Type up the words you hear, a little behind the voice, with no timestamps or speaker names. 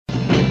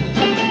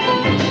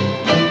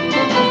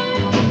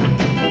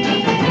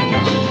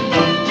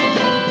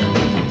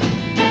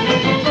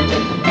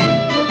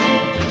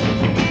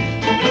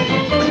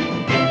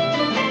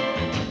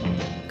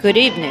Good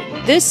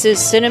evening. This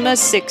is Cinema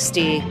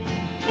 60. Look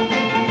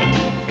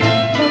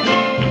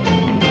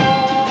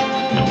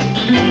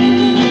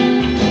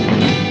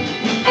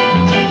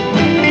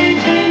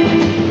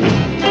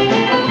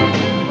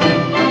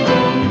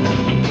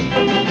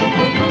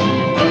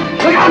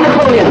out,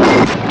 Napoleon!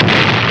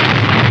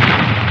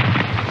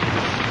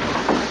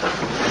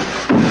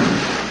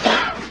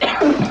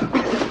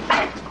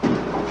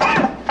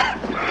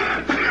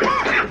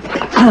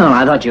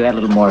 I thought you had a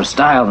little more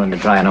style than to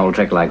try an old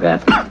trick like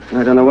that.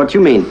 I don't know what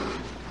you mean.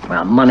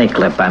 Well, money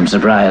clip, I'm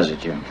surprised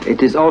at you.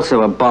 It is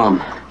also a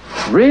bomb.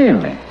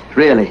 Really?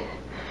 Really.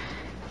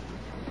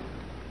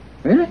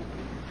 Really?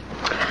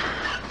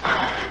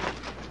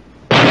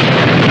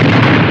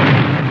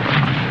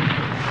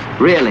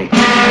 Really.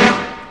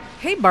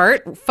 Hey,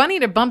 Bart. Funny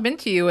to bump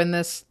into you in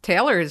this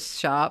tailor's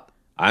shop.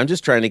 I'm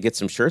just trying to get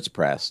some shirts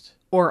pressed.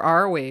 Or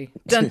are we?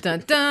 Dun,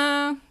 dun,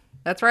 dun.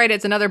 That's right.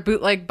 It's another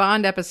Bootleg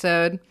Bond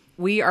episode.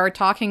 We are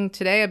talking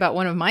today about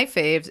one of my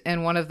faves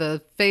and one of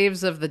the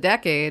faves of the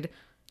decade,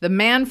 The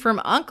Man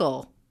from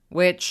U.N.C.L.E.,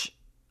 which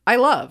I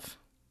love.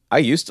 I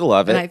used to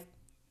love it.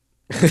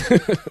 And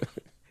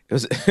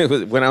It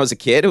was when I was a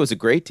kid. It was a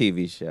great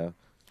TV show.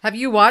 have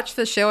you watched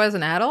the show as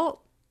an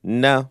adult?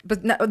 No,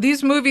 But no,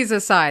 these movies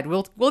aside,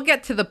 we'll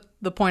get to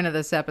the point of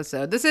this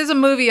episode. This is a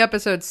movie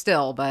episode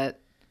still, but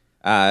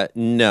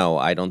no,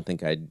 I don't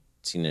think I'd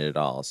seen it at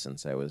all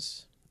since I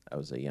was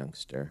a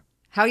youngster.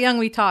 how young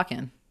we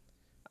talking?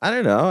 I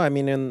don't know. I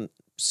mean, in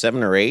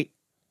 7 or 8,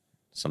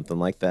 something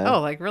like that. Oh,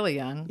 like really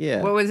young.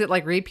 Yeah. What was it,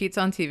 like repeats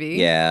on TV?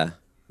 Yeah,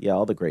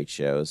 all the great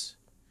shows.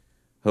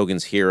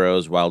 Hogan's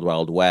Heroes, Wild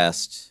Wild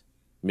West,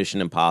 Mission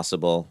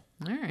Impossible.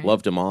 All right.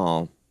 Loved them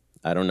all.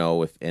 I don't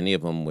know if any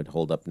of them would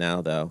hold up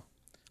now, though.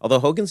 Although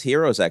Hogan's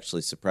Heroes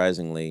actually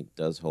surprisingly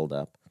does hold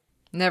up.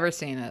 Never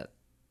seen it.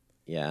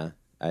 Yeah,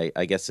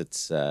 I guess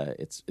it's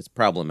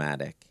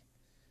problematic,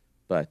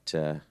 but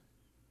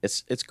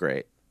it's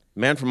great.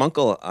 Man from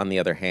U.N.C.L.E., on the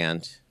other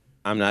hand,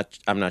 I'm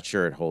not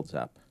sure it holds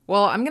up.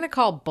 Well, I'm going to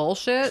call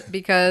bullshit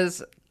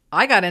because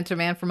I got into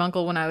Man from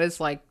U.N.C.L.E. when I was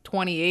like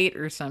 28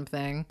 or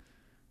something.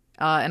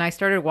 And I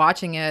started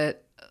watching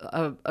it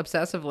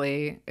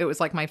obsessively. It was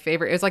like my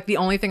favorite. It was like the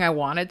only thing I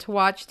wanted to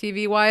watch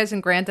TV-wise.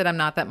 And granted, I'm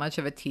not that much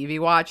of a TV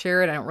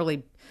watcher and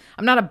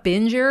I'm not a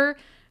binger.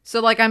 So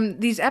like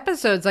these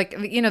episodes, like,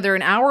 you know, they're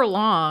an hour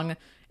long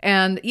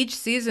and each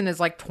season is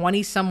like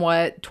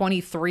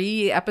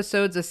 23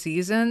 episodes a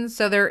season.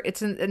 So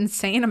it's an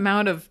insane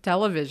amount of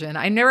television.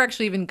 I never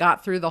actually even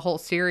got through the whole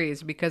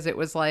series because it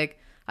was like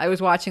I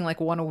was watching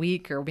like one a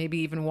week or maybe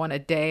even one a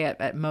day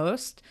at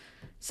most.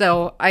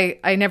 So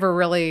I never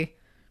really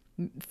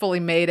fully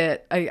made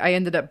it. I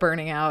ended up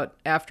burning out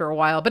after a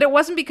while. But it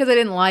wasn't because I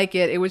didn't like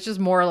it. It was just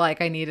more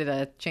like I needed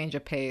a change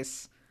of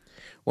pace.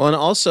 Well, and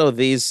also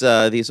these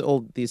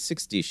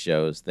 60s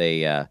shows,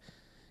 they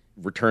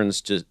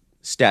returns to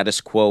status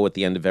quo at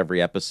the end of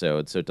every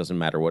episode, so it doesn't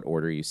matter what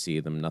order you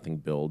see them. Nothing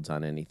builds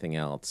on anything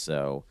else.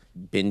 So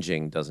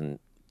binging doesn't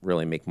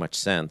really make much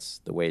sense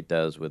the way it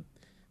does with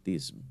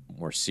these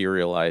more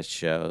serialized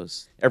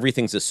shows.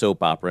 Everything's a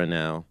soap opera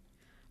now.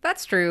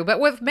 That's true.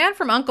 But with Man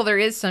from U.N.C.L.E., there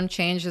is some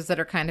changes that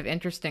are kind of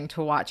interesting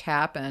to watch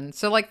happen.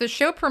 So like the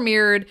show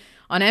premiered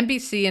on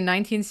NBC in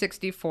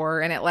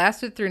 1964 and it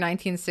lasted through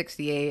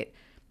 1968.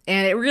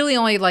 And it really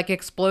only like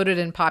exploded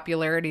in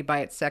popularity by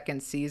its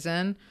second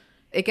season.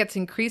 It gets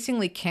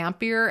increasingly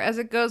campier as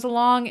it goes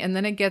along, and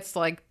then it gets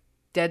like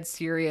dead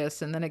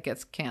serious, and then it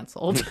gets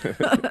canceled.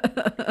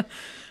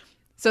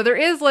 So there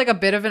is like a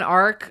bit of an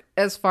arc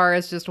as far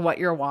as just what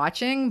you're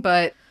watching,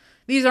 but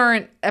these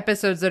aren't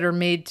episodes that are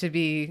made to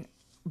be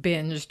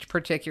binged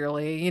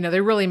particularly. You know,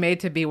 they're really made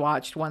to be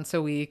watched once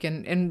a week,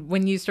 and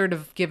when you sort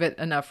of give it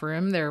enough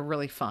room, they're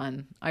really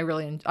fun. I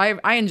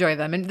enjoy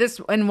them,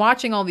 and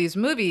watching all these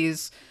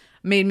movies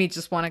made me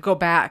just want to go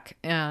back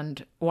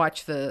and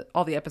watch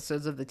all the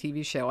episodes of the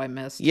TV show I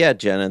missed. Yeah,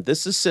 Jenna,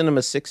 this is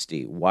Cinema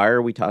 60. Why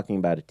are we talking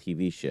about a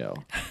TV show?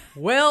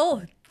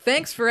 Well,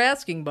 thanks for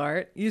asking,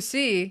 Bart. You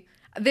see,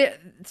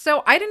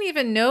 so I didn't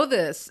even know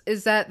this,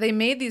 is that they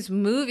made these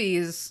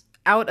movies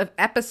out of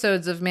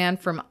episodes of Man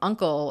from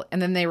U.N.C.L.E.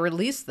 and then they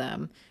released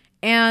them.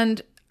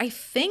 And I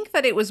think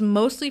that it was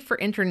mostly for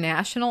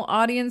international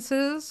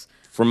audiences.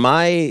 From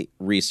my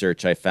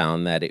research, I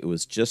found that it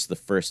was just the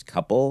first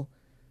couple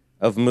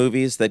of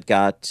movies that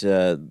got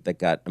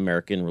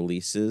American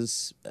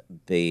releases.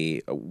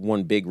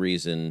 One big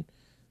reason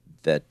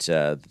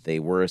that they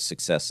were a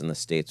success in the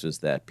States was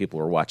that people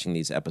were watching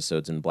these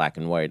episodes in black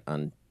and white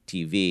on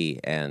TV,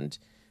 and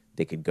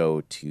they could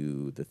go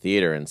to the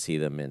theater and see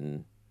them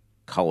in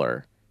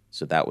color.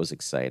 So that was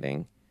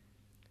exciting.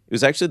 It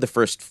was actually the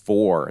first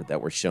 4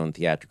 that were shown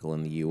theatrical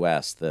in the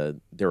U.S. There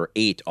were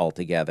 8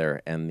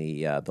 altogether, and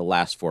the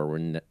last 4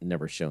 were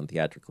never shown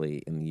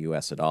theatrically in the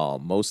U.S. at all.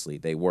 Mostly,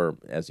 they were,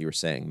 as you were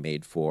saying,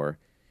 made for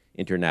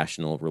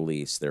international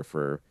release. They're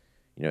for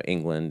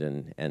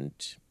England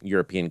and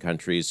European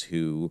countries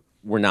who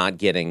were not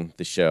getting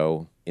the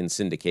show in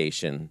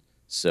syndication.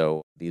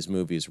 So these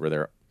movies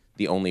were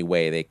the only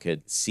way they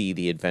could see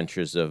the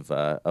adventures of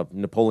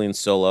Napoleon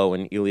Solo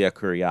and Ilya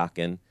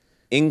Kuryakin.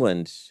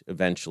 England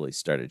eventually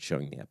started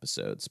showing the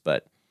episodes,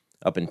 but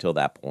up until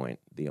that point,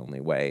 the only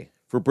way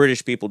for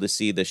British people to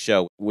see the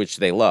show, which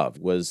they loved,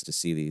 was to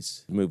see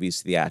these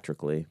movies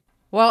theatrically.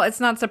 Well, it's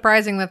not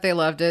surprising that they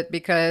loved it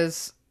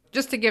because,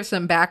 just to give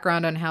some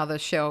background on how the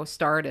show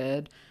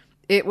started,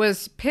 it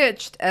was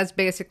pitched as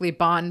basically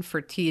Bond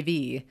for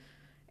TV.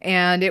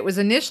 And it was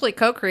initially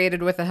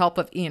co-created with the help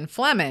of Ian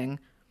Fleming,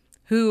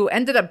 who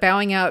ended up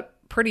bowing out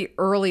pretty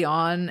early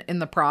on in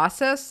the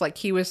process. Like,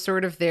 he was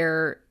sort of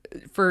there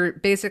for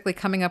basically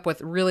coming up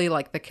with really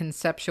like the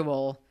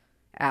conceptual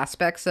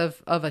aspects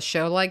of a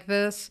show like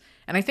this.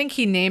 And I think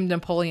he named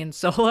Napoleon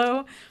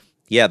Solo.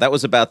 Yeah, that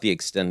was about the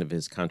extent of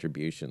his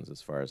contributions,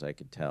 as far as I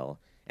could tell.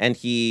 And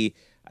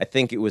I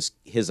think it was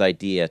his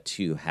idea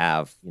to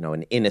have,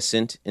 an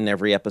innocent in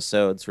every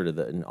episode, sort of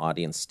an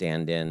audience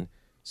stand-in,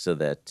 so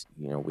that,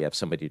 we have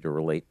somebody to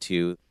relate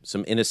to.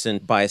 Some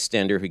innocent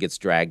bystander who gets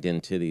dragged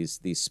into these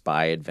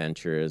spy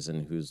adventures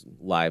and whose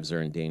lives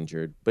are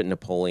endangered. But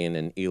Napoleon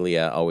and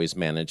Ilya always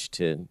manage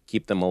to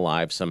keep them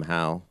alive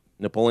somehow.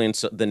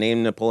 The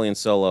name Napoleon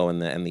Solo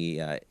and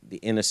the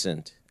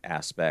innocent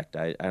aspect,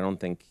 I don't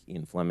think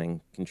Ian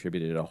Fleming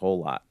contributed a whole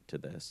lot to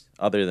this,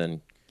 other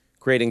than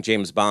creating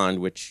James Bond,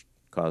 which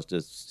caused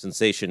a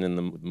sensation in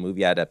the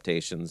movie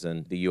adaptations,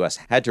 and the U.S.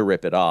 had to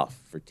rip it off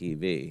for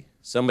TV.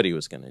 Somebody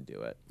was going to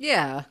do it.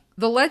 Yeah.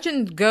 The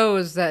legend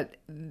goes that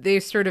they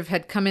sort of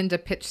had come in to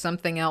pitch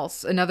something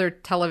else, another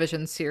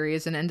television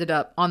series, and ended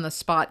up on the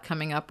spot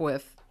coming up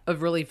with a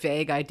really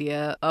vague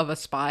idea of a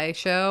spy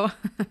show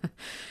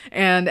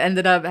and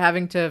ended up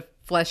having to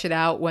flesh it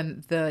out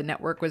when the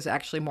network was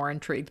actually more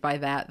intrigued by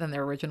that than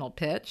their original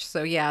pitch.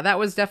 So yeah, that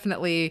was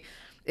definitely,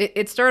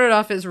 it started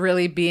off as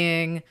really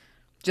being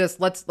just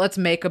let's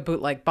make a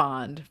bootleg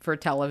Bond for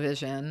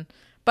television.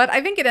 But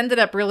I think it ended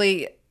up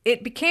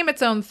it became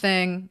its own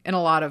thing in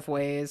a lot of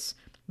ways.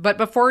 But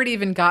before it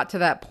even got to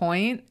that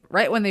point,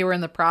 right when they were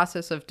in the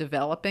process of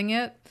developing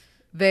it,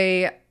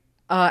 they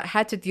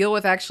had to deal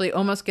with actually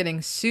almost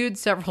getting sued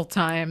several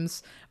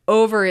times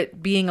over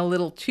it being a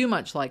little too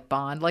much like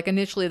Bond. Like,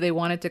 initially they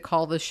wanted to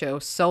call the show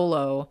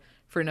Solo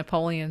for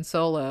Napoleon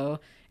Solo,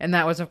 and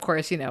that was, of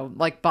course,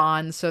 like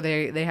Bond, so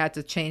they had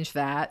to change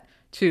that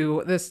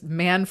to this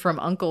Man from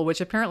U.N.C.L.E.,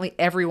 which apparently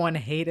everyone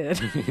hated,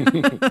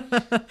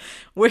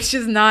 which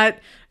is not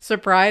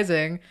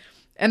surprising.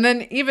 And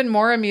then even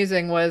more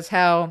amusing was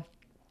how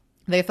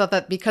they thought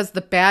that because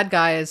the bad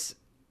guys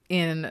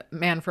in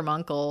Man from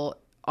U.N.C.L.E.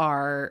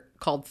 are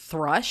called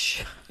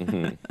Thrush,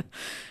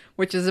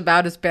 which is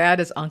about as bad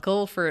as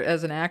Uncle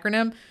as an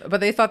acronym, but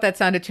they thought that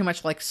sounded too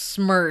much like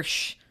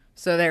Smirsh.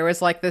 So there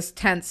was like this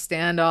tense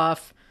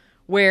standoff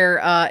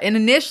where, and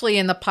initially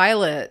in the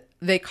pilot,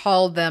 they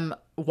called them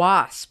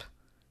Wasp.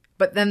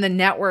 But then the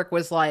network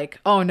was like,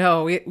 oh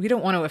no, we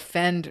don't want to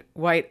offend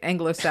white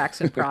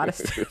Anglo-Saxon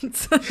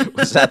Protestants.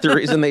 Was that the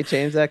reason they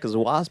changed that? Because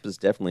Wasp is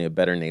definitely a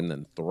better name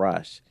than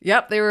Thrush.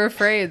 Yep, they were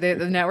afraid. The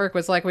network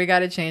was like, we got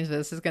to change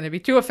this. It's going to be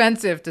too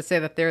offensive to say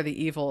that they're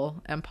the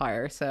evil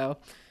empire. So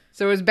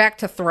it was back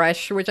to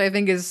Thrush, which I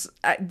think is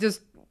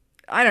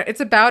it's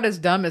about as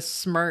dumb as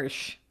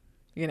Smirsh.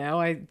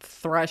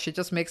 Thrush, it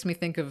just makes me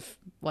think of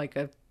like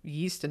a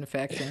yeast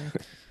infection.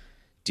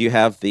 Do you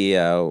have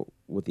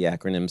what the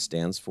acronym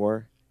stands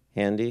for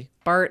handy?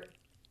 Bart,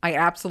 I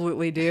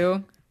absolutely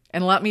do.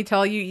 And let me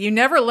tell you, you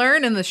never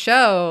learn in the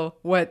show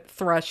what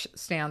Thrush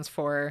stands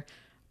for.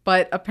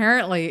 But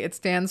apparently it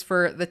stands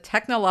for the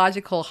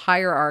technological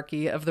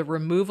hierarchy of the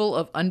removal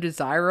of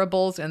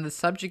undesirables and the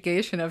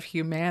subjugation of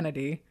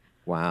humanity.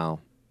 Wow.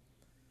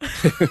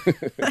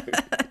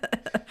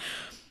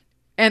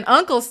 And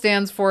UNCLE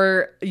stands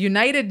for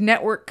United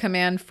Network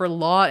Command for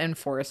Law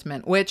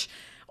Enforcement, which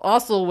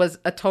also was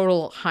a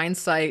total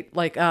hindsight,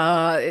 like,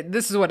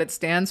 this is what it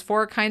stands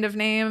for kind of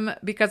name,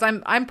 because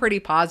I'm pretty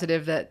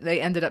positive that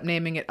they ended up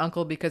naming it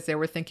UNCLE because they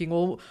were thinking,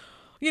 well,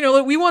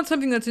 we want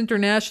something that's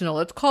international.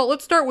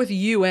 Let's start with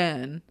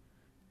UN.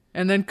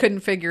 And then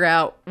couldn't figure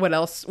out what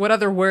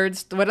other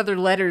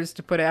letters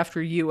to put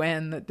after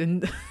UN that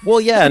didn't.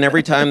 Well, yeah, and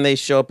every time they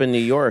show up in New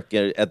York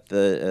at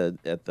the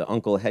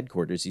UNCLE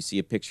headquarters, you see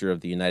a picture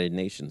of the United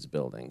Nations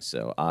building.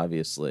 So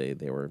obviously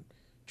they were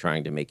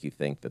trying to make you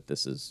think that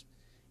this is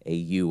a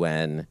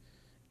UN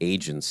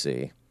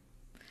agency.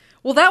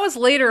 Well, that was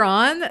later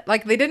on.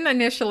 Like, they didn't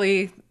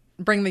initially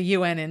bring the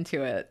UN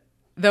into it.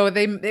 Though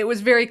it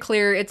was very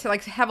clear, it's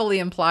like heavily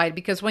implied,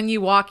 because when you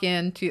walk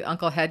into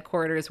UNCLE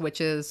headquarters, which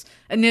is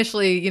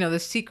initially, the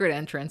secret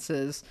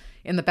entrances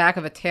in the back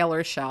of a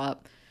tailor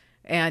shop,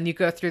 and you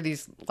go through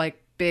these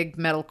like big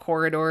metal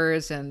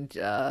corridors, and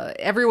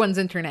everyone's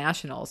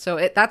international.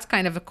 So that's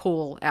kind of a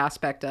cool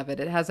aspect of it.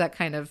 It has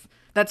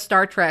that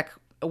Star Trek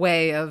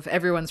way of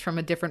everyone's from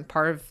a different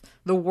part of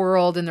the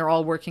world, and they're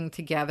all working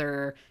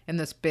together in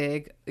this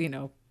big,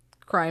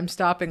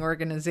 crime-stopping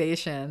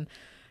organization.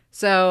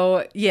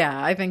 So,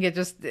 yeah, I think it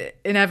just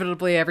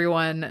inevitably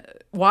everyone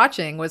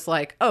watching was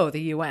like, oh,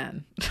 the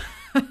UN.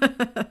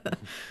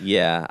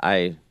 Yeah,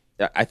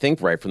 I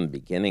think right from the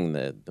beginning,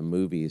 the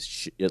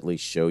movies at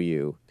least show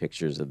you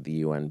pictures of the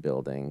UN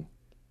building.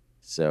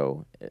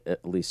 So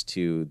at least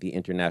to the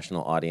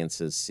international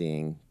audiences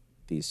seeing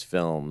these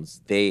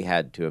films, they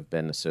had to have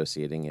been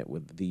associating it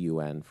with the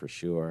UN for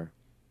sure.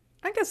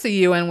 I guess the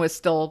UN was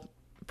still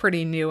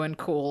pretty new and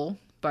cool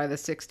by the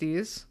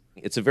 60s.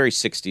 It's a very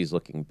 60s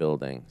looking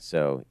building.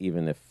 So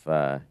even if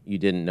you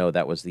didn't know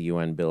that was the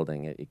UN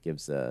building, it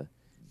gives the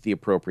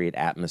appropriate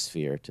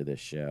atmosphere to this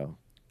show.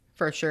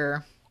 For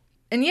sure.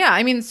 And yeah,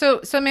 I mean,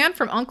 so Man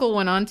from U.N.C.L.E.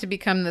 went on to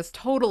become this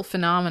total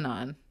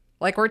phenomenon.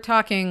 Like, we're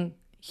talking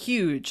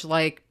huge,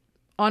 like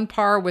on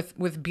par with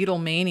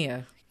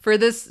Beatlemania for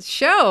this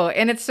show.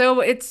 And it's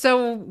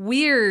so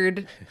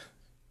weird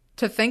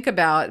to think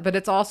about, but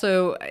it's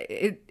also,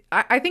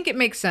 I think it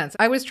makes sense.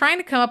 I was trying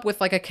to come up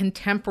with like a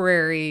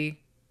contemporary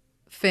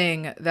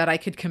thing that I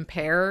could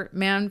compare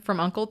Man from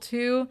U.N.C.L.E.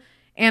 to.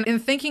 And in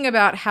thinking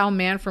about how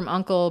Man from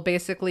U.N.C.L.E.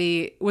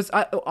 basically was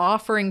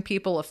offering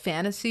people a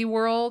fantasy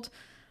world,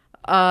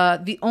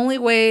 the only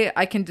way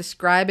I can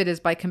describe it is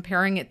by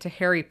comparing it to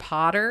Harry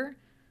Potter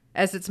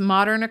as its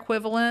modern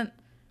equivalent.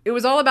 It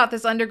was all about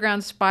this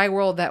underground spy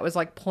world that was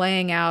like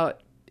playing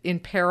out in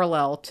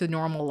parallel to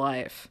normal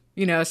life.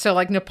 You know, so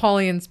like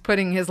Napoleon's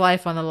putting his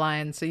life on the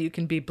line so you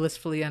can be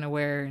blissfully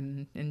unaware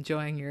and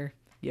enjoying your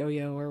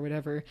yo-yo or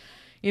whatever.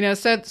 You know,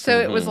 so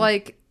It was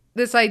like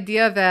this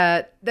idea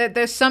that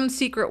there's some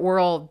secret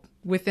world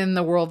within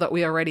the world that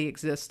we already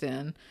exist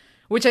in,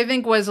 which I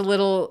think was a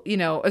little, you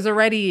know, is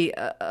already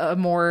a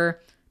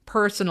more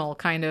personal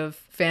kind of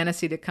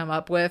fantasy to come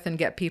up with and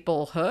get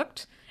people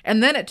hooked.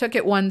 And then it took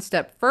it one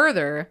step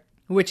further,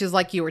 which is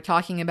like you were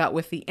talking about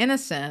with The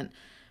Innocent,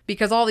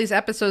 because all these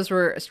episodes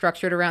were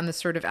structured around this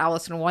sort of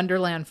Alice in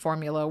Wonderland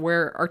formula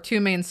where our two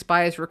main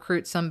spies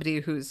recruit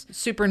somebody who's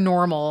super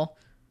normal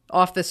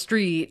off the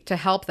street to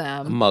help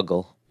them. A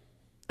muggle.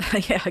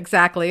 Yeah,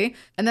 exactly.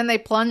 And then they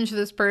plunge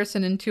this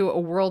person into a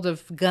world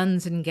of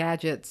guns and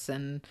gadgets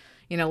and,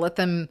 you know, let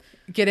them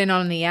get in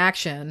on the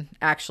action,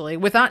 actually,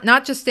 without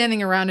not just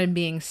standing around and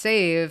being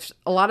saved.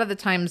 A lot of the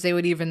times they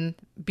would even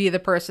be the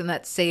person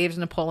that saves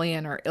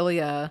Napoleon or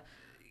Ilya.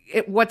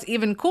 What's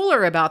even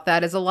cooler about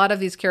that is a lot of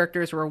these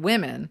characters were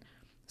women.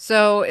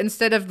 So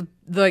instead of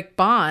like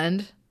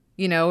Bond,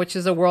 you know, which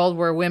is a world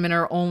where women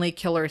are only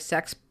killer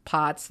sex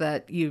pots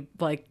that you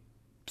like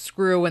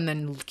screw and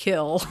then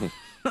kill.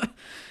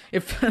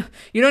 If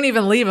you don't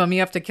even leave them, you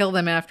have to kill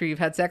them after you've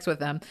had sex with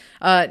them.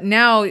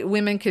 Now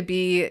women could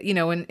be, you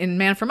know, in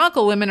Man from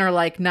U.N.C.L.E., women are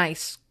like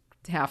nice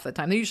half the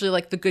time. They're usually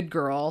like the good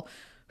girl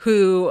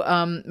who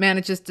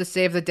manages to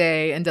save the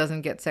day and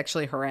doesn't get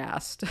sexually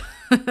harassed.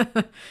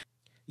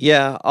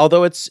 Yeah,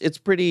 although it's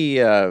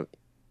pretty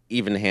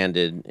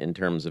even-handed in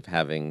terms of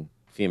having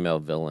female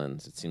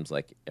villains. It seems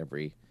like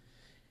every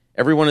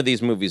one of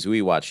these movies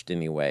we watched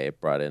anyway,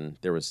 it brought in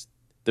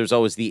there's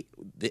always the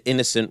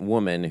innocent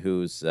woman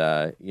who's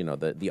you know,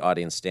 the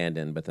audience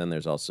stand-in, but then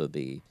there's also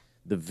the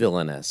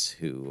villainess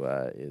who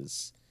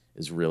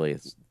is really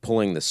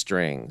pulling the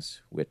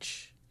strings,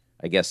 which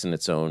I guess in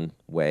its own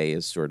way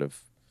is sort of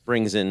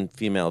brings in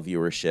female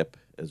viewership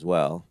as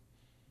well.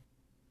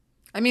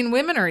 I mean,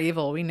 women are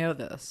evil. We know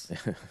this.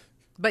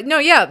 But no,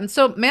 yeah. And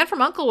so Man from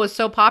U.N.C.L.E. was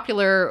so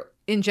popular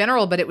in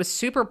general, but it was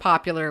super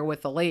popular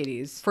with the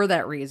ladies for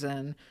that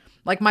reason.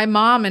 Like my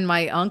mom and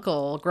my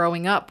uncle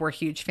growing up were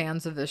huge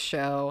fans of this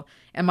show.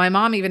 And my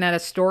mom even had a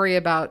story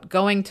about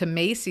going to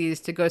Macy's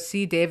to go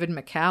see David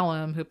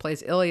McCallum, who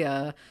plays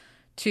Ilya,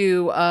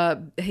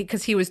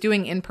 because he was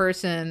doing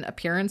in-person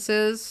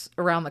appearances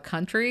around the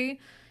country.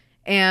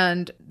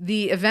 And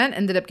the event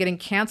ended up getting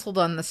canceled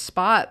on the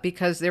spot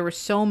because there were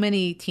so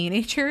many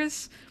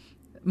teenagers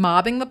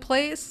mobbing the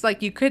place.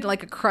 Like you could,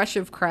 like a crush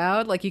of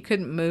crowd, like you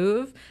couldn't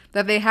move,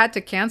 that they had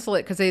to cancel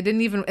it because they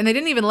didn't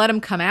even let him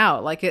come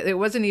out. Like it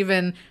wasn't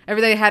even,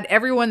 they had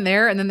everyone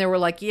there and then they were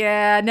like,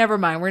 yeah, never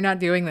mind, we're not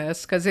doing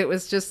this, because it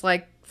was just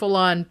like full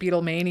on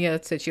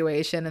Beatlemania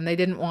situation and they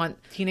didn't want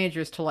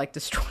teenagers to like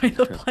destroy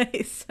the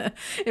place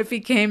if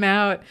he came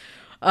out.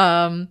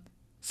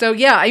 So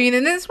yeah, I mean,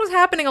 and this was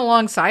happening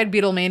alongside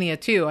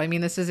Beatlemania too. I mean,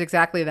 this is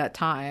exactly that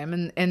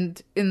time.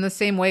 And in the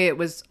same way, it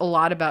was a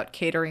lot about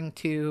catering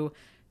to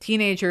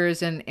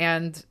teenagers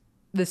and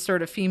this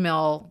sort of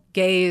female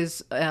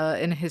gaze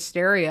and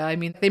hysteria. I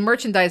mean, they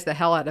merchandised the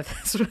hell out of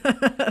this.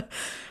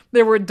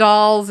 There were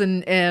dolls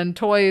and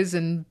toys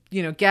and,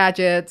 you know,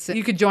 gadgets.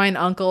 You could join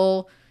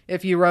U.N.C.L.E.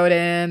 if you wrote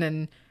in,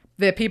 and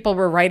the people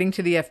were writing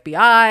to the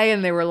FBI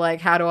and they were like,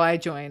 how do I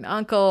join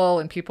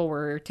U.N.C.L.E.? And people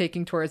were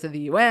taking tours of the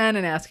UN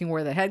and asking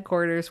where the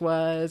headquarters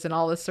was and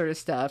all this sort of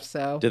stuff.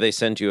 So do they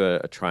send you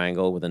a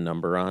triangle with a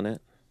number on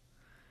it?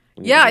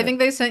 Yeah, I think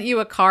they sent you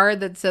a card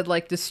that said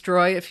like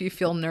destroy if you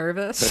feel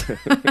nervous.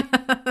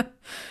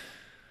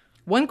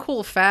 One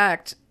cool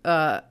fact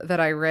that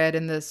I read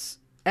in this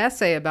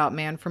essay about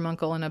Man from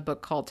U.N.C.L.E. in a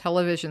book called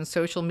Television,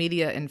 Social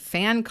Media, and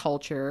Fan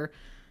Culture.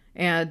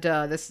 And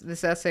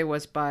this essay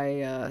was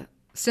by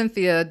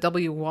Cynthia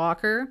W.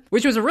 Walker,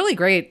 which was a really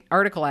great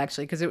article,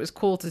 actually, because it was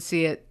cool to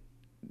see it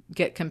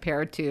get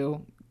compared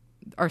to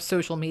our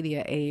social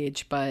media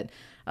age. But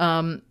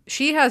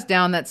She has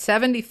down that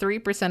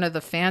 73% of the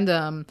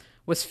fandom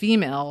was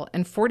female,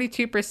 and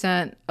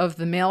 42% of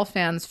the male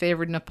fans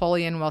favored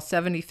Napoleon, while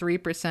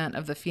 73%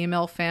 of the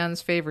female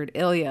fans favored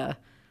Ilya,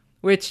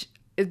 which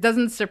it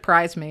doesn't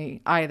surprise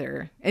me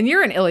either. And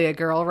you're an Ilya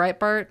girl, right,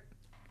 Bart?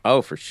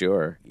 Oh, for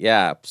sure.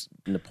 Yeah,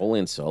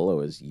 Napoleon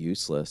Solo is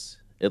useless.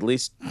 At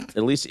least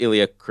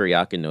Ilya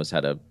Kuryakin knows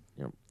how to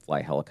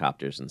fly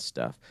helicopters and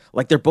stuff.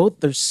 Like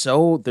they're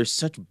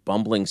such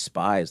bumbling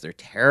spies. They're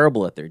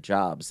terrible at their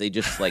jobs. They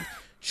just like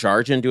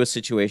charge into a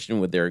situation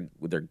with their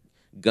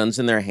guns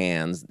in their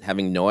hands,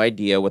 having no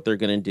idea what they're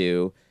going to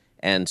do,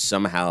 and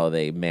somehow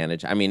they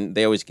manage. I mean,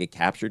 they always get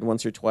captured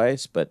once or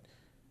twice, but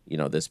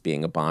this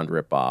being a Bond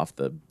ripoff,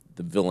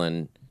 the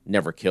villain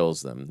never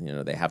kills them.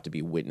 They have to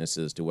be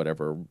witnesses to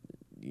whatever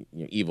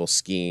evil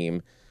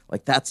scheme.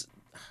 Like that's.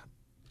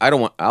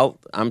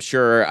 I'm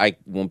sure I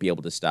won't be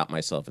able to stop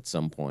myself at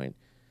some point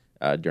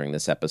during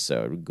this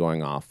episode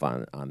going off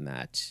on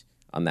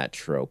that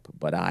trope,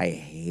 but I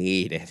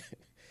hate it.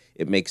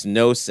 It makes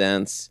no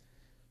sense.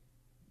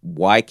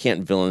 Why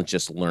can't villains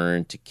just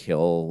learn to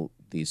kill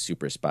these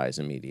super spies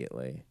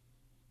immediately?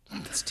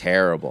 It's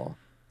terrible.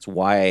 It's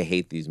why I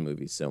hate these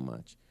movies so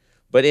much.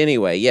 But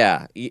anyway,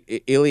 yeah,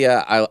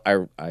 Ilya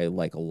I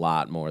like a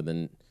lot more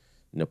than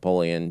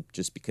Napoleon,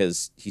 just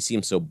because he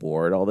seems so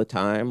bored all the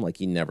time. Like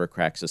he never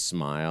cracks a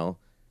smile.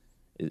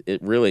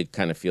 It really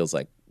kind of feels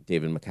like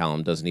David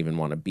McCallum doesn't even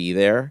want to be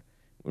there,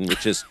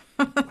 which is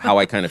how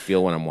I kind of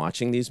feel when I'm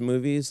watching these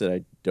movies, that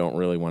I don't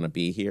really want to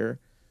be here.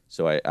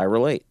 So I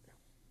relate.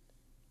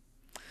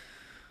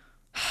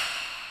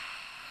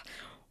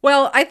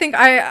 Well, I think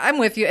I'm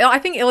with you. I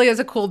think Ilya's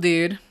a cool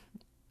dude.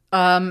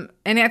 And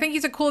I think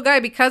he's a cool guy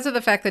because of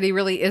the fact that he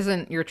really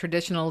isn't your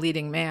traditional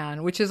leading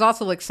man, which is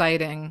also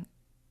exciting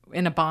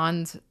in a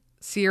Bond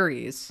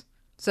series.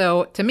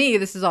 So to me,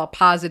 this is all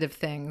positive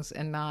things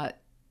and not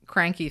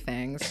cranky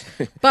things.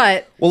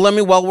 But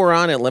while we're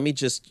on it, let me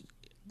just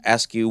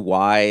ask you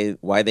why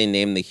they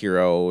named the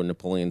hero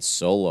Napoleon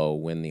Solo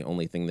when the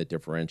only thing that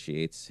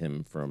differentiates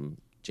him from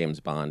James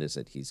Bond is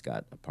that he's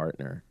got a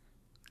partner.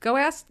 Go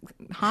ask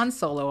Han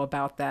Solo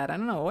about that. I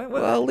don't know. Why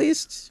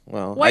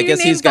I guess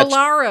he's got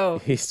Laro.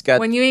 He's got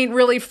when you ain't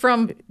really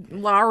from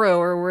Laro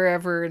or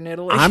wherever in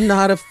Italy. I'm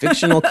not a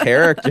fictional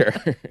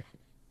character.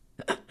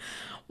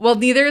 Well,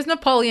 neither is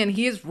Napoleon.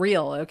 He is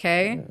real,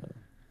 okay?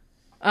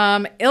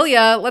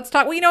 Ilya, let's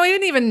talk. Well, we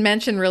didn't even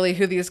mention really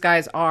who these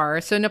guys are.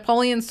 So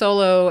Napoleon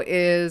Solo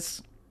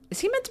is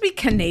he meant to be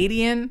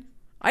Canadian?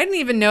 I didn't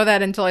even know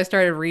that until I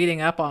started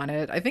reading up on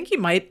it. I think he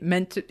might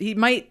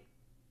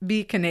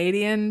be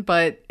Canadian,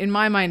 but in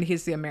my mind,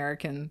 he's the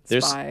American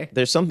spy.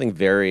 There's something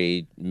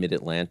very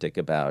mid-Atlantic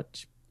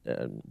about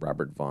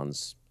Robert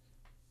Vaughn's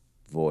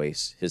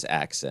voice, his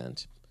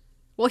accent.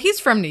 Well, he's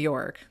from New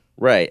York.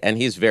 Right, and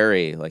he's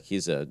very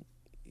he's a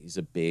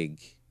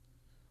big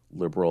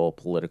liberal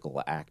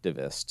political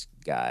activist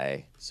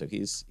guy. So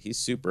he's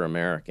super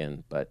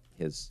American, but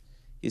he's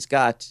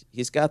got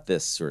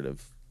this sort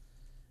of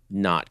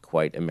not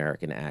quite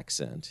American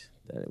accent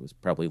that it was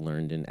probably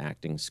learned in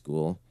acting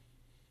school,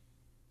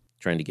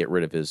 trying to get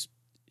rid of his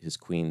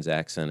Queen's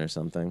accent or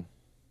something.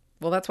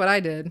 Well, that's what I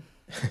did.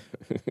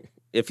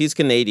 If he's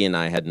Canadian,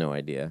 I had no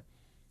idea.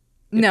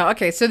 No,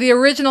 okay. So the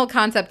original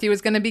concept, he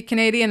was going to be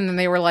Canadian, and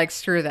they were like,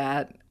 screw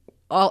that.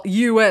 All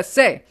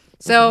USA.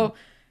 So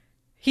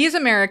he's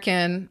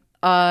American,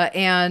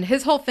 and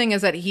his whole thing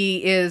is that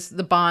he is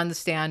the Bond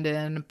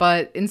stand-in,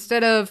 but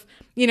instead of,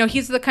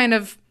 he's the kind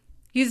of,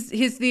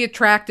 he's the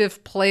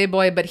attractive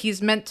playboy, but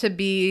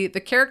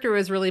the character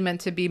is really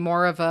meant to be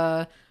more of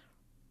a,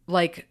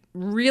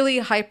 really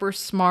hyper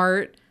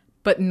smart,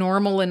 but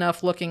normal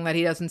enough looking that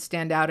he doesn't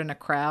stand out in a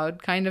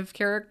crowd kind of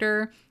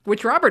character,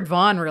 which Robert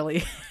Vaughn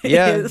really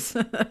is.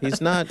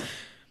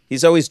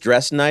 He's always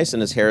dressed nice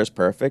and his hair is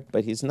perfect,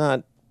 but he's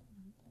not,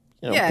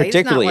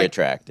 particularly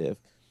attractive.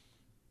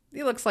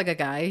 He looks like a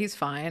guy. He's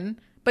fine,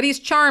 but he's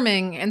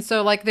charming. And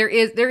so there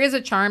is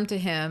a charm to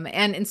him.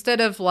 And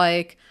instead of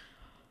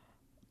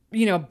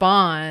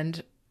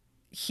Bond,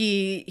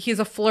 he's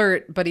a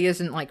flirt, but he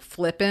isn't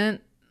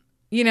flippant.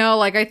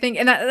 I think,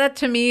 and that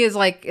to me is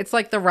it's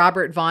like the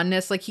Robert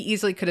Vaughn-ness. He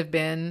easily could have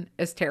been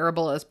as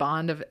terrible as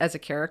Bond as a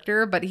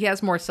character, but he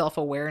has more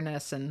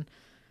self-awareness and,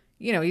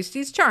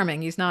 he's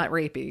charming. He's not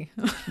rapey.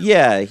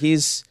 Yeah,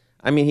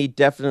 he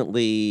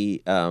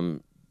definitely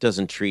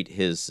doesn't treat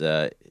his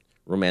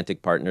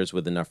romantic partners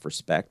with enough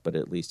respect, but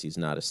at least he's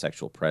not a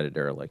sexual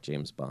predator like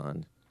James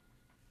Bond.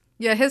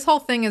 Yeah, his whole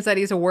thing is that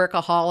he's a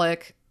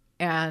workaholic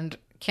and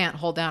can't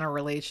hold down a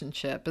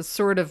relationship is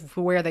sort of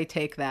where they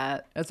take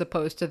that, as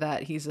opposed to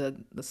that he's the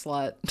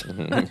slut,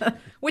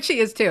 which he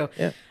is too.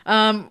 Yeah.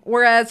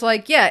 Whereas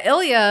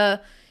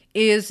Ilya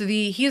he's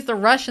the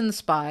Russian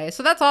spy.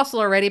 So that's also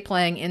already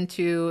playing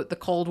into the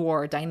Cold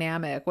War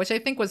dynamic, which I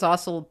think was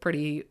also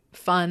pretty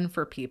fun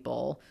for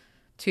people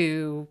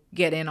to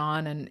get in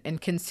on and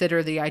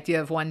consider the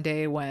idea of one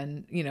day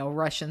when,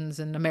 Russians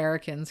and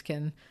Americans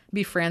can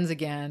be friends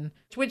again,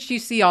 which you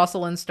see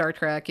also in Star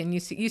Trek, and you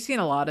see in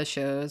a lot of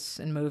shows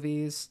and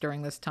movies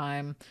during this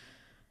time.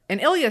 And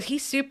Ilya,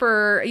 he's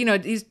super,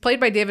 he's played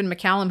by David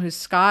McCallum, who's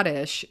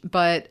Scottish,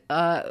 but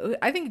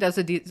I think he does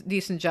a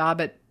decent job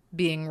at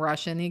being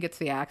Russian. He gets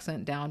the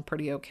accent down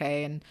pretty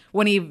okay. And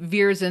when he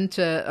veers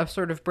into a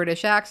sort of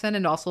British accent,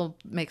 it also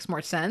makes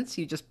more sense.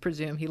 You just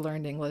presume he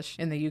learned English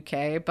in the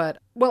UK. But,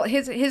 well,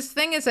 his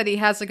thing is that he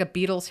has like a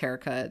Beatles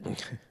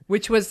haircut,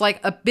 which was like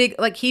a big,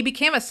 like he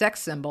became a sex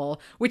symbol,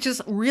 which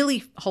is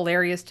really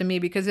hilarious to me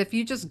because if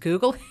you just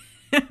Google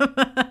him,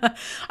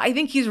 I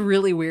think he's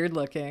really weird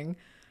looking.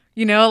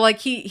 Like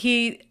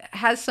he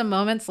has some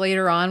moments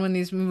later on when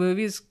these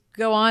movies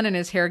go on and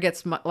his hair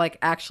gets like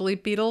actually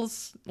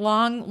Beatles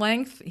long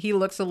length. He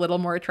looks a little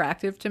more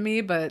attractive to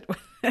me, but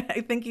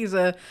I think he's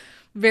a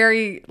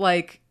very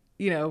like,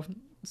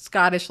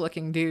 Scottish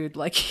looking dude.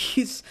 Like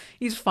he's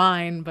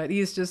fine, but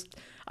he's just,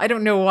 I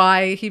don't know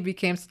why he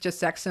became such a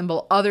sex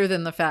symbol other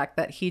than the fact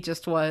that he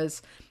just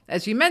was,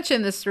 as you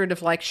mentioned, this sort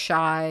of like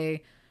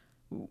shy,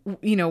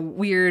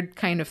 weird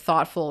kind of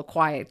thoughtful,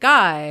 quiet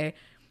guy.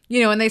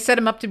 And they set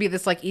him up to be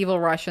this like evil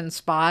Russian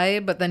spy,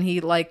 but then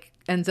he like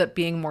ends up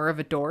being more of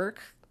a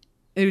dork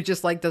who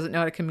just like doesn't know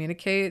how to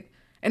communicate.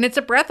 And it's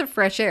a breath of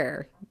fresh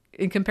air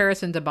in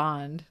comparison to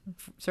Bond,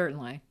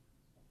 certainly.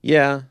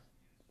 Yeah.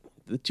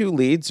 The two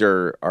leads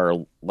are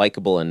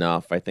likable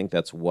enough. I think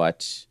that's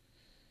what,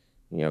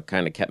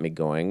 kind of kept me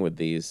going with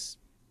these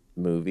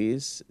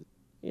movies.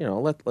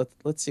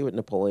 Let's see what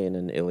Napoleon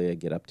and Ilya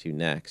get up to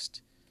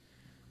next.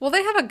 Well,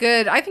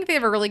 I think they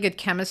have a really good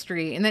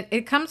chemistry, and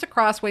it comes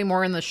across way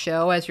more in the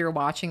show as you're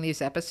watching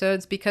these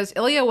episodes because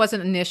Ilya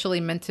wasn't initially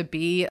meant to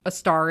be a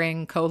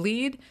starring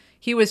co-lead.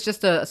 He was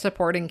just a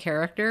supporting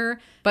character,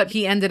 but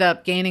he ended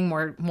up gaining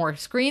more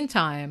screen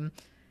time.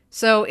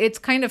 So it's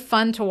kind of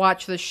fun to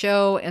watch the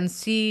show and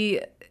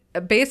see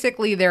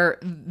basically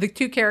the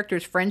two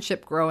characters'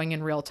 friendship growing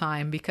in real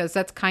time because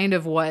that's kind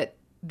of what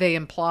they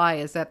imply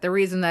is that the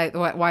reason that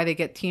why they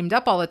get teamed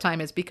up all the time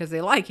is because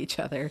they like each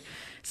other.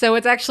 So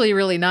it's actually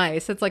really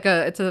nice. It's like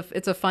it's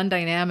a fun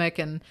dynamic,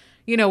 and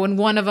when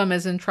one of them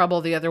is in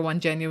trouble, the other one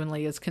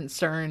genuinely is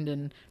concerned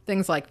and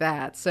things like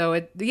that.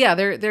 So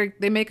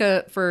they make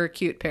for a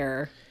cute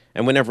pair.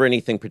 And whenever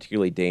anything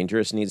particularly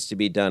dangerous needs to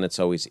be done, it's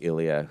always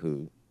Ilya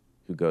who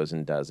goes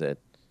and does it.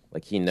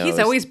 Like he knows. He's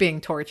always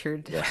being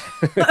tortured. Yeah.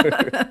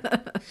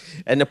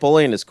 And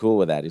Napoleon is cool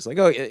with that. He's like,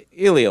 "Oh,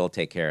 Ilya will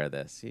take care of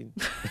this."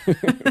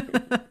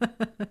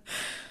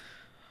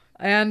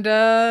 And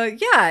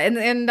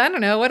and I don't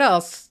know what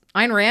else.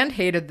 Ayn Rand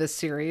hated this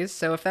series,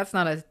 so if that's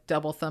not a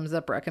double thumbs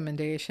up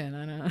recommendation,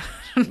 I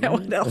don't know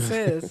what else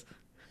is.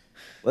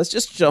 Let's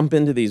just jump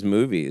into these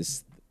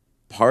movies.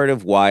 Part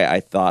of why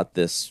I thought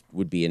this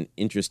would be an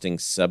interesting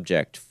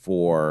subject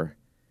for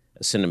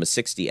a Cinema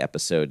 60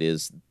 episode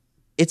is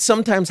it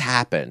sometimes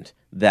happened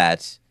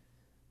that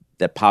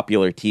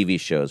popular TV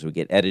shows would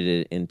get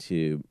edited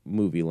into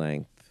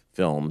movie-length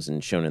films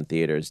and shown in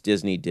theaters.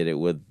 Disney did it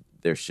with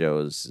their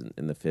shows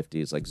in the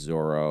 50s, like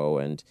Zorro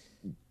and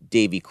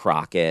Davy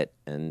Crockett,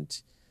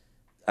 and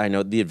I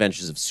know The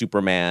Adventures of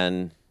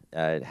Superman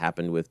it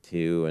happened with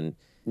too. And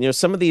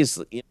some of these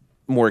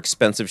more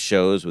expensive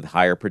shows with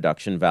higher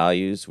production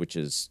values, which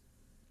is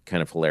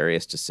kind of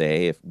hilarious to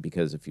say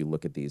because if you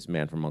look at these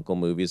Man from U.N.C.L.E.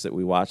 movies that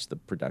we watch, the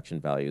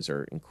production values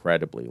are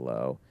incredibly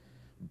low,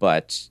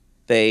 but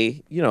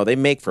they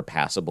make for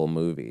passable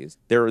movies.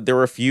 There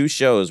were a few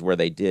shows where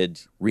they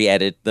did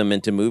re-edit them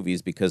into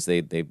movies because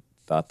they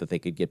thought that they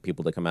could get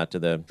people to come out to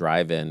the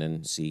drive-in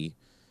and see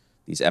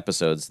these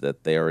episodes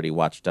that they already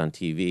watched on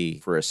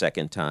TV for a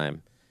second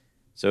time.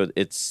 So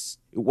it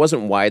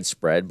wasn't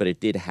widespread, but it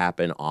did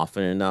happen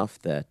often enough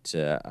that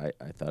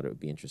I thought it would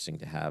be interesting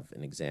to have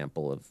an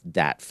example of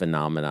that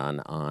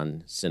phenomenon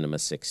on Cinema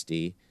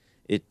 60.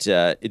 It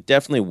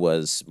definitely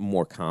was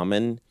more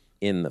common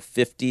in the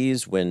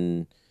 50s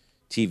when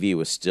TV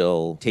was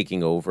still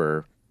taking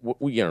over,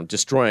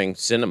 destroying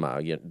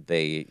cinema.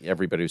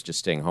 Everybody was just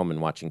staying home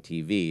and watching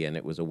TV, and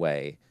it was a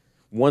way.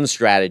 One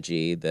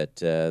strategy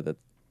that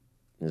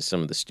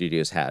some of the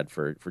studios had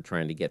for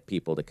trying to get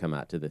people to come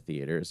out to the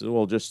theaters is,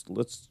 well, just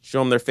let's show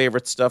them their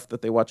favorite stuff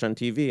that they watch on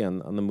TV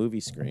on the movie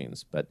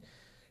screens. But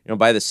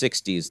by the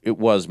 60s, it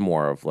was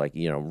more of like,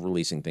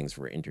 releasing things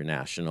for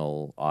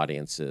international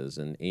audiences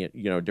and,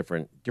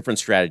 different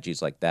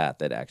strategies like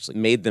that actually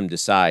made them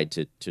decide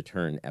to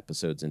turn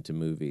episodes into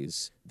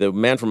movies. The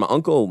Man from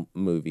U.N.C.L.E.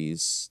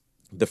 movies,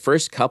 the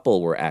first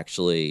couple were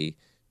actually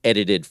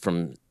edited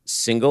from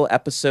single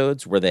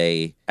episodes where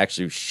they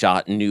actually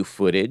shot new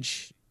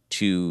footage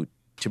to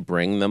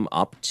bring them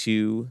up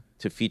to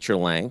feature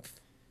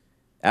length.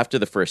 After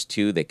the first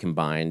two, they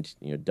combined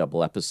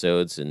double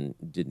episodes and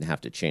didn't have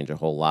to change a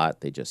whole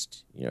lot. They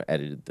just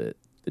edited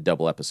the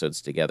double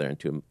episodes together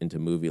into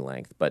movie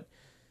length. But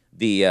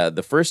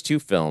the first two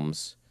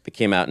films that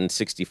came out in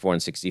 64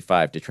 and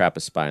 65, To Trap a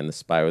Spy and The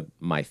Spy with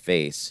My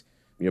Face,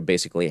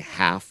 basically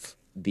half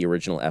the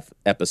original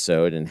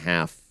episode and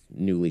half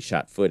newly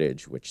shot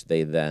footage, which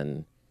they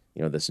then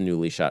this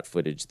newly shot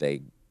footage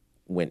they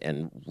went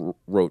and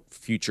wrote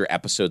future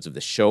episodes of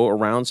the show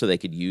around so they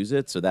could use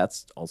it. So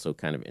that's also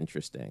kind of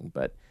interesting.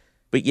 But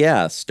But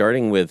yeah,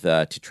 starting with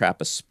To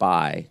Trap a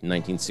Spy,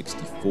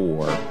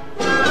 1964.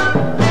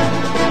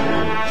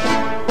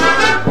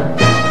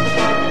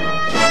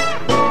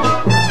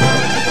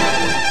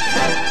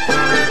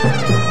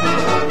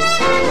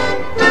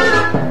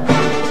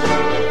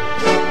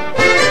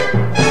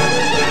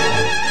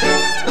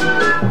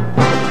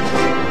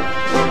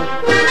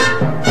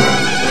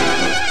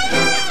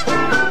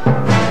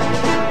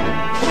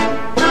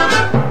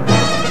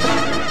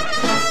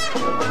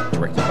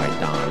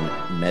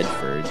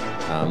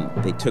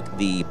 They took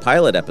the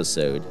pilot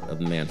episode of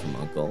The Man from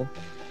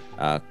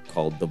U.N.C.L.E.,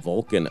 called The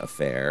Vulcan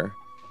Affair,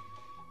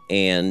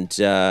 and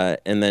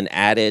then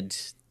added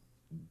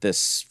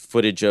this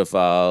footage of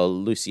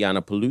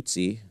Luciana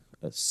Paluzzi,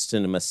 a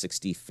Cinema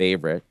 60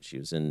 favorite. She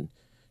was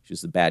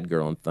the bad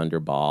girl in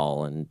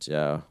Thunderball, and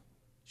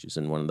she was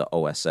in one of the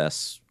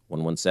OSS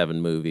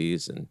 117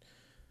 movies, and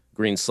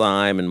Green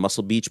Slime and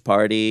Muscle Beach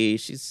Party.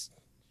 She's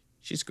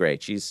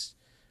great.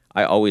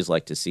 I always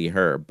like to see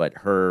her, but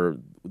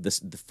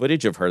the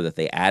footage of her that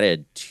they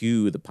added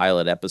to the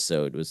pilot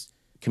episode was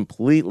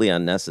completely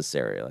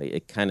unnecessary. Like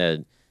it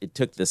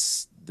took the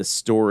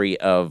story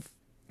of,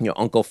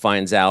 Uncle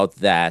finds out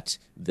that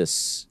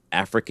this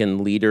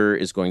African leader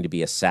is going to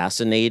be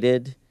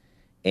assassinated,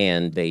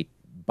 and they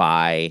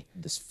buy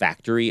this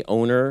factory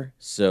owner.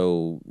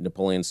 So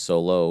Napoleon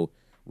Solo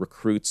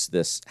recruits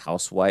this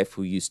housewife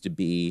who used to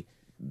be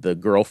the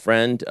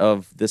girlfriend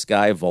of this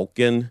guy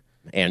Vulcan,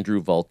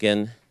 Andrew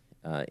Vulcan,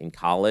 in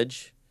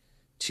college,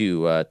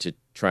 to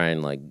try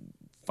and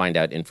find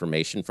out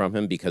information from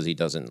him, because he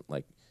doesn't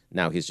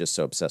now he's just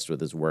so obsessed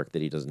with his work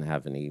that he doesn't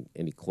have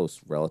any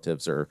close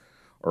relatives or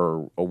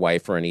a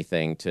wife or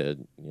anything to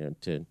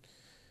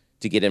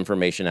get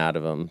information out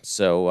of him.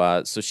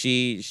 So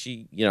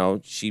she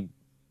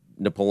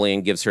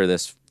Napoleon gives her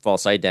this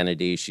false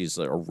identity. She's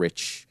a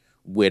rich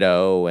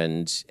widow,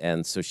 and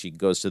so she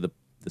goes to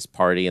this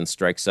party and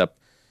strikes up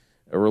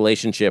a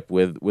relationship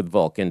with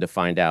Vulcan to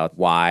find out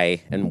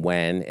why and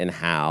when and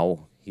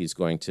how he's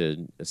going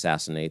to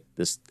assassinate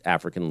this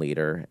African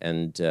leader.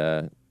 And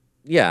it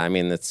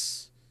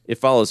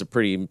follows a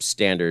pretty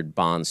standard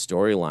Bond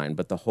storyline,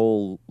 but the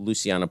whole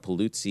Luciana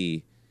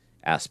Paluzzi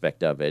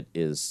aspect of it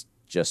is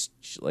just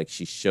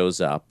she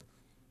shows up.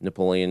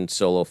 Napoleon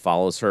Solo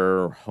follows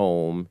her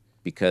home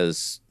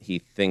because he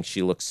thinks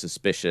she looks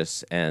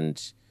suspicious,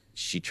 and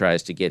she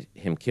tries to get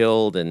him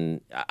killed.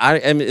 And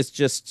I mean,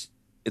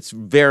 it's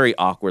very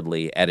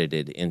awkwardly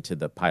edited into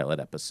the pilot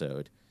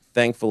episode.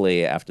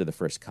 Thankfully, after the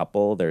first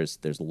couple, there's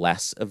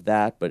less of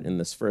that. But in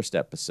this first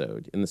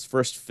episode, in this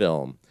first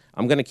film,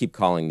 I'm going to keep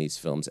calling these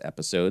films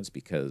episodes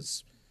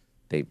because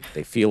they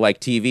feel like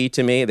TV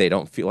to me. They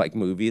don't feel like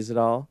movies at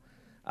all.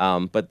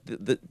 But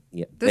this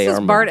is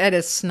Bart at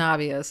his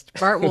snobbiest.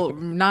 Bart will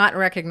not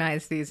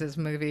recognize these as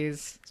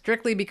movies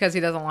strictly because he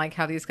doesn't like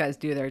how these guys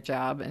do their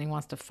job, and he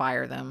wants to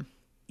fire them.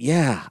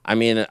 Yeah, I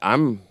mean,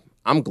 I'm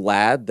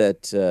glad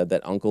that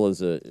U.N.C.L.E.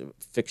 is a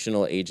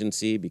fictional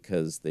agency,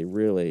 because they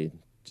really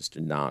just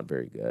are not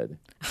very good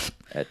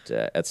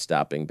at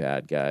stopping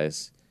bad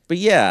guys. But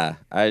yeah,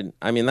 I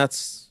mean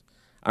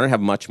I don't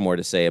have much more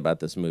to say about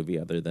this movie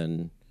other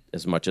than,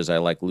 as much as I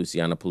like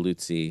Luciana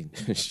Paluzzi,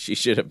 she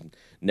should have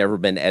never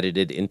been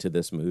edited into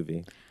this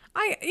movie.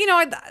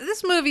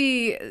 This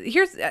movie,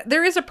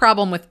 there is a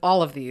problem with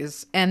all of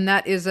these, and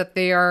that is that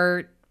they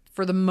are,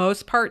 for the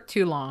most part,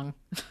 too long.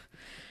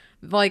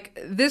 Like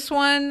this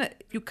one,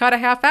 you cut a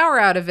half hour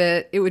out of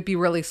it, it would be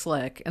really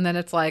slick. And then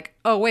it's like,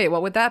 oh, wait,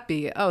 what would that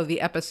be? Oh, the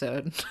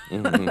episode.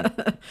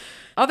 Mm-hmm.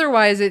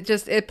 Otherwise,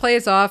 it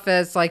plays off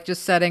as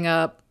just setting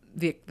up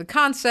the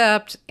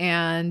concept,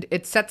 and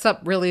it sets up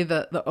really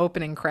the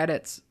opening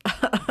credits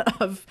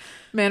of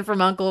Man from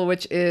U.N.C.L.E.,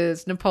 which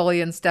is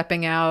Napoleon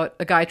stepping out,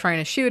 a guy trying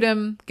to shoot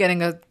him,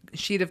 getting a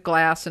sheet of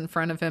glass in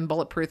front of him,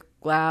 bulletproof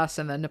glass,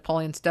 and then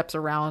Napoleon steps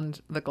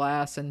around the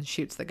glass and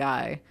shoots the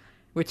guy,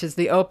 which is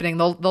the opening,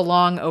 the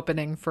long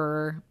opening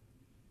for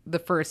the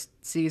first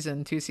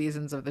season, 2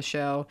 seasons of the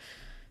show.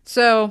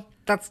 So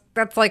that's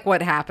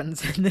what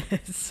happens in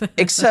this.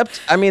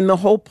 Except, I mean, the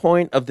whole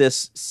point of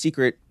this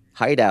secret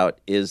hideout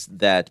is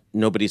that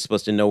nobody's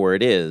supposed to know where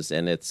it is,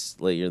 and it's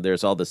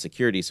there's all the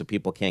security so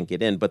people can't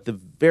get in. But the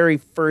very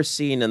first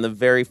scene in the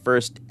very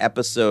first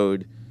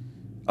episode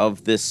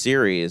of this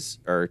series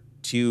are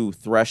 2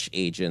 Thrush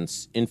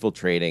agents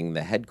infiltrating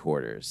the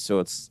headquarters. So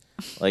it's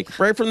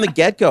right from the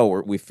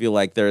get-go, we feel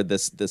like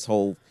this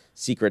whole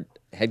secret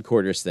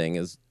headquarters thing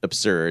is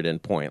absurd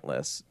and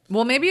pointless.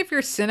 Well, maybe if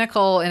you're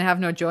cynical and have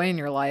no joy in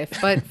your life,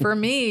 but for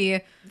me,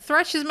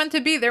 Thrush is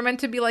they're meant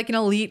to be like an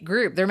elite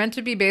group. They're meant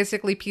to be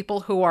basically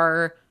people who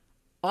are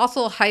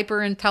also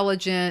hyper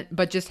intelligent,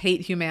 but just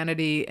hate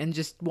humanity and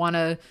just want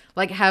to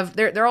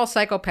they're all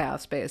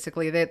psychopaths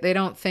basically. They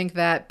don't think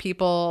that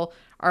people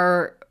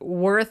are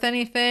worth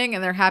anything,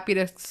 and they're happy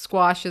to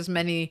squash as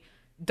many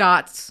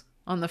dots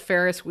on the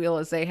Ferris wheel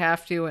as they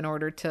have to in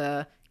order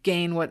to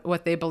gain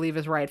what they believe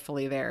is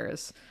rightfully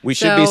theirs. We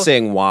should be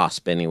saying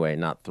wasp anyway,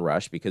 not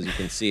thrush, because you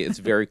can see it's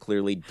very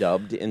clearly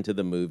dubbed into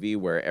the movie,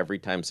 where every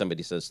time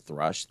somebody says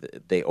thrush,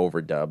 they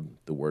overdub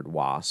the word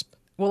wasp.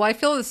 Well, I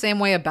feel the same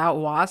way about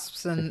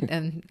wasps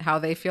and how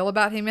they feel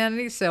about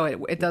humanity, so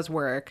it does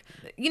work.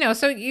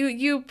 So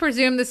you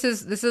presume this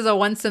is a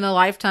once in a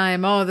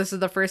lifetime. Oh, this is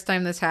the first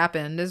time this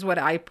happened, is what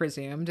I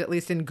presumed, at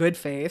least in good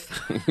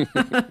faith.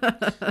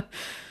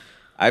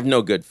 I have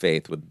no good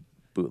faith with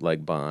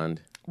Bootleg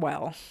Bond.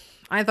 Well,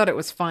 I thought it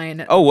was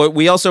fine. Oh,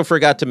 we also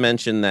forgot to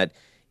mention that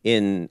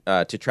in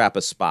To Trap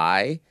a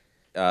Spy,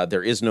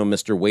 there is no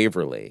Mr.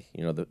 Waverly,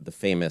 the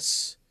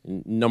famous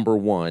number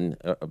one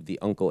of the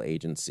Uncle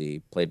Agency,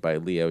 played by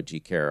Leo G.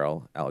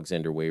 Carroll.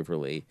 Alexander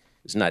Waverly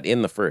is not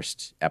in the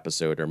first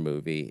episode or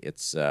movie.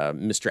 It's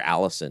Mr.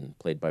 Allison,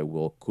 played by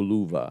Will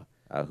Kuluva,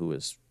 who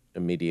was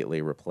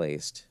immediately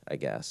replaced, I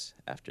guess,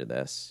 after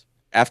this.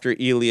 After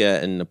Elia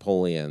and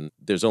Napoleon,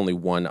 there's only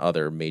one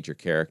other major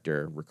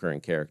character, recurring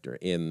character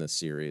in the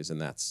series,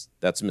 and that's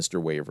Mr.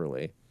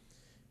 Waverly,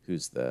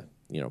 who's the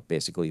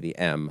basically the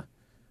M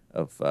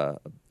of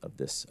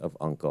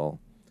Uncle,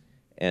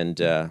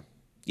 and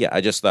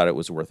I just thought it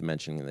was worth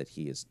mentioning that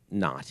he is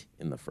not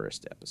in the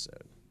first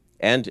episode,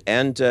 and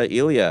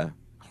Elia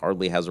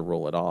hardly has a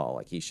role at all.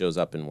 Like, he shows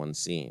up in one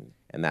scene,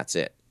 and that's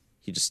it.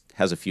 He just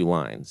has a few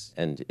lines,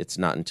 and it's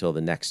not until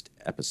the next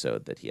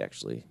episode that he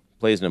actually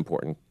plays an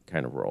important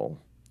kind of role,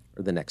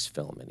 or the next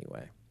film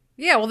anyway.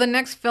 Yeah, well, the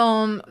next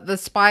film, The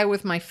Spy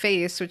with My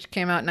Face, which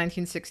came out in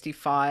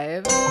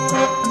 1965.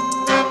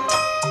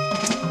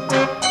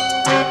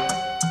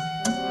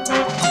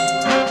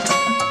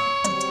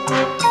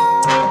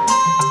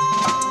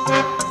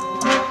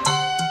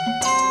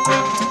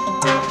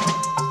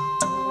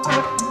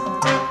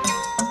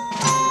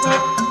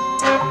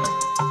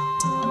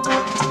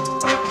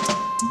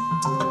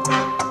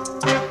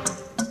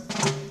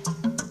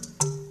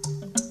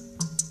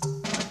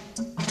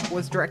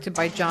 Was directed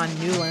by John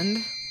Newland.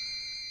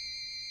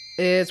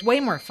 Is way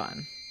more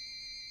fun,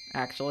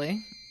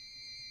 actually.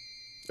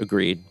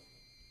 Agreed.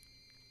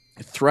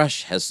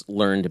 Thrush has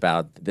learned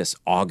about this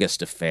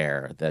August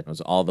affair that was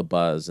all the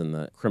buzz in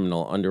the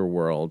criminal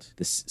underworld,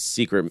 this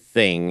secret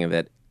thing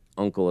that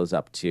Uncle is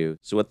up to.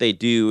 So what they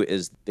do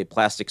is they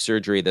plastic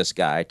surgery this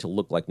guy to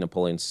look like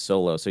Napoleon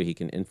Solo so he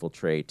can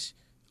infiltrate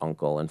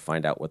Uncle and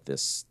find out what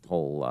this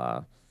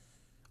whole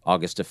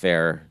August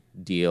affair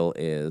deal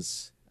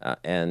is.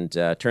 And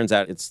turns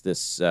out it's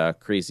this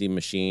crazy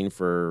machine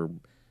for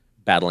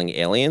battling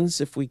aliens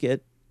if we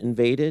get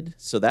invaded.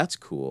 So that's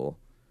cool.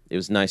 It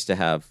was nice to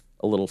have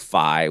a little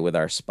fi with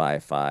our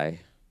spy-fi.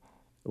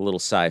 A little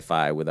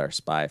sci-fi with our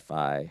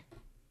spy-fi.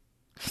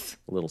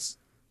 A little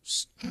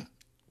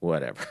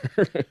whatever.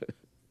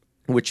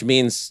 Which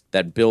means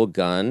that Bill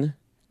Gunn,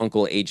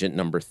 Uncle Agent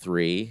number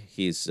 3,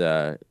 he's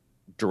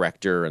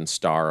director and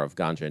star of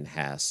Ganja and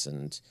Hess,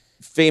 and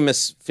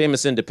famous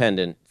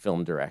independent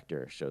film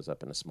director, shows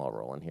up in a small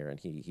role in here, and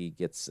he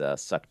gets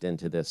sucked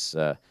into this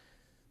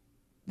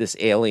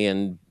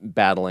alien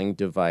battling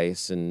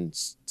device and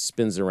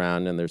spins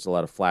around, and there's a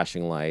lot of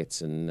flashing lights,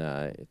 and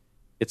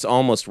it's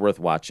almost worth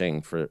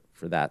watching for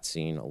that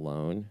scene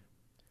alone.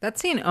 That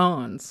scene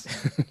owns.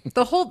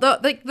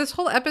 This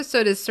whole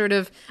episode is sort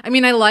of, I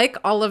mean, I like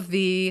all of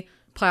the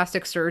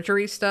plastic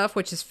surgery stuff,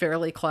 which is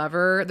fairly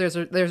clever. There's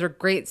a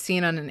great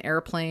scene on an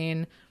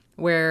airplane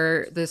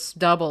where this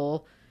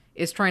double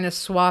is trying to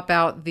swap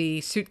out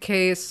the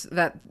suitcase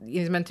that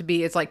he's meant to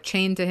be, it's like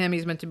chained to him.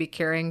 He's meant to be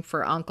carrying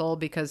for Uncle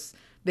because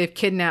they've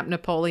kidnapped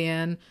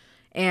Napoleon.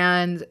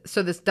 And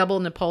so this double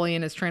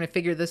Napoleon is trying to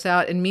figure this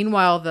out. And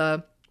meanwhile,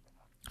 the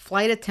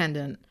flight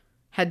attendant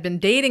had been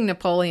dating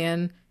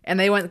Napoleon, and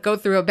they go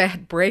through a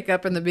bad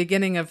breakup in the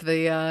beginning of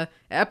the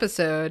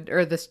episode,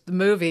 or the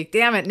movie.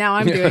 Damn it, now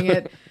I'm doing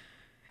it.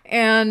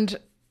 And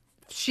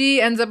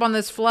she ends up on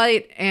this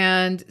flight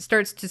and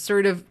starts to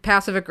sort of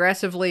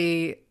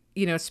passive-aggressively,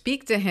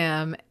 speak to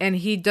him. And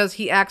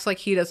he acts like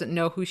he doesn't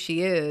know who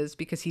she is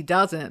because he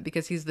doesn't,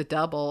 because he's the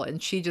double.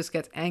 And she just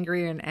gets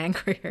angrier and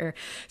angrier.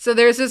 So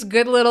there's this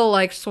good little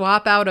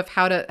swap out of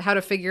how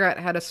to figure out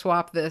how to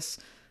swap this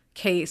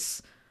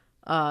case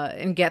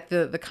and get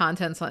the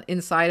contents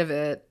inside of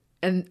it.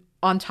 And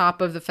on top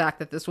of the fact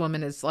that this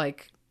woman is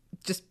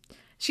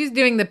she's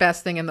doing the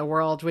best thing in the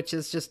world, which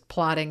is just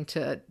plotting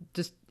to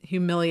just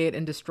humiliate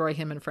and destroy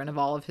him in front of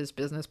all of his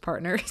business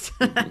partners.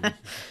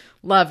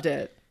 Loved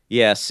it.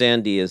 Yeah,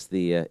 Sandy is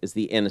the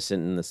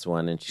innocent in this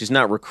one, and she's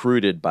not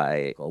recruited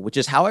by, which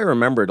is how I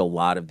remembered a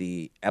lot of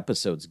the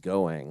episodes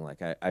going.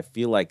 Like, I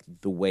feel like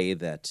the way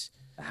that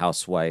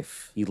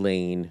housewife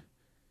Elaine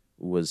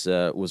was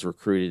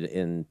recruited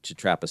in To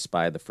Trap a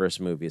Spy, the first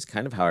movie, is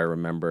kind of how I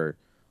remember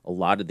a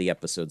lot of the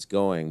episodes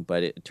going.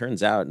 But it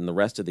turns out in the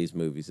rest of these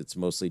movies, it's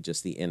mostly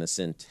just the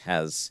innocent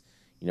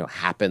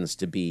happens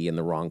to be in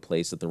the wrong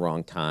place at the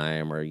wrong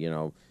time, or,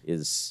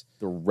 is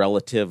the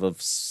relative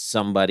of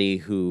somebody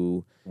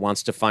who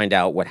wants to find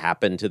out what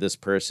happened to this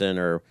person,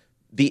 or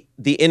the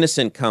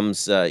innocent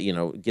comes,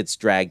 gets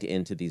dragged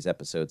into these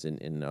episodes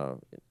in a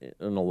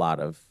lot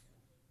of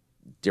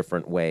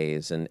different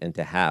ways, and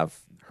to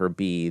have her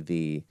be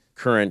the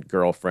current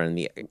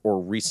girlfriend,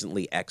 or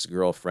recently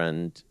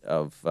ex-girlfriend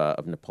of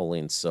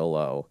Napoleon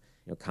Solo,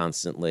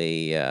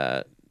 constantly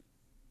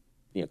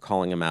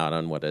calling him out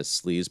on what a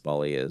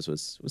sleazeball he is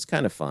was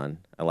kind of fun.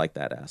 I like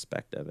that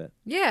aspect of it.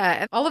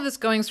 Yeah, and all of this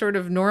going sort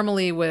of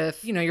normally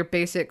with, your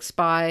basic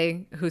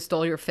spy who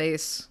stole your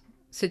face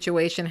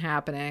situation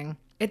happening.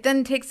 It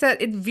then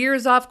it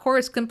veers off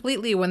course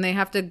completely when they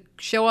have to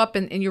show up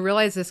and you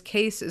realize this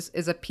case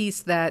is a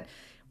piece that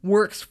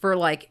works for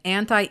like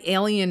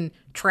anti-alien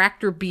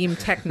tractor beam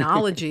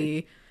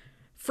technology.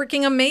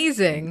 Freaking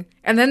amazing.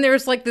 And then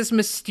there's like this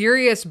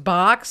mysterious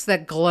box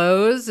that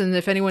glows, and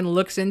if anyone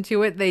looks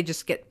into it, they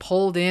just get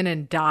pulled in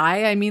and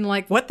die. I mean,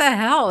 like, what the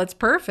hell? It's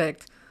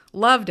perfect.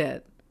 Loved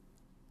it.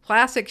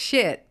 Classic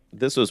shit.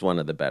 This was one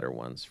of the better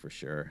ones for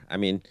sure. I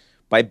mean,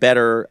 by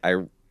better,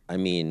 I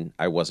mean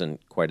I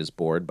wasn't quite as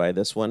bored by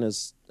this one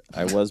as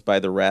I was by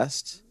the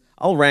rest.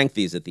 I'll rank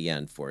these at the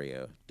end for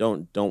you.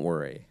 Don't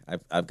worry.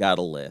 I've got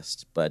a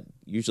list, but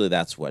usually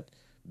that's what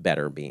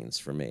better means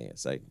for me.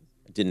 It's like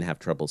didn't have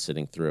trouble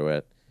sitting through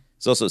it.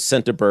 It's also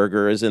Senta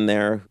Berger is in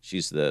there.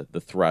 She's the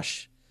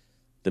Thrush,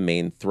 the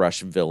main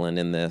Thrush villain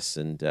in this,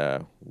 and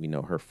we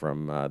know her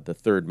from the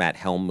third Matt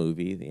Helm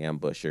movie, The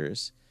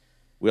Ambushers.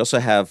 We also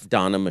have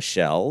Donna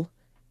Michelle,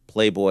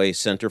 Playboy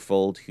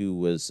centerfold, who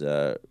was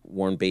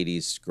Warren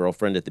Beatty's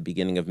girlfriend at the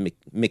beginning of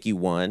Mickey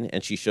 1,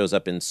 and she shows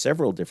up in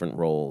several different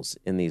roles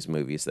in these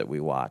movies that we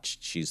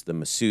watched. She's the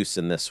masseuse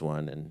in this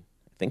one, and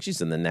I think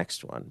she's in the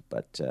next one,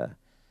 but...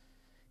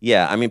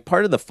 yeah, I mean,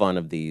 part of the fun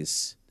of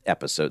these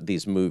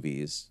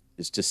movies,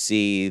 is to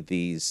see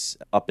these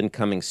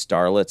up-and-coming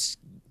starlets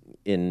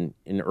in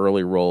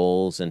early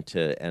roles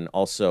and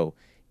also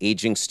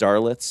aging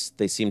starlets.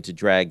 They seem to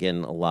drag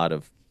in a lot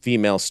of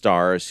female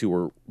stars who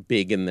were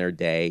big in their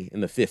day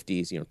in the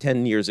 50s.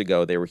 10 years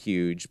ago they were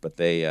huge, but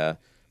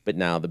but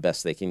now the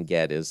best they can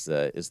get is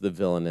the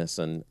villainess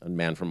and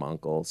Man from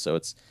U.N.C.L.E. So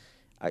it's.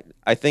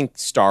 I think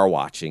star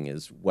watching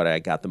is what I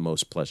got the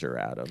most pleasure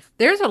out of.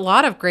 There's a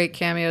lot of great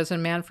cameos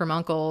in Man from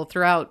U.N.C.L.E.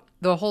 throughout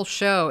the whole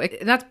show.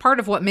 And that's part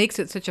of what makes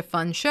it such a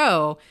fun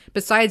show,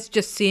 besides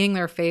just seeing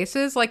their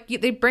faces. Like,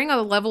 they bring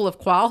a level of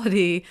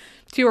quality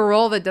to a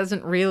role that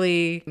doesn't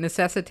really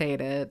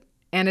necessitate it.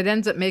 And it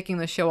ends up making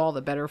the show all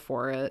the better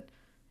for it.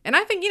 And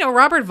I think,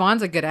 Robert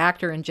Vaughn's a good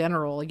actor in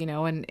general,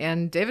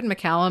 and David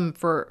McCallum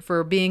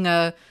for being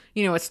a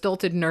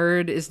stilted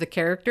nerd is the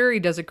character. He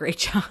does a great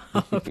job.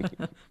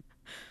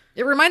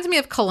 It reminds me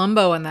of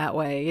Columbo in that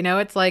way.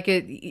 It's like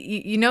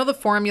the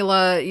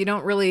formula. You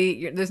don't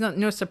really, there's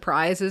no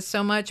surprises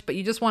so much, but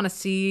you just want to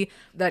see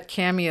that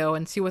cameo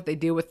and see what they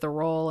do with the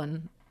role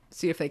and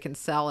see if they can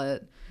sell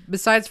it.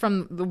 Besides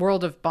from the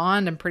world of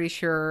Bond, I'm pretty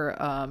sure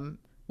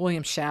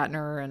William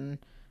Shatner and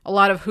a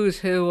lot of who's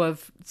who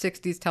of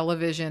 60s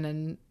television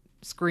and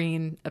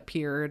screen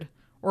appeared.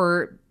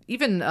 Or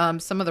even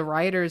some of the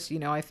writers,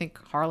 I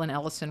think Harlan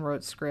Ellison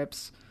wrote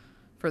scripts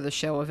for the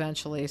show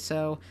eventually.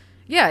 So...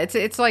 yeah,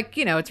 it's like,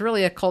 it's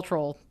really a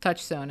cultural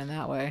touchstone in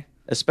that way.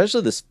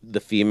 Especially the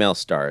female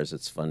stars,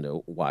 it's fun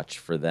to watch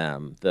for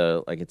them.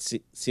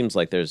 Seems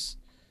like there's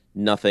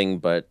nothing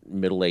but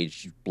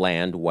middle-aged,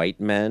 bland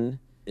white men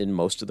in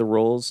most of the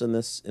roles in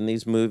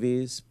these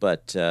movies,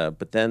 but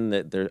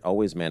then they're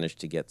always managed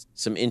to get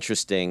some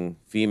interesting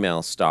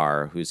female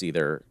star who's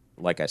either,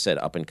 like I said,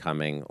 up and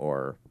coming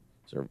or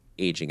sort of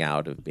aging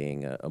out of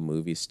being a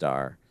movie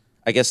star.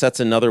 I guess that's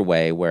another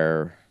way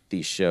where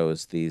these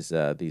shows, these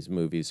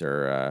movies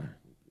are a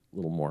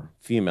little more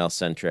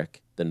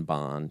female-centric than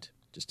Bond,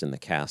 just in the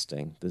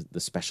casting,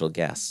 the special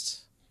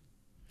guests.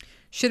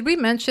 Should we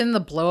mention the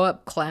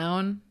blow-up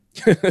clown?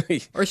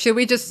 Or should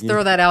we just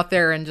throw that out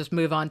there and just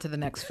move on to the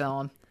next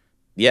film?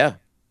 Yeah,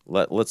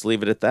 let's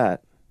leave it at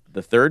that.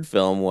 The third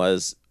film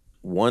was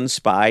One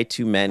Spy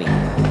Too Many.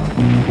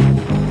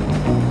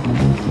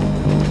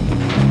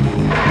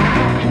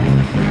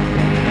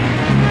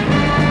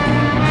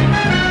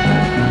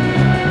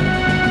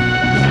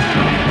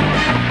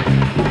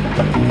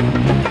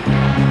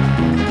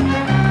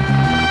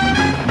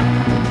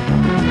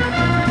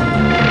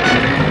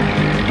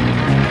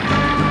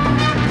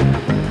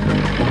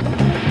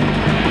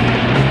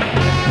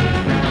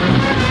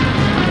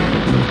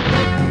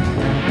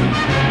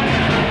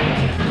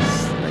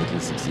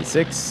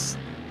 1966.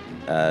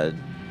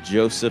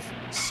 Joseph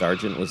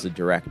Sargent was the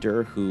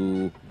director,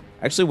 who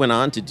actually went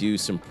on to do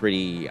some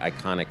pretty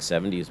iconic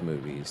 70s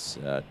movies,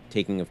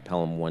 Taking of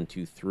Pelham 1,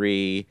 2,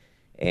 3,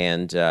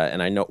 and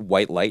I know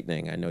White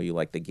Lightning. I know you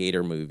like the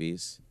Gator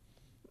movies.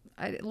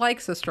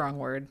 Like's a strong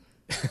word.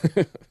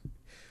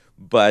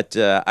 But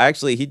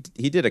actually,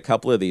 he did a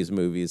couple of these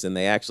movies, and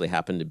they actually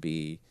happen to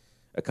be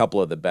a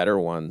couple of the better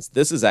ones.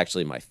 This is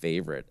actually my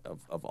favorite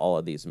of all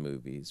of these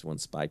movies, One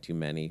Spy Too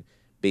Many,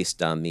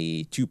 based on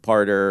the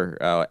two-parter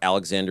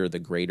Alexander the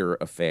Greater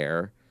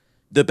affair.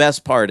 The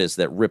best part is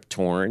that Rip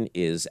Torn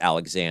is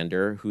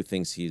Alexander, who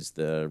thinks he's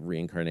the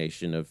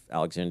reincarnation of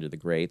Alexander the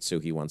Great, so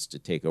he wants to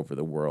take over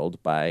the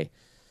world by,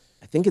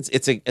 I think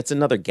it's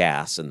another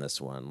gas in this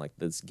one, like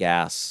this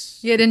gas.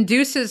 Yeah, it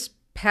induces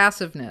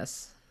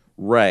passiveness.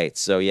 Right.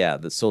 So yeah,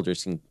 the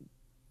soldiers can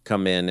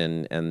come in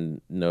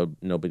and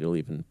nobody will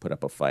even put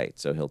up a fight,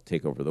 so he'll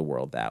take over the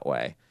world that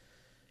way.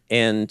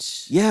 And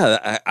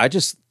yeah, I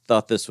just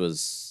thought this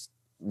was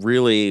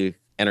really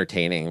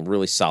entertaining,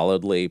 really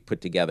solidly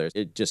put together.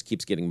 It just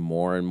keeps getting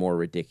more and more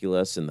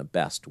ridiculous in the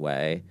best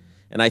way.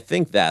 And I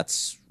think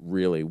that's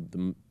really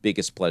the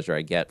biggest pleasure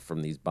I get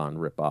from these Bond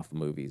ripoff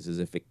movies, is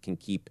if it can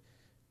keep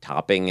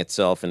topping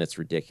itself in its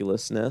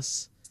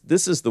ridiculousness.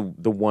 This is the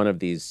one of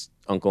these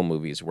Uncle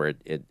movies where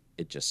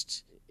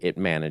it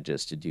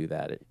manages to do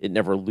that. It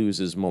never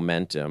loses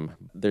momentum.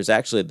 There's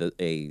actually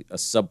a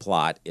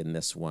subplot in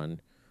this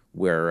one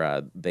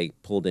where they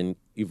pulled in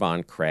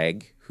Yvonne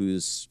Craig,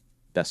 who's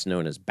best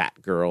known as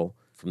Batgirl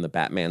from the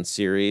Batman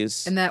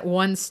series. In that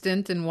one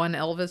stint in one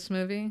Elvis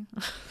movie.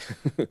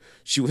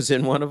 She was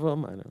in one of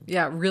them? I don't know.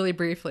 Yeah, really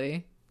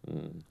briefly.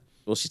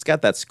 Well, she's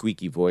got that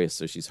squeaky voice,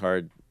 so she's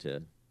hard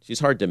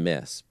to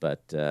miss.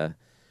 But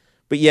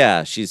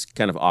yeah, she's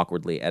kind of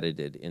awkwardly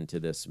edited into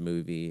this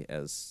movie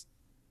as,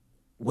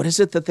 what is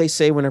it that they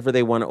say whenever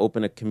they want to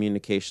open a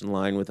communication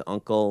line with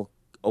Uncle?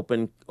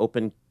 Open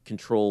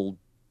control,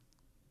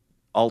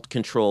 alt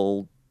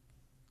control,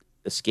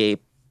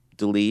 escape,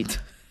 delete,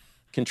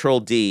 control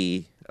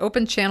D.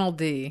 Open channel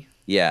D.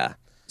 Yeah.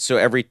 So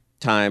every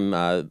time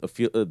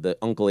the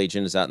Uncle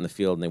agent is out in the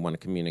field and they want to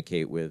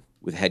communicate with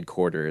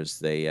headquarters,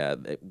 they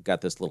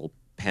got this little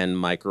pen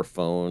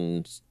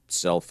microphone,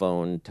 cell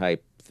phone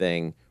type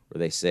thing where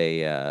they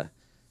say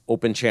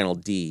open channel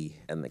D,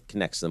 and that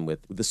connects them with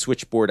the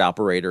switchboard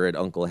operator at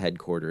Uncle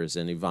headquarters.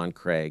 And Yvonne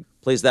Craig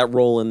plays that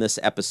role in this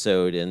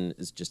episode and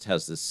just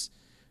has this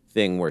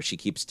thing where she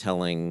keeps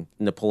telling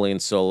Napoleon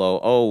Solo,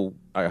 "Oh,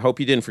 I hope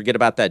you didn't forget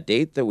about that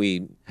date that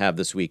we have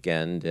this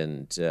weekend,"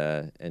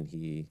 and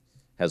he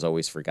has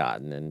always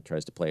forgotten and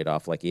tries to play it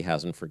off like he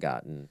hasn't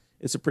forgotten.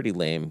 It's a pretty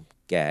lame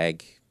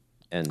gag.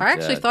 And I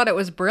actually thought it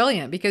was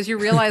brilliant, because you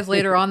realize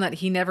later on that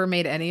he never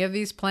made any of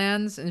these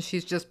plans, and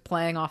she's just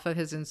playing off of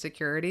his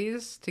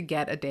insecurities to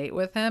get a date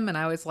with him. And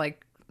I was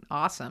like,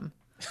 awesome.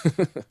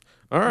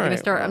 all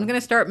right, I'm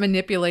gonna start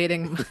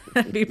manipulating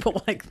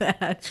people like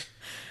that.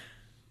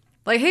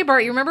 Like, hey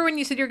Bart, you remember when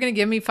you said you were gonna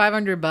give me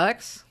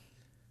 $500?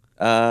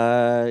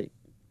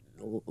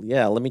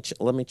 Yeah.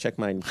 Let me check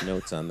my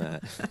notes on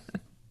that.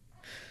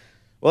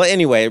 Well,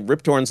 anyway,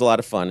 Rip Torn's a lot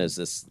of fun as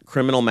this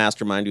criminal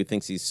mastermind who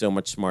thinks he's so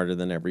much smarter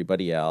than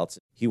everybody else.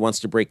 He wants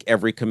to break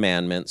every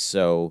commandment,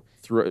 so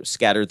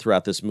scattered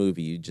throughout this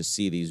movie, you just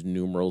see these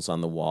numerals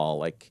on the wall,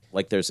 like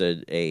there's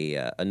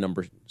a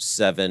number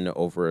 7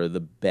 over the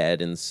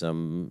bed in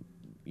some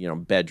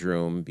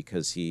bedroom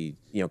because he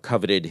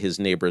coveted his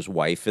neighbor's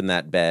wife in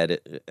that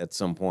bed at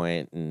some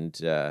point, and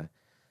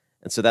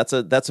so that's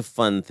a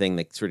fun thing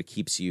that sort of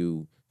keeps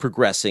you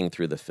progressing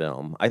through the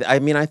film. I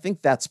mean, I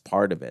think that's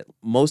part of it.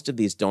 Most of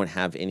these don't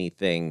have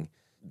anything.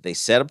 They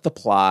set up the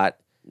plot.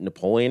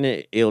 Napoleon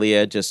and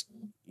Ilya just,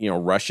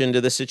 rush into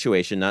the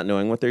situation, not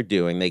knowing what they're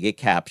doing. They get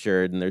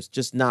captured, and there's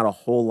just not a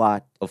whole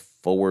lot of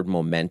forward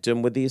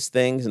momentum with these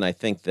things. And I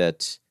think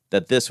that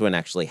this one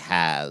actually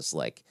has,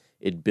 like,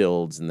 it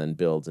builds and then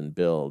builds and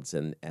builds.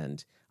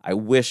 And I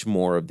wish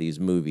more of these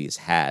movies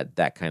had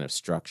that kind of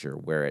structure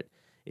where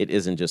it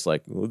isn't just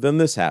like, well, then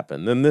this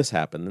happened, then this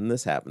happened, then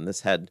this happened.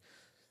 This had,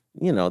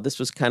 this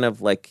was kind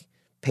of like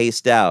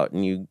paced out,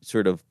 and you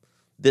sort of,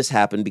 this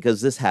happened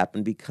because this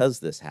happened because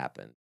this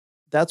happened.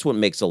 That's what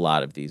makes a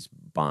lot of these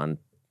Bond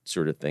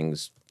sort of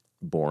things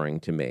boring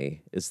to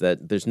me, is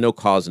that there's no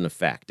cause and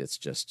effect. It's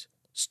just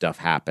stuff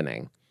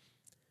happening.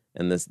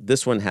 And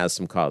this one has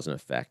some cause and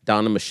effect.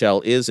 Donna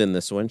Michelle is in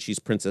this one. She's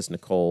Princess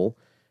Nicole,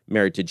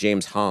 married to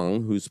James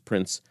Hong, who's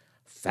Prince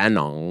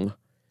Fanong.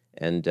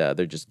 And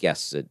they're just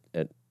guests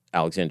at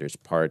Alexander's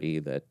party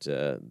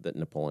that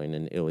Napoleon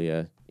and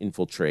Ilya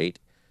infiltrate.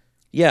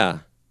 Yeah.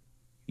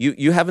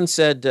 You haven't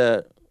said,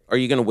 are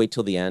you going to wait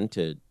till the end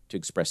to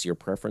express your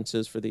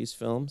preferences for these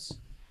films?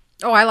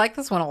 Oh, I like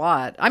this one a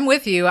lot. I'm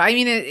with you. I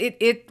mean,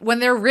 it when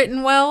they're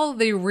written well,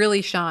 they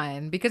really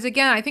shine. Because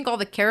again, I think all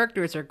the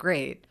characters are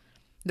great.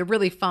 They're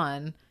really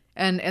fun.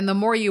 And the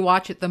more you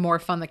watch it, the more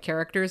fun the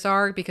characters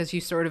are, because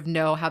you sort of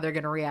know how they're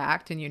going to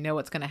react and you know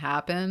what's going to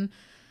happen.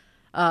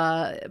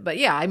 But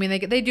yeah, I mean,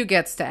 they do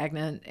get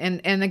stagnant.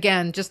 And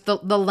again, just the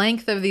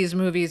length of these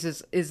movies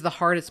is the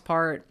hardest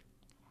part,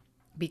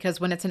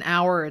 because when it's an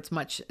hour, it's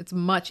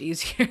much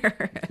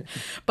easier.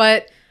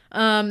 But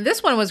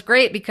this one was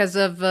great because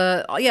of,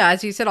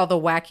 as you said, all the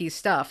wacky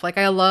stuff. Like,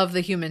 I love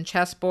the human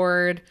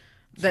chessboard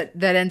that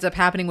ends up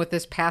happening with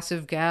this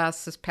passive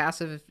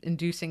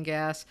inducing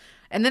gas.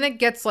 And then it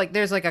gets like,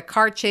 there's like a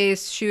car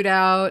chase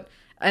shootout,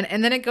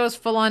 and then it goes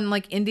full on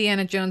like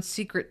Indiana Jones'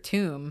 secret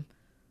tomb.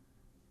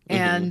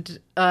 And,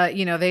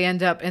 they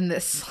end up in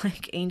this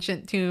like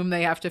ancient tomb.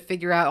 They have to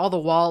figure out, all the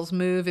walls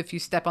move if you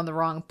step on the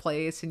wrong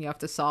place, and you have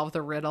to solve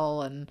the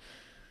riddle. And,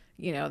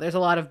 there's a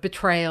lot of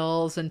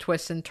betrayals and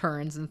twists and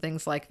turns and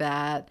things like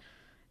that.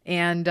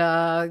 And,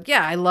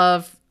 I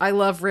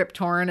love Rip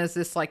Torn as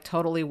this like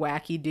totally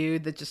wacky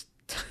dude that just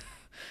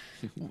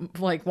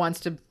like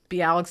wants to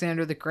be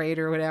Alexander the Great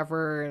or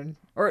whatever.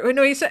 Or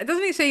no,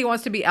 doesn't he say he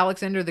wants to be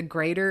Alexander the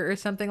Greater or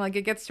something? Like,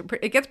 it gets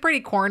pretty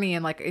corny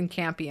and like and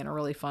campy in a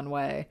really fun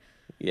way.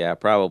 Yeah,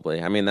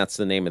 probably. I mean, that's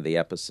the name of the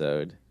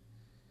episode.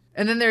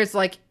 And then there's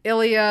like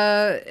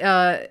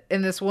Ilya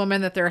and this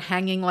woman that they're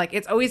hanging, like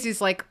it's always these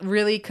like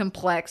really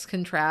complex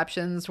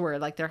contraptions where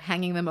like they're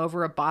hanging them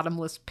over a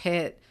bottomless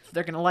pit.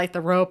 They're gonna light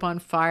the rope on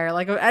fire.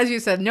 Like as you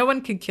said, no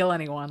one can kill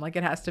anyone. Like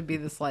it has to be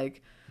this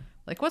like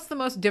what's the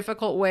most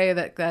difficult way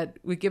that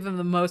would give them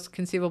the most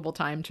conceivable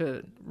time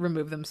to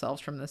remove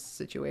themselves from this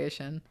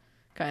situation,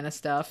 kind of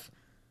stuff.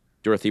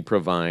 Dorothy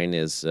Provine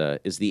is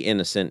the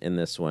innocent in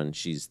this one.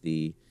 She's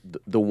the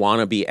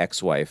wannabe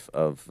ex-wife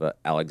of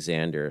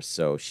Alexander,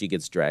 so she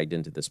gets dragged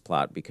into this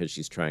plot because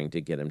she's trying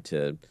to get him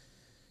to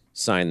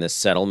sign this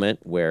settlement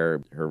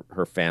where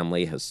her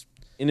family has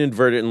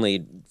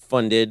inadvertently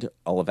funded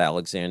all of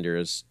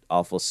Alexander's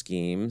awful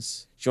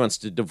schemes. She wants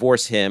to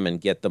divorce him and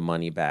get the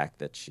money back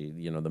that she,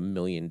 the $1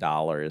 million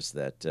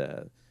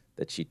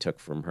that she took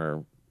from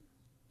her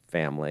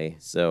family.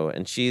 So,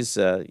 and she's,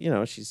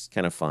 she's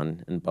kind of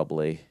fun and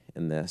bubbly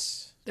in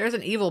this. There's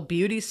an evil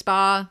beauty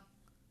spa.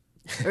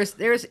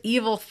 There's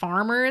evil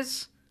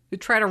farmers who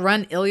try to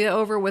run Ilya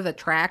over with a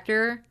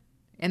tractor.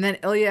 And then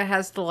Ilya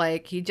has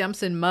to he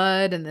jumps in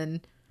mud and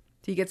then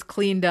he gets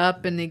cleaned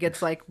up and he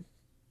gets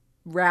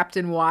wrapped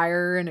in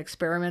wire and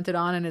experimented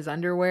on in his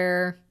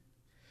underwear.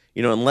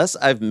 Unless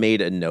I've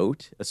made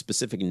a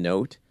specific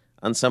note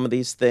on some of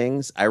these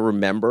things, I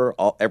remember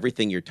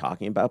everything you're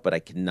talking about, but I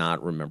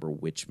cannot remember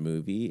which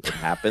movie it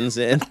happens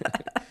in.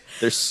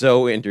 They're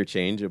so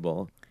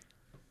interchangeable.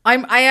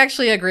 I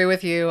actually agree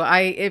with you.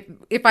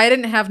 If I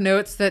didn't have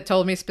notes that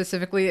told me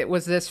specifically it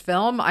was this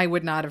film, I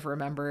would not have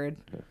remembered.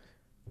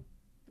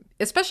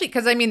 Especially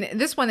because,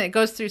 this one, it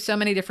goes through so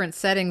many different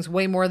settings,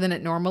 way more than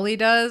it normally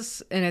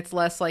does, and it's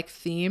less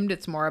themed.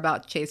 It's more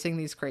about chasing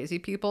these crazy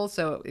people,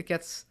 so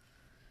it's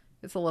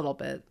a little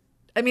bit.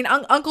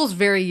 Uncle's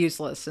very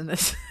useless in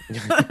this.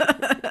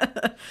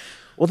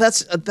 Well,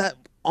 that's that.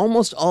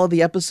 Almost all of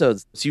the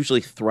episodes, it's usually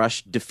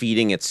Thrush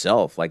defeating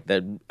itself.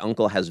 That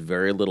Uncle has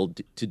very little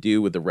to do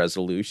with the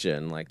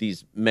resolution.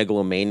 These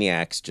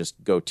megalomaniacs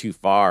just go too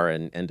far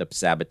and end up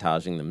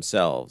sabotaging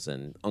themselves,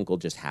 and Uncle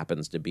just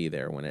happens to be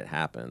there when it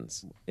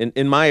happens.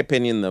 In my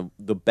opinion,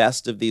 the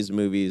best of these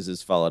movies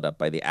is followed up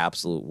by the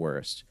absolute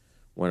worst.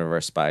 One of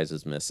our spies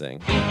is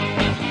missing.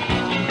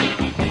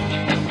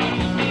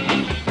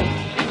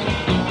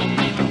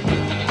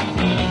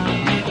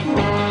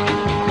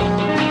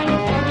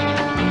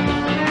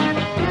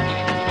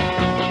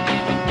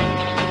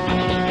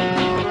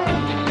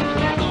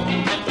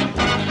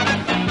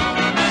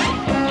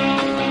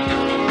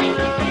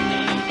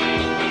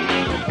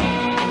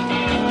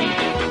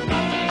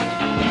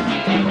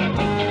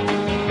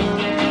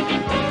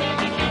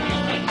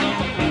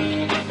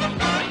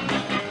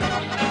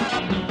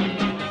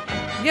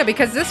 Yeah,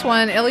 because this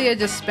one, Ilya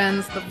just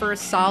spends the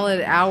first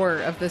solid hour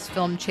of this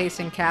film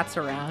chasing cats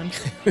around.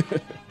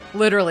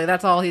 Literally,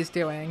 that's all he's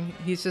doing.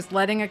 He's just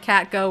letting a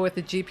cat go with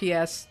a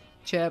GPS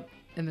chip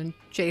and then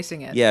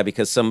chasing it. Yeah,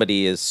 because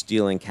somebody is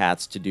stealing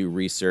cats to do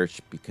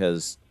research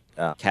because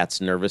cat's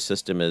nervous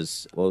system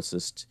is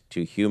closest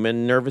to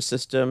human nervous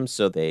system,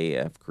 so they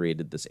have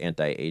created this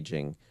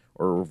anti-aging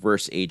or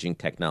reverse aging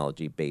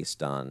technology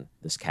based on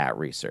this cat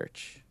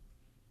research,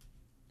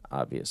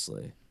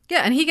 obviously.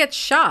 Yeah, and he gets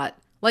shot.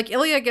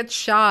 Ilya gets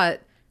shot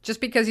just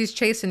because he's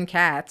chasing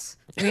cats,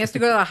 and he has to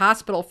go to the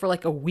hospital for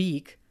a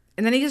week,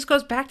 and then he just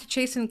goes back to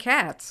chasing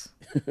cats.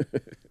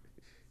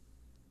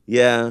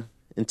 Yeah,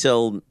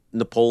 until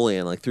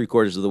Napoleon,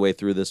 3/4 of the way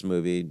through this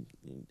movie,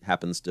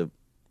 happens to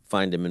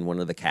find him in one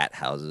of the cat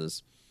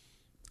houses.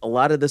 A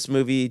lot of this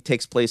movie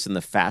takes place in the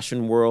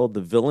fashion world.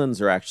 The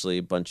villains are actually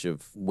a bunch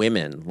of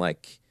women.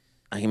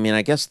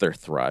 I guess they're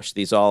Thrush.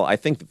 I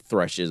think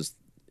Thrush is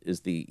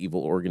the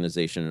evil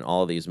organization in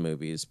all of these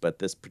movies, but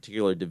this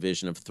particular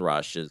division of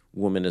Thrush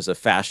woman is a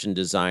fashion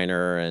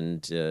designer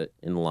and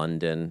in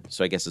London.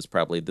 So I guess this is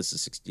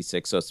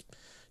 1966, so it's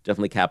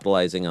definitely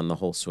capitalizing on the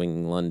whole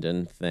swinging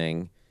London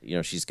thing.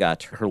 She's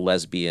got her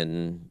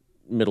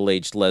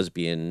middle-aged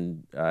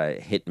lesbian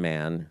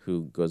hitman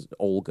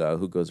Olga,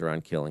 who goes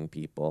around killing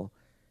people.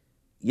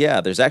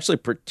 Yeah, there's actually a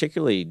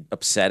particularly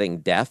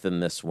upsetting death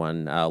in this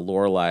one.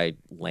 Lorelei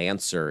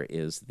Lancer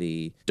is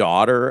the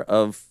daughter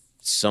of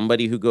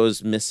somebody who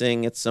goes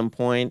missing at some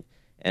point,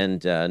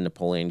 and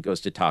Napoleon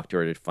goes to talk to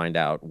her to find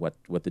out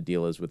what the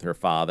deal is with her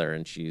father,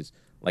 and she's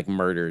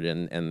murdered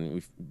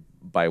and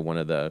by one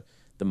of the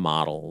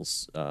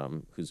models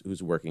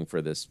who's working for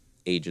this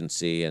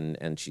agency,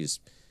 and she's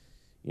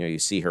you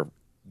see her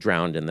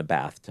drowned in the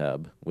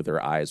bathtub with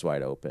her eyes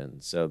wide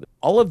open. So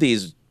all of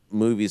these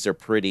movies are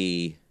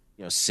pretty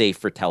safe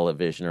for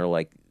television,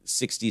 or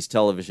 60s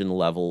television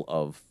level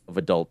of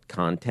adult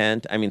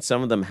content.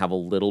 Some of them have a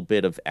little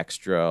bit of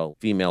extra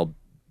female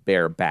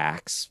bare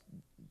backs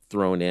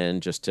thrown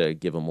in just to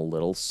give them a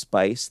little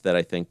spice that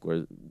I think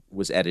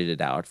was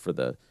edited out for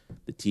the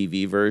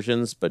TV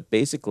versions. But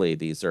basically,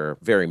 these are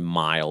very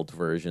mild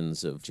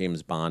versions of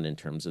James Bond in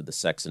terms of the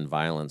sex and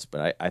violence.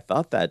 But I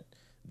thought that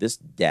this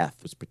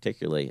death was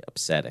particularly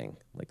upsetting.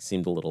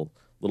 Seemed a little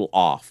little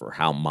off, or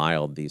how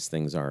mild these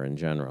things are in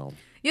general.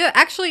 Yeah,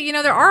 actually,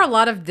 there are a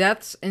lot of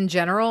deaths in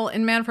general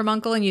in Man from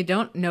U.N.C.L.E., and you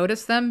don't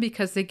notice them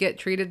because they get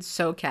treated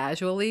so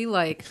casually.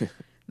 Like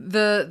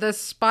the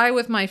spy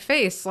with my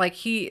face,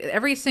 like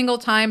every single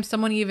time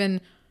someone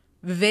even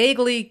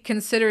vaguely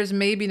considers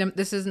maybe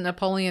this isn't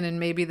Napoleon and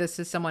maybe this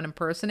is someone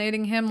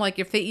impersonating him, like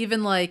if they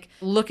even like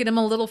look at him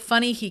a little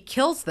funny, he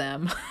kills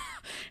them.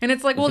 And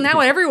it's like, well,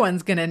 now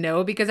everyone's gonna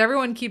know because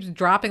everyone keeps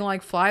dropping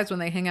like flies when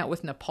they hang out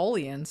with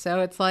Napoleon.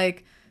 So it's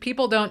like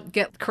people don't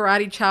get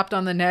karate chopped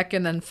on the neck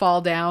and then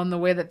fall down the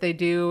way that they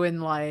do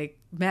in like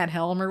Mad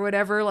Helm or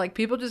whatever. Like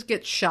people just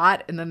get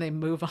shot and then they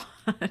move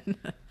on.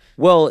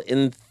 Well,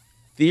 in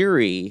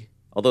theory,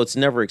 although it's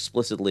never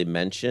explicitly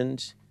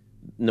mentioned,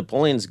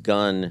 Napoleon's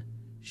gun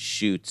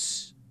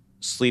shoots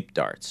sleep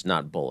darts,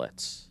 not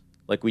bullets.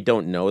 Like, we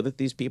don't know that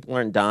these people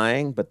aren't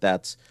dying, but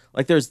that's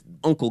like, there's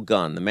Uncle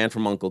Gun, the Man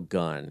from Uncle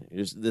Gun.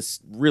 There's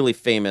this really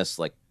famous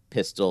like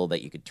pistol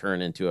that you could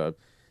turn into a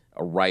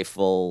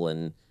rifle,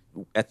 and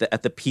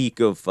at the peak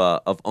of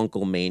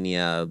Uncle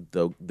Mania,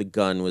 the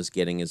gun was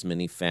getting as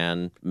many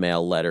fan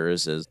mail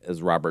letters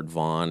as Robert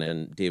Vaughn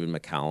and David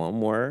McCallum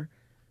were.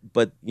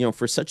 But,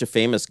 for such a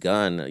famous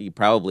gun, you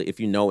probably,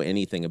 if you know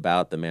anything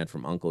about the Man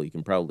from U.N.C.L.E., you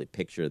can probably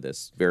picture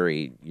this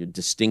very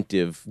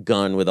distinctive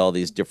gun with all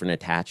these different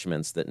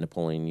attachments that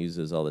Napoleon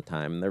uses all the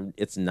time.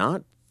 It's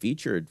not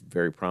featured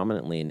very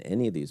prominently in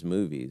any of these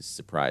movies,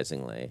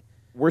 surprisingly.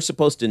 We're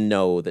supposed to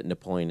know that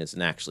Napoleon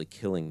isn't actually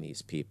killing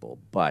these people,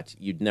 but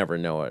you'd never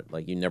know it.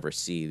 Like, you never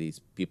see these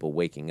people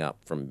waking up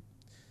from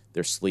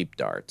their sleep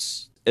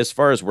darts. As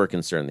far as we're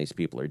concerned, these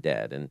people are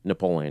dead, and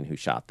Napoleon, who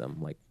shot them,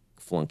 like,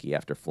 flunky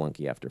after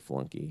flunky after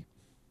flunky.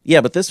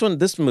 Yeah, but this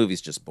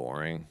movie's just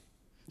boring.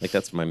 Like,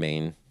 that's my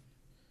main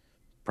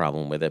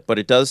problem with it. But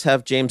it does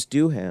have James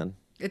Doohan.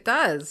 It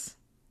does.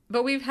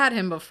 But we've had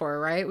him before,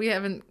 right? We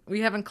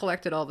haven't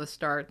collected all the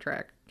Star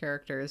Trek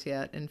characters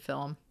yet in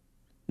film.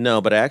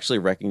 No, but I actually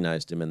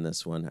recognized him in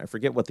this one. I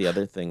forget what the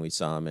other thing we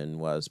saw him in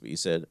was, but you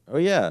said, oh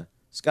yeah,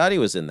 Scotty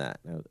was in that.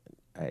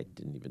 I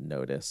didn't even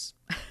notice.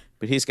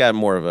 But he's got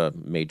more of a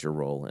major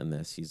role in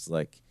this. He's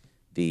like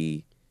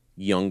the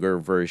younger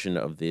version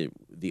of the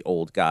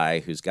old guy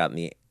who's gotten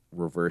the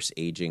reverse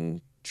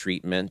aging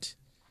treatment.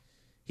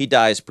 He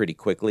dies pretty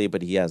quickly,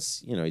 but he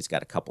has, he's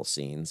got a couple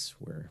scenes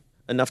where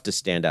enough to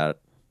stand out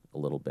a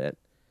little bit.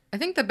 I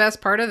think the best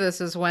part of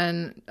this is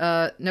when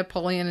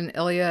Napoleon and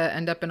Ilya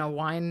end up in a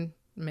wine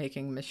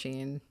making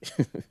machine.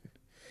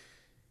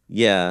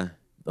 Yeah,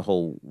 the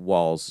whole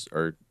walls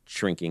are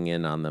shrinking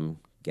in on them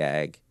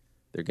gag.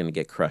 They're going to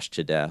get crushed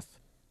to death.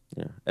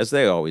 Yeah, as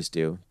they always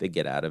do. They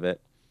get out of it.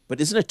 But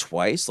isn't it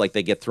twice? Like,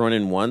 they get thrown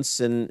in once,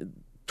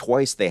 and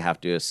twice they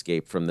have to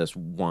escape from this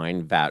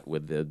wine vat where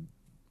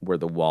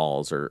the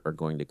walls are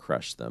going to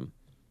crush them.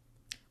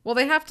 Well,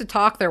 they have to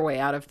talk their way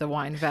out of the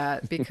wine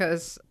vat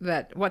because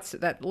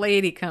that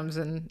lady comes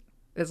and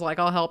is like,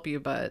 "I'll help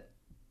you,"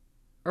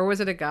 or was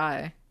it a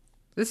guy?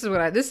 This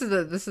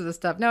is the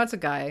stuff. No, it's a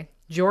guy.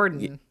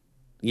 Jordan.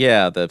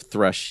 Yeah, the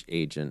Thrush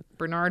agent.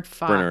 Bernard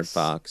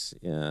Fox.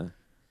 Yeah.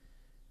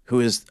 Who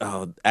is?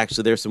 Oh,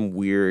 actually, there's some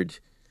weird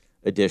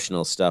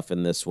additional stuff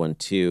in this one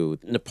too.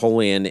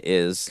 Napoleon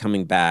is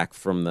coming back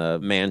from the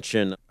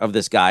mansion of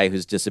this guy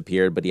who's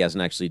disappeared, but he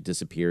hasn't actually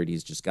disappeared.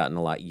 He's just gotten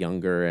a lot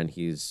younger, and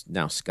he's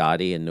now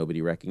Scotty, and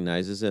nobody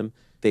recognizes him.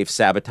 They've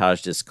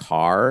sabotaged his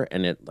car,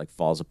 and it like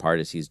falls apart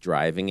as he's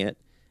driving it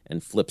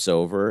and flips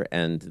over.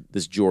 And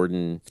this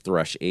Jordan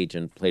Thrush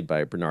agent, played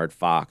by Bernard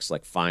Fox,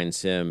 like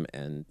finds him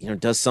and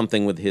does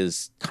something with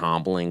his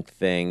comlink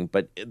thing,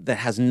 but that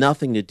has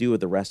nothing to do with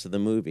the rest of the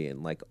movie.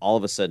 And like all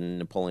of a sudden,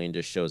 Napoleon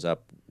just shows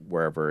up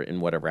wherever, in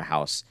whatever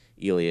house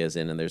Ilya is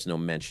in, and there's no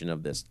mention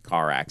of this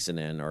car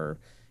accident, or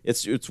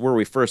it's where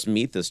we first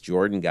meet this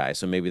Jordan guy.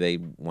 So maybe they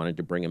wanted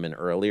to bring him in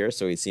earlier,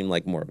 so he seemed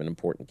like more of an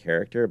important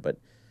character. But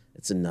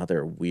it's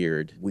another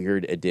weird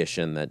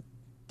addition that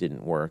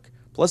didn't work.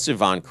 Plus,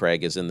 Yvonne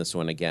Craig is in this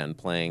one again,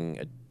 playing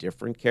a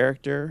different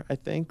character, I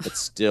think, but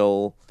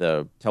still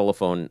the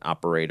telephone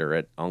operator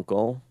at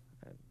Uncle.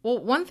 Well,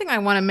 one thing I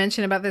want to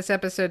mention about this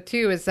episode,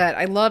 too, is that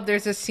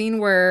there's a scene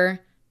where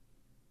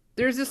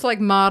there's this,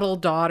 like, model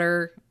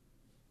daughter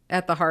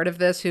at the heart of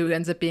this who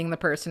ends up being the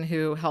person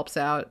who helps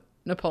out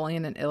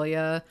Napoleon and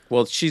Ilya.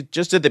 Well, she's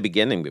just at the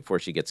beginning before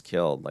she gets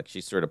killed. Like,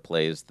 she's sort of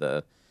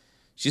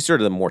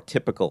the more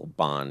typical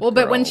Bond Well,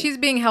 but girl. when she's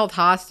being held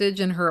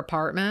hostage in her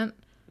apartment...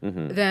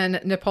 Mm-hmm.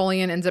 Then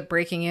Napoleon ends up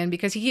breaking in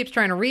because he keeps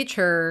trying to reach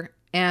her,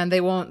 and they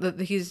won't.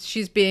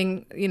 She's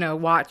being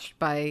watched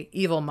by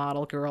evil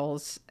model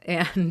girls,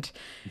 and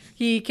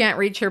he can't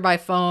reach her by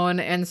phone,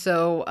 and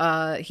so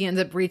he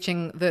ends up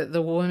reaching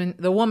the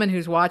woman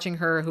who's watching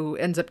her, who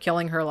ends up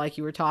killing her, like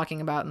you were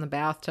talking about in the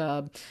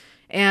bathtub.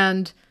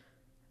 And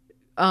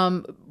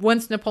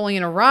once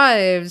Napoleon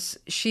arrives,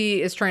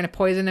 she is trying to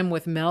poison him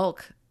with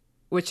milk,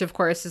 which of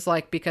course is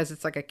like because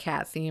it's like a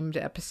cat themed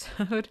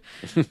episode.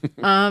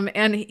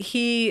 And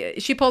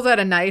she pulls out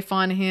a knife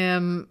on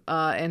him,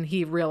 and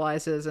he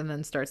realizes and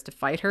then starts to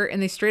fight her,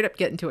 and they straight up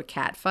get into a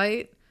cat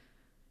fight,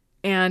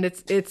 and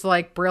it's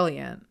like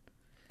brilliant.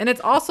 And it's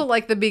also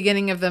like the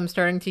beginning of them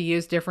starting to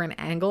use different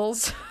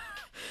angles.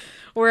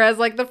 Whereas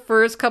like the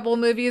first couple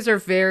movies are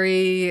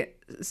very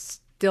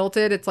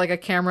stilted. It's like a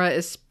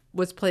camera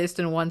was placed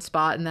in one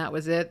spot and that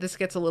was it. This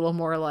gets a little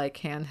more like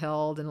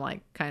handheld and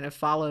like kind of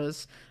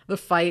follows the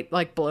fight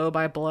like blow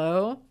by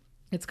blow.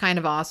 It's kind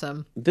of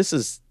awesome. This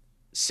is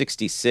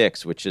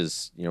 66, which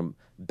is,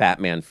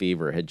 Batman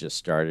fever had just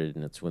started,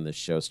 and it's when the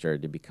show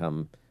started to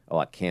become a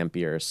lot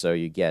campier. So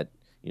you get,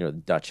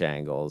 Dutch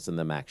angles and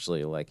them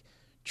actually like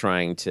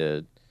trying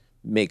to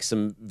make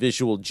some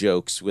visual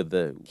jokes with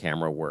the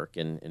camera work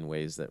in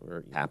ways that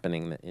were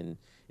happening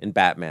in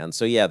Batman.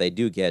 So yeah, they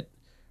do get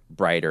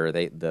brighter.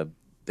 The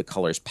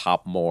colors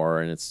pop more,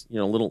 and it's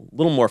a little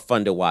more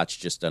fun to watch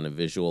just on a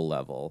visual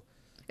level.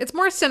 It's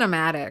more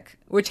cinematic,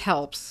 which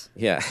helps.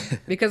 Yeah.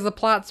 Because the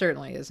plot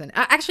certainly isn't.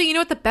 Actually, you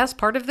know what the best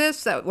part of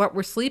this, that what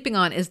we're sleeping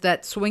on, is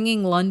that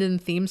swinging London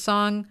theme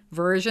song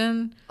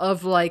version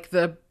of like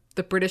the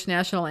British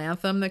national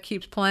anthem that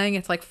keeps playing.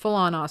 It's like full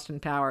on Austin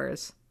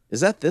Powers.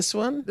 Is that this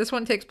one? This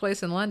one takes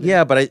place in London.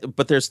 Yeah, but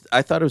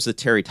I thought it was the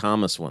Terry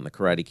Thomas one, the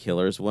Karate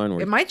Killers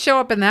one. It might show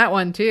up in that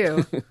one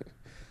too.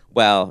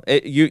 Well,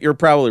 you're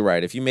probably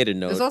right. If you made a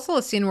note. There's also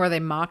a scene where they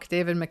mock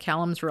David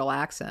McCallum's real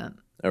accent.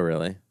 Oh,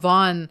 really?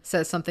 Vaughn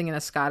says something in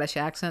a Scottish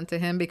accent to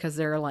him because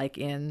they're like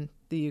in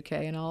the UK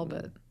and all,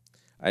 but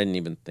I didn't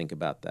even think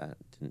about that.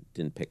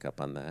 Didn't pick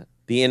up on that.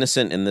 The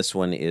innocent in this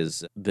one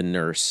is the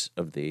nurse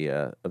of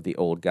the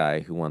old guy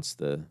who wants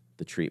the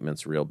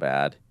treatments real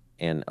bad,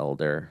 and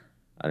elder.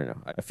 I don't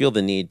know. I feel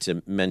the need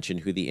to mention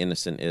who the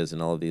innocent is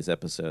in all of these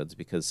episodes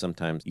because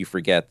sometimes you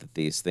forget that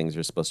these things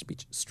are supposed to be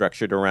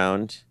structured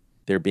around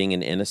there being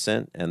an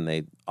innocent, and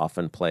they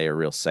often play a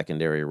real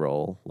secondary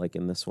role, like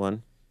in this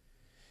one.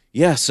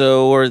 Yeah,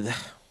 so we're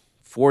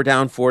 4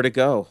 down, 4 to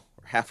go.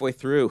 We're halfway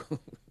through.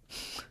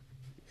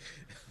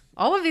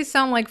 All of these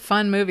sound like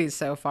fun movies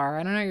so far.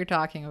 I don't know what you're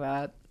talking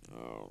about.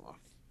 Oh.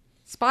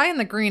 Spy in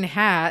the Green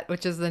Hat,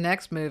 which is the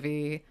next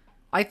movie,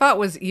 I thought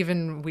was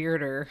even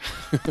weirder.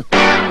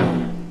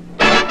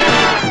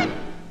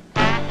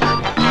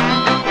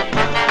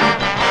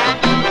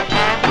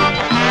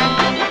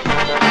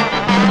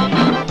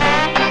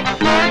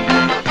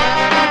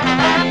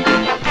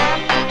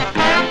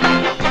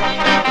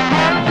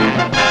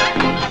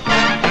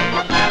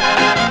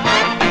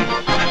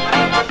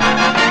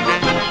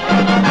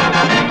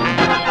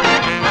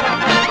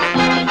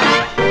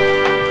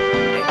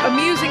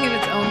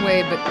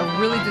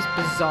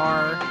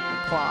 Bizarre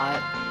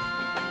plot.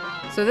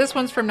 So this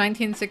one's from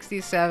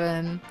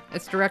 1967.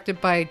 It's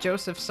directed by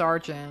Joseph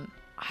Sargent.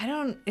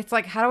 It's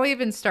like, how do I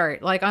even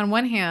start? Like, on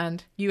one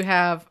hand, you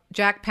have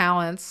Jack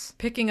Palance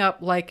picking up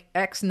like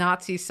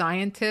ex-Nazi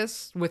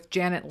scientists with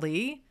Janet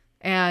Leigh.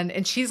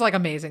 And she's like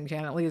amazing.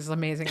 Janet Leigh is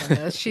amazing in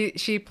this.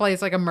 She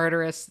plays like a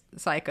murderous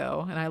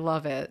psycho, and I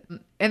love it.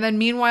 And then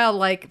meanwhile,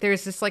 like,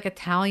 there's this like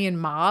Italian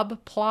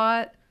mob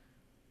plot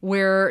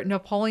where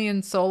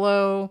Napoleon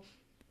Solo,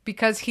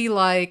 because he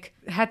like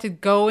had to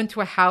go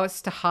into a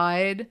house to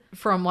hide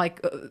from like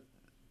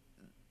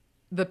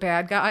the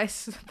bad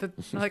guys.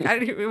 He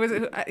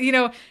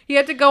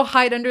had to go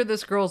hide under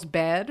this girl's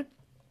bed,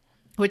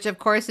 which of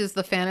course is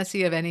the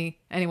fantasy of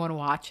anyone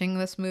watching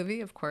this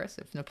movie. Of course,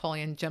 if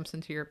Napoleon jumps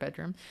into your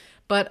bedroom,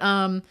 but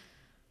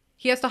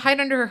he has to hide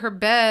under her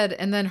bed,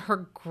 and then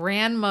her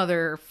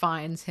grandmother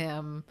finds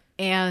him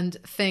and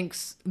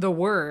thinks the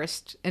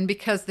worst. And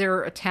because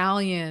they're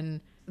Italian,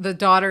 the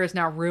daughter is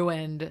now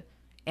ruined.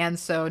 And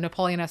so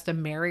Napoleon has to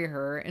marry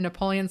her. And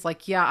Napoleon's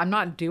like, yeah, I'm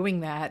not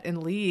doing that,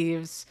 and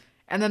leaves.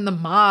 And then the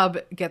mob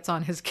gets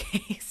on his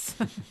case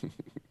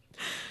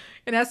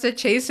and has to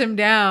chase him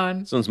down.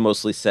 This one's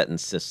mostly set in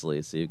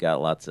Sicily, so you've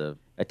got lots of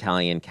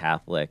Italian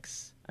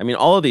Catholics. I mean,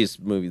 all of these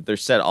movies, they're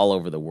set all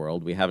over the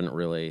world. We haven't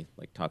really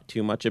talked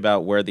too much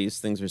about where these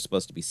things are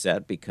supposed to be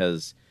set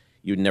because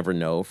you'd never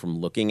know from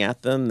looking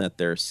at them that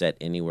they're set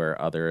anywhere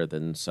other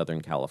than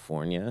Southern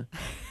California.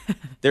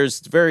 There's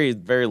very,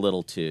 very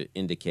little to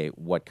indicate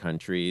what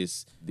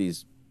countries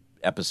these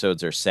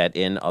episodes are set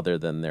in other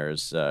than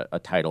there's a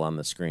title on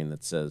the screen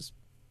that says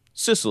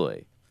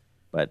Sicily.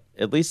 But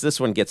at least this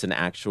one gets an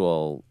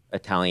actual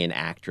Italian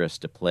actress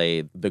to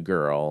play the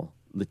girl,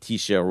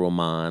 Letitia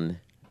Roman,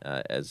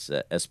 as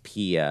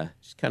Pia.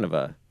 She's kind of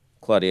a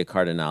Claudia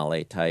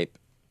Cardinale type.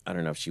 I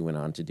don't know if she went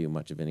on to do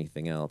much of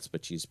anything else,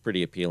 but she's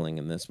pretty appealing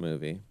in this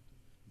movie.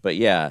 But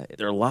yeah,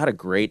 there are a lot of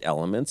great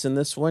elements in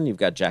this one. You've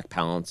got Jack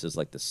Palance as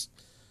like this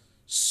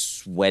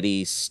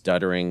sweaty,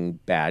 stuttering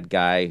bad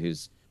guy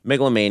who's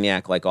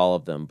megalomaniac like all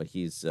of them, but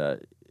he's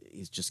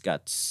just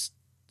got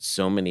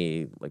so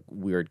many like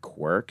weird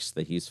quirks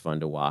that he's fun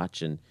to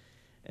watch. And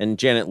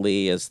Janet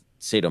Leigh as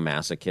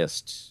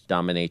sadomasochist,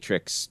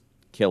 dominatrix,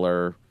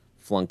 killer,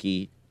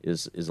 flunky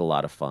is a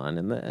lot of fun,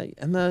 and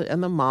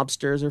the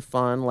mobsters are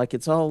fun. Like,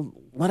 it's all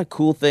a lot of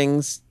cool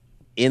things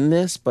in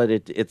this, but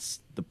it's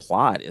the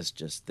plot is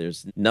just,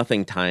 there's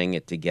nothing tying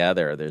it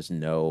together. There's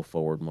no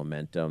forward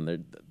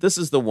momentum. This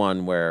is the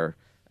one where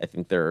I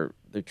think they're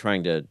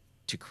trying to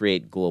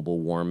create global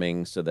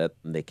warming so that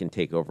they can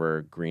take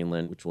over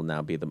Greenland, which will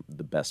now be the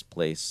best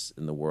place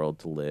in the world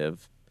to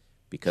live.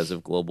 because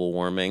of global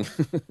warming.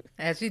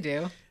 As you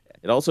do.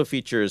 It also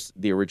features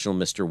the original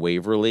Mr.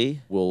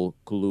 Waverly, Will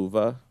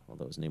Kuluva,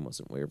 although his name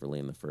wasn't Waverly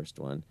in the first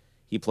one.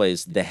 He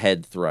plays the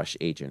head thrush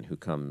agent who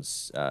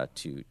comes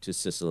to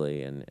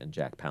Sicily, and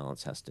Jack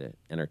Palance has to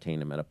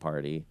entertain him at a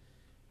party.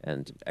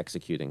 And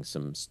executing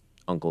some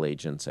uncle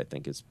agents, I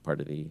think, is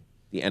part of the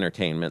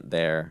entertainment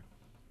there.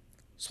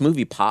 This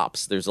movie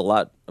pops. There's a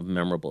lot of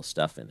memorable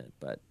stuff in it,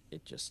 but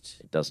it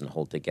doesn't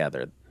hold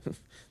together.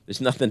 There's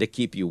nothing to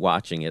keep you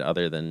watching it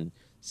other than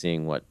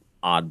seeing what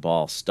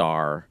oddball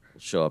star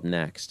will show up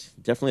next.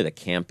 Definitely the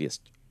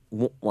campiest,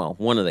 well,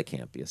 one of the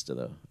campiest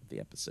of the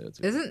episodes.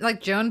 Isn't like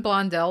Joan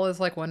Blondell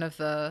is like one of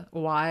the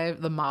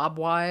mob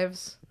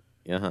wives?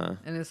 Uh-huh.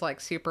 And is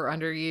like super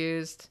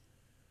underused.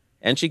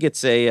 And she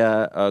gets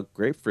a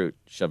grapefruit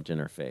shoved in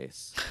her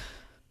face.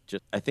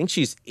 I think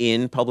she's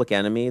in Public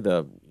Enemy,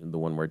 the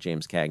one where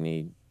James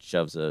Cagney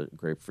shoves a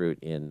grapefruit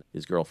in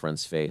his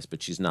girlfriend's face,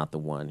 but she's not the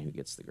one who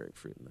gets the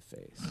grapefruit in the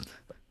face.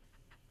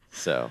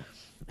 So,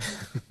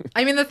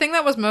 I mean, the thing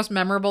that was most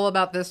memorable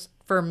about this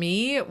for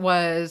me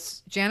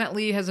was Janet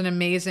Leigh has an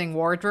amazing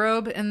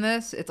wardrobe in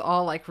this. It's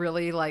all like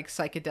really like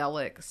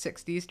psychedelic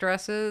 60s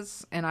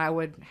dresses, and I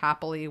would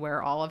happily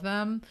wear all of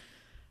them.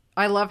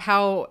 I love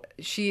how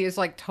she is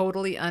like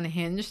totally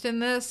unhinged in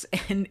this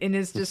and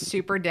is just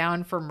super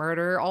down for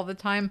murder all the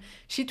time.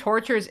 She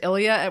tortures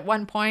Ilya at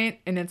one point,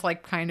 and it's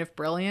like kind of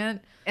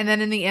brilliant. And then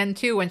in the end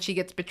too, when she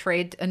gets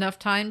betrayed enough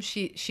times,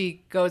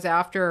 she goes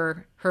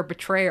after her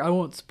betrayer. I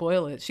won't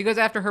spoil it. She goes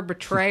after her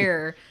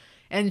betrayer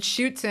and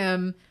shoots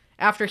him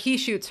after he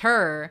shoots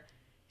her.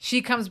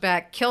 She comes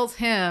back, kills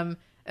him,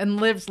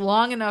 and lives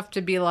long enough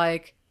to be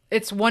like,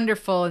 it's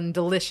wonderful and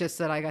delicious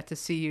that I got to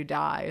see you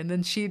die. And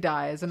then she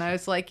dies. And I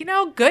was like,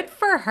 good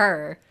for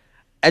her.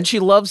 And she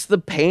loves the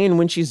pain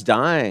when she's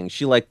dying.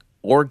 She like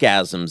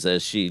orgasms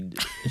as she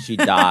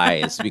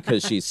dies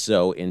because she's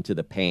so into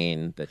the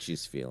pain that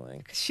she's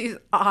feeling. She's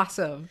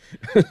awesome.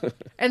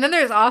 And then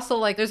there's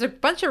also there's a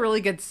bunch of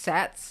really good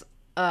sets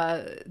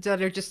that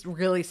are just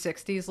really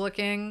 60s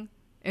looking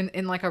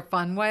in like a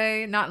fun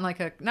way. Not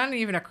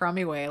even a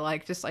crummy way.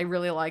 Like just, I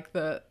really like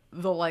the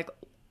like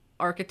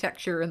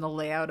architecture and the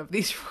layout of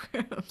these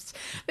rooms.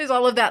 There's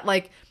all of that.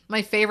 Like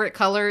my favorite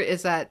color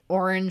is that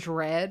orange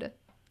red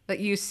that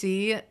you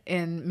see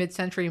in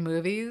mid-century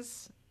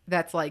movies.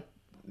 That's like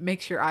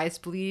makes your eyes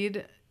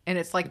bleed, and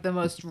it's like the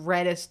most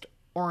reddest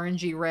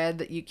orangey red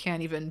that you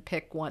can't even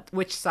pick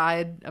which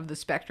side of the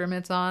spectrum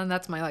it's on.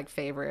 That's my like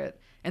favorite,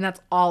 and that's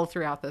all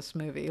throughout this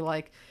movie.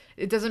 Like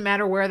it doesn't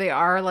matter where they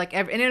are. Like,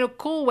 and in a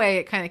cool way,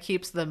 it kind of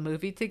keeps the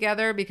movie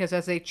together because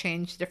as they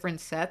change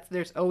different sets,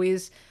 there's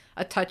always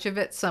a touch of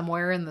it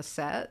somewhere in the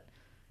set,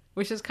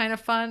 which is kind of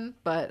fun.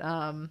 But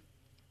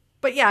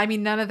yeah, I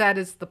mean, none of that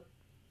is the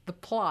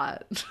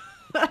plot.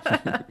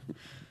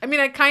 I mean,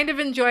 I kind of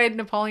enjoyed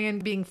Napoleon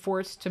being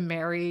forced to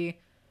marry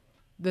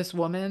this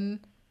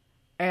woman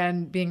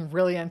and being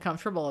really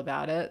uncomfortable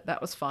about it.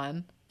 That was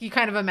fun. You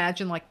kind of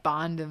imagine like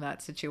Bond in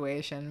that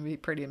situation. It'd be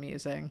pretty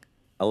amusing.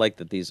 I like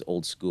that these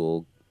old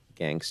school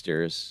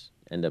gangsters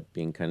end up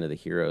being kind of the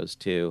heroes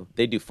too.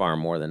 They do far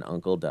more than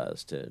Uncle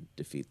does to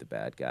defeat the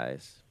bad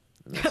guys.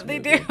 They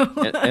do.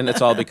 and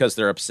it's all because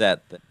they're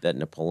upset that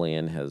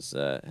Napoleon has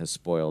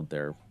spoiled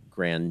their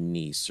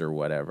grandniece or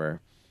whatever.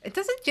 It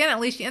doesn't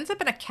Janet Leigh. She ends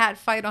up in a cat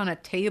fight on a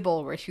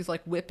table where she's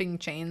like whipping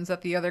chains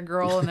at the other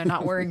girl and they're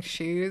not wearing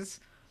shoes.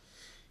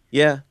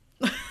 Yeah.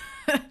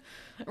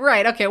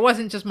 Right. Okay. It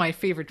wasn't just my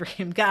fever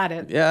dream. Got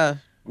it. Yeah.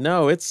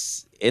 No,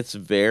 it's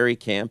very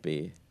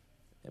campy,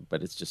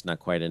 but it's just not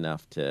quite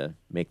enough to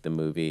make the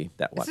movie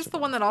that watchable. Is this the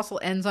one that also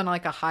ends on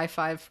like a high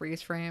five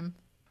freeze frame?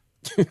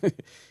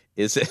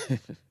 Is it?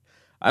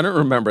 I don't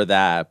remember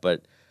that,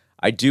 but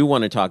I do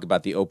want to talk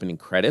about the opening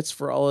credits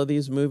for all of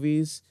these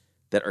movies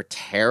that are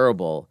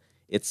terrible.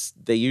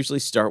 They usually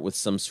start with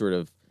some sort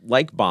of,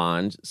 like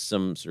Bond,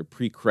 some sort of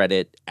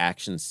pre-credit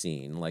action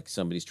scene, like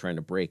somebody's trying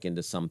to break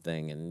into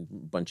something and a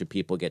bunch of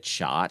people get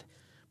shot.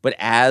 But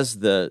as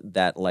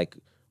that like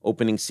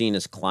opening scene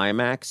is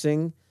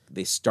climaxing,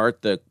 they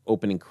start the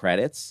opening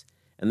credits,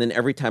 and then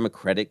every time a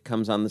credit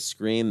comes on the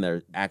screen,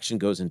 their action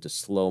goes into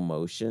slow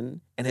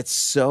motion, and it's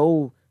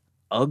so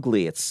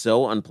ugly. It's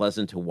so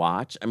unpleasant to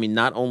watch. I mean,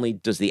 not only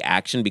does the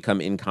action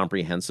become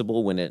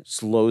incomprehensible when it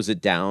slows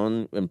it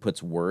down and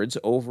puts words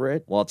over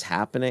it while it's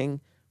happening,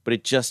 but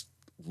it just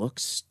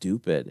looks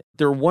stupid.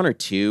 There are one or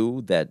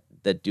two that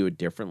do it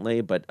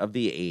differently, but of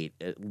the 8,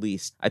 at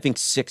least, I think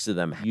 6 of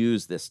them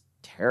use this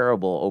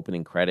terrible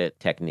opening credit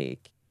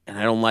technique, and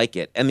I don't like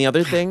it. And the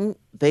other thing,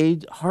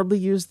 they hardly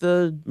use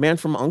the Man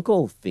from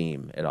U.N.C.L.E.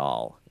 theme at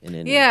all in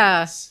any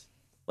of this.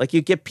 Like,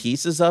 you get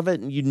pieces of it,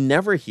 and you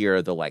never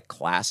hear the, like,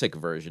 classic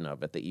version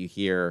of it that you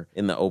hear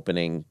in the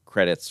opening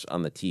credits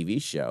on the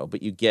TV show,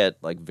 but you get,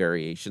 like,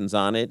 variations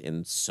on it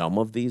in some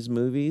of these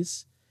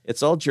movies.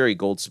 It's all Jerry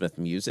Goldsmith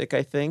music,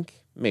 I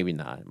think. Maybe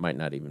not. It might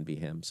not even be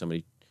him.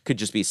 Could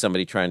just be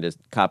somebody trying to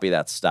copy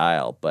that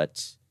style.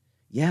 But,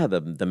 yeah,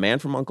 the Man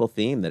from U.N.C.L.E.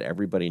 theme that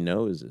everybody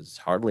knows is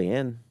hardly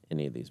in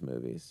any of these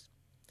movies.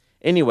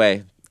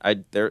 Anyway,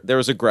 there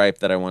was a gripe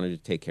that I wanted to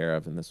take care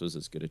of, and this was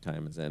as good a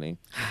time as any.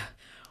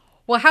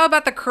 Well, how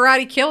about the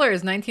Karate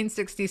Killers,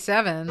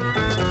 1967?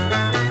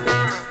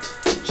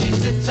 She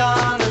sits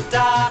on the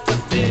dock,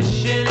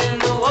 fishing in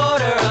the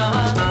water.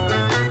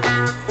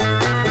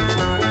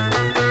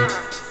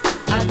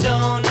 I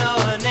don't know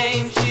her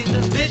name, she's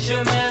a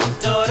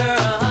fisherman's daughter.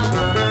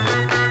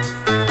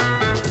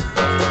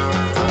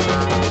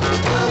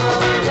 Come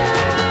on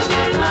down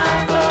in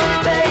my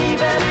boat,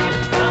 baby.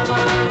 Come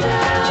on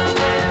down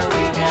where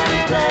we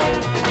can play.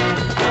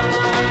 Come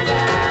on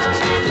down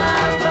in my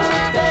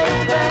boat,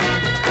 baby.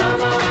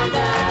 Come on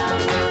down,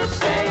 we'll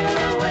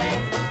sail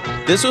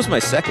away. This was my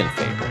second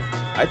favorite.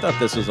 I thought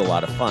this was a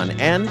lot of fun,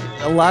 and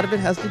a lot of it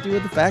has to do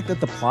with the fact that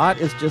the plot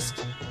is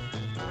just,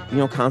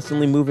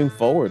 constantly moving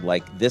forward.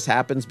 Like, this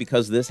happens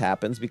because this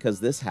happens because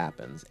this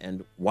happens.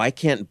 And why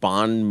can't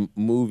Bond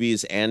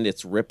movies and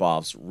its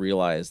ripoffs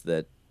realize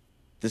that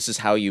this is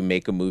how you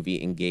make a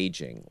movie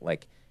engaging?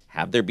 Like,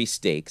 have there be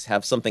stakes,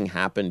 have something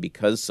happen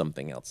because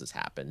something else has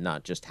happened,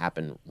 not just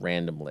happen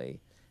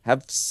randomly.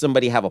 Have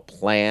somebody have a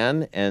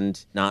plan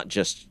and not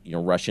just,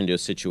 rush into a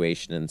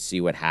situation and see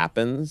what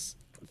happens.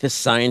 This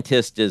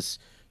scientist is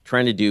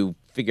trying to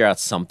figure out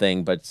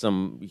something, but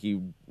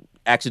he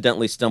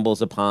accidentally stumbles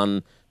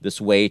upon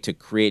this way to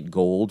create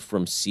gold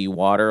from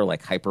seawater,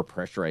 like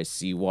hyper-pressurized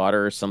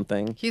seawater or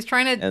something. He's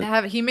trying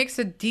to he makes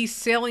a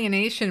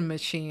desalination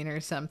machine or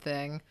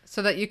something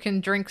so that you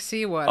can drink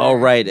seawater. Oh,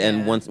 right. Yeah.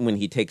 And when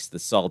he takes the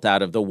salt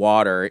out of the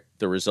water,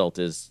 the result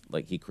is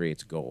like he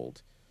creates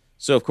gold.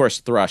 So, of course,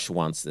 Thrush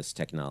wants this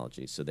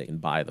technology so they can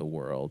buy the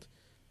world.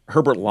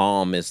 Herbert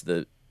Lom is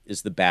the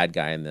bad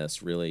guy in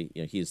this, really.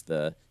 He's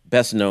the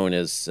best known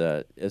as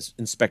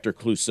Inspector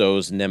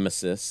Clouseau's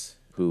nemesis,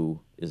 who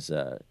is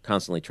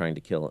constantly trying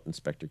to kill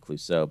Inspector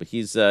Clouseau. But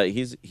he's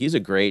a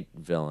great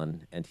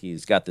villain, and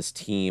he's got this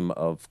team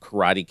of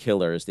karate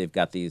killers. They've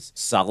got these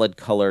solid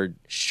colored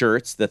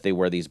shirts that they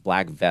wear these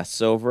black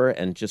vests over,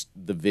 and just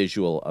the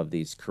visual of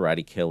these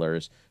karate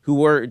killers who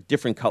wear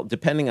different colors,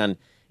 depending on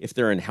if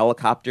they're in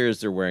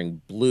helicopters, they're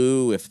wearing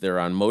blue. If they're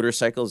on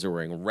motorcycles, they're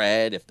wearing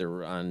red. If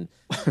they're on...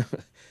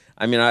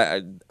 I mean,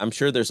 I'm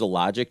sure there's a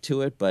logic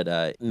to it, but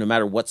no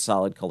matter what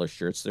solid color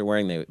shirts they're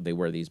wearing, they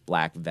wear these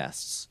black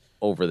vests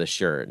over the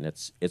shirt, and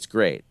it's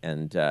great.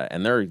 And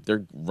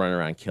they're running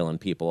around killing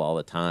people all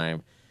the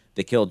time.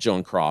 They killed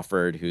Joan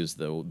Crawford, who's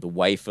the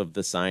wife of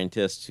the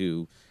scientist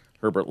who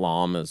Herbert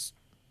Lom has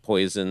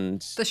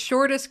poisoned. The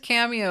shortest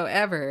cameo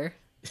ever.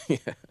 Yeah.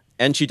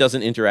 And she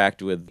doesn't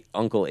interact with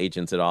Uncle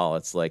agents at all.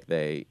 It's like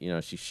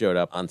she showed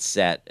up on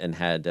set and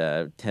had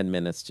 10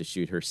 minutes to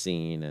shoot her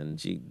scene,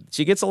 and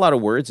she gets a lot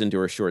of words into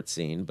her short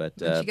scene, but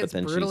she gets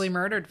then brutally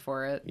murdered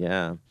for it.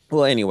 Yeah.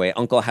 Well, anyway,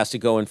 Uncle has to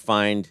go and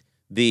find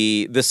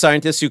the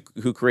scientist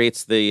who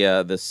creates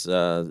this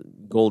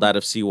gold out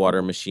of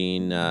seawater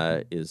machine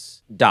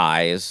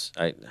dies.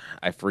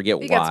 I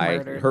forget he why.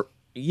 Gets murdered.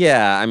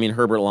 Yeah, I mean,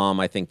 Herbert Lom,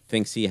 I think,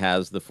 thinks he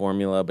has the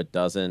formula, but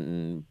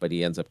doesn't, but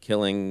he ends up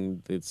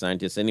killing the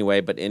scientist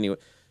anyway. But anyway,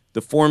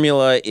 the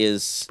formula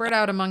is... spread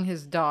out among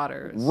his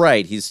daughters.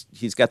 Right.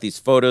 He's got these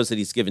photos that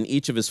he's given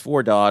each of his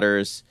 4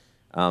 daughters,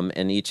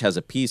 and each has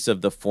a piece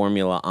of the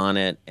formula on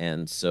it.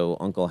 And so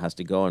Uncle has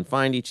to go and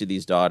find each of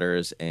these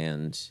daughters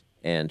and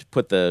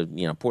put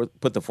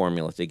the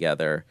formula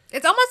together.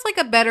 It's almost like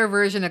a better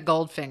version of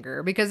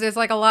Goldfinger because there's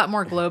like a lot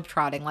more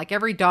globetrotting. Like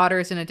every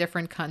daughter's in a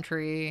different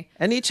country.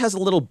 And each has a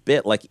little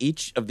bit, like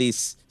each of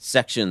these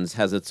sections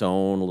has its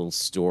own little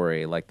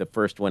story. Like the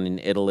first one in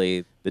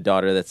Italy, the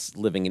daughter that's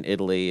living in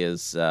Italy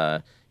is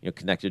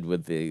connected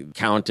with the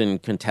Count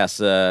and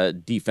Contessa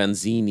Di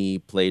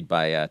Fanzini, played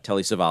by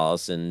Telly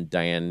Savalas and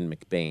Diane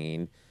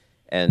McBain.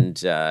 And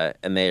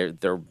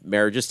their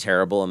marriage is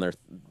terrible, and they're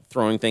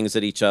throwing things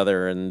at each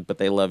other, but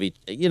they love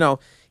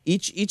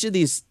each of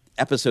these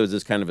episodes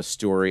is kind of a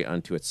story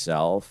unto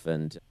itself.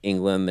 And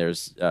England,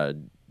 there's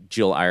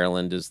Jill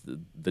Ireland is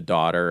the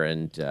daughter,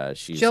 and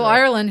she's Jill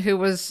Ireland, who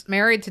was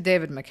married to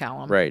David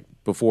McCallum, right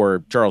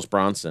before Charles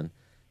Bronson.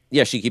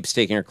 Yeah, she keeps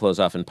taking her clothes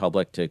off in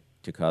public to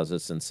cause a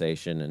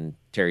sensation, and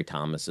Terry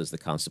Thomas is the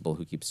constable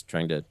who keeps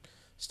trying to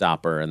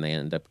stop her, and they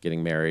end up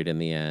getting married in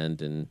the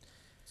end. And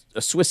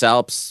a Swiss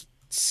Alps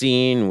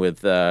scene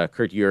with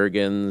Kurt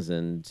Jurgens,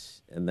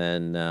 and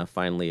then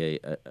finally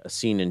a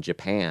scene in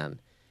Japan.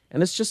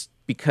 And it's just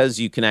because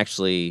you can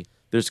actually,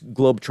 there's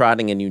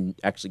globetrotting, and you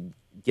actually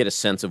get a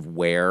sense of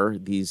where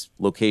these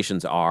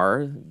locations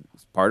are.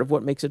 It's part of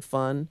what makes it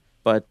fun.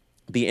 But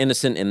the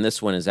innocent in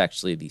this one is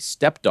actually the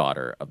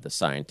stepdaughter of the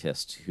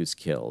scientist who's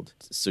killed.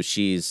 So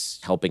she's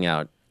helping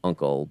out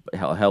Uncle,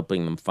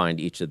 helping them find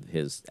each of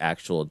his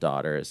actual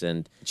daughters.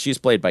 And she's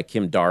played by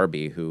Kim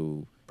Darby,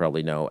 who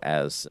probably know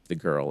as the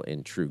girl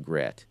in True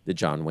Grit, the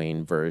John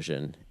Wayne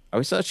version. I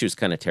always thought she was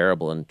kind of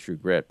terrible in True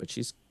Grit, but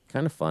she's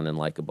kind of fun and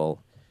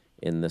likable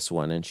in this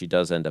one, and she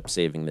does end up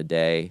saving the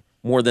day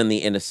more than the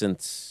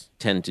innocents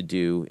tend to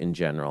do in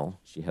general.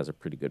 She has a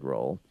pretty good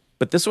role.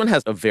 But this one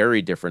has a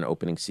very different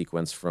opening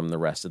sequence from the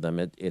rest of them.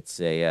 It's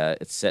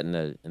set in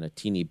a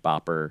teeny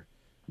bopper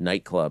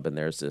nightclub, and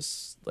there's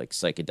this like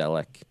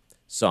psychedelic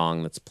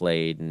song that's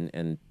played,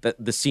 and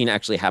the scene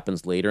actually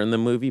happens later in the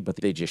movie, but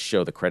they just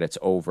show the credits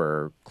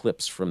over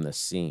clips from the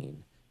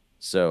scene.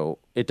 So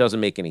it doesn't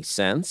make any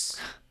sense,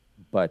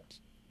 but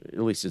at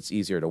least it's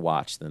easier to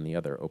watch than the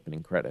other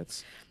opening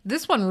credits.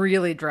 This one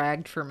really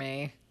dragged for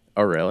me.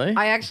 Oh, really?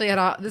 I actually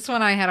had this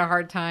one. I had a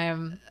hard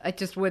time. It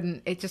just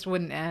wouldn't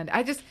end.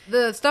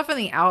 The stuff in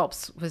the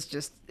Alps was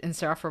just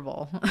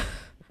insufferable.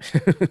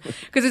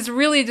 Because it's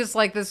really just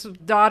like this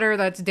daughter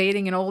that's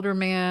dating an older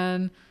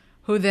man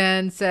who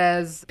then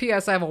says,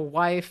 P.S. I have a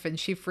wife, and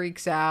she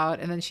freaks out,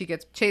 and then she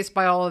gets chased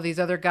by all of these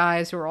other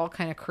guys who are all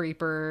kind of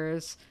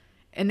creepers,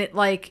 and it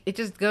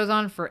just goes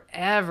on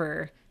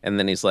forever. And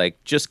then he's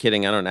like, just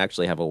kidding, I don't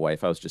actually have a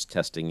wife, I was just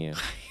testing you.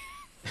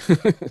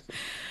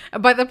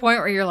 By the point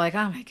where you're like,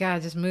 oh my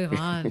God, just move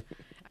on.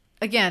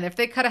 Again, if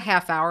they cut a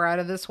half hour out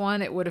of this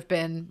one, it would have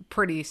been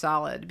pretty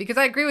solid. Because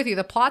I agree with you,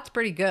 the plot's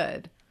pretty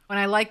good. And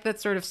I like that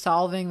sort of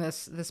solving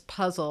this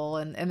puzzle,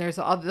 and there's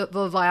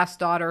the last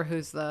daughter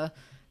who's the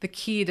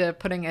key to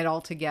putting it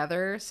all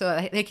together, so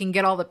that they can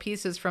get all the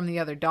pieces from the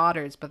other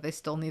daughters, but they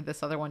still need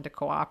this other one to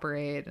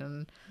cooperate.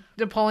 And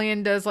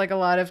Napoleon does like a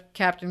lot of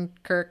Captain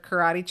Kirk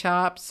karate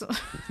chops.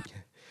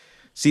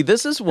 See,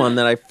 this is one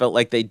that I felt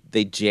like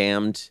they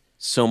jammed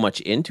so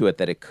much into it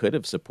that it could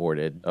have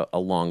supported a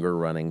longer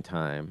running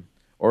time.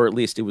 Or at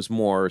least it was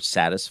more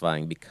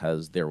satisfying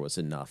because there was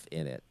enough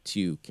in it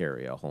to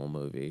carry a whole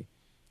movie,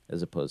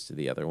 as opposed to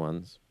the other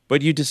ones.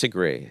 But you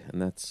disagree,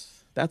 and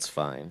that's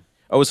fine.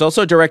 Oh, it was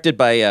also directed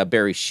by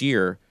Barry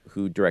Shear,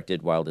 who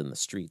directed Wild in the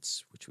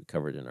Streets, which we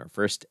covered in our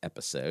first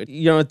episode.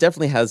 You know, it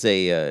definitely has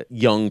a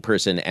young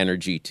person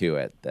energy to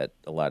it that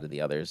a lot of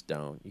the others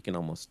don't. You can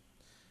almost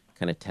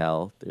kind of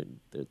tell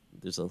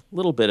there's a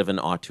little bit of an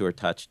auteur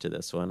touch to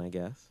this one, I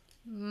guess.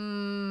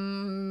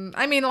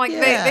 I mean, like,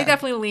 yeah. They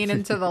definitely lean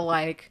into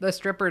the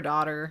stripper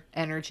daughter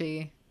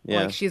energy.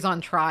 Yeah. Like, she's on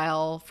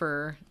trial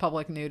for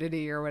public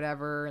nudity or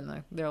whatever,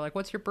 and they're like,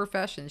 what's your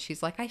profession?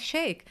 She's like, I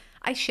shake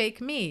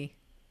me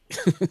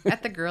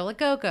at the Girl a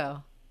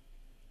Go-Go.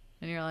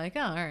 And you're like,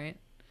 oh, all right.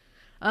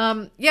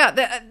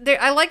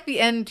 I like the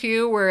end,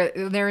 too, where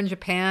they're in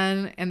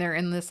Japan, and they're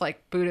in this,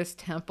 like, Buddhist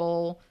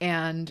temple,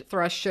 and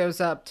Thrush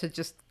shows up to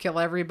just kill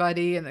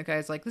everybody, and the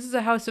guy's like, this is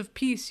a house of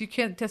peace, you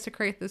can't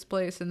desecrate this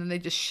place, and then they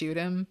just shoot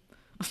him.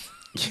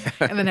 Yeah.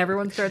 And then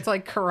everyone starts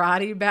like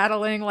karate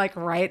battling like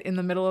right in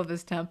the middle of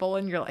this temple,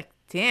 and you're like,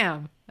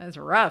 damn, that's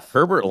rough.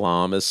 Herbert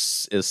Lom is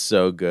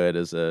so good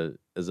as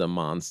a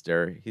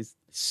monster. He's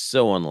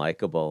so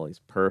unlikable. He's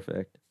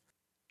perfect.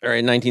 All right,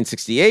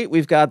 1968,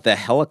 we've got The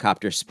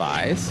Helicopter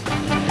Spies.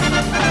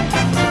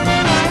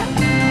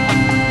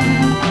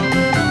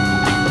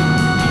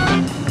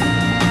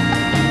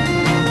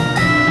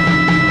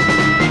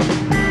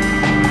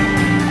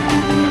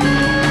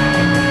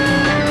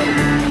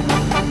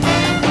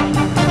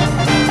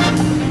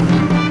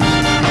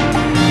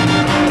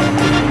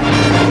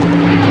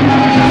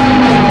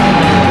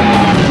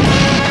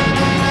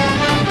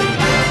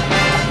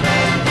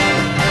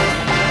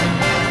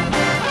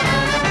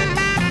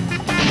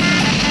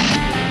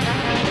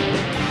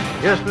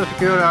 Yes, Mr.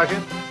 Kiyotaki.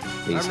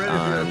 Based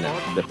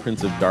on the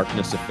Prince of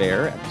Darkness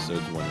affair,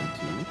 episodes 1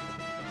 and 2.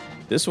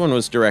 This one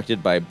was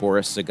directed by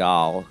Boris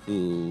Sagal,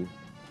 who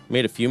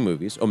made a few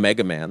movies.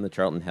 Omega Man, the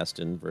Charlton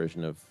Heston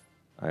version of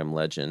I Am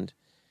Legend,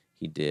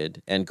 he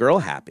did. And Girl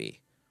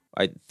Happy.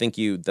 I think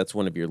that's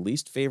one of your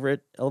least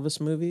favorite Elvis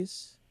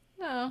movies?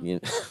 No.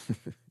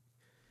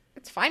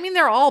 It's fine. I mean,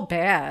 they're all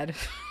bad.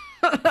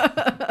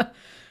 And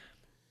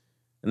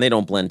they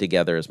don't blend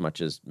together as much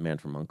as Man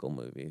from U.N.C.L.E.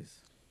 movies.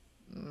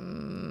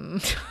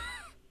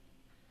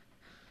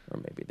 Or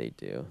maybe they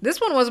do.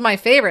 This one was my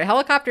favorite.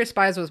 Helicopter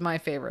Spies was my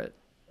favorite.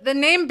 The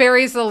name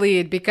buries the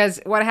lead,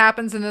 because what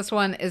happens in this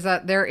one is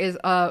that there is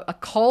a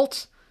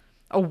cult,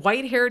 a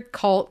white-haired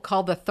cult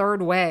called the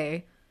Third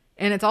Way,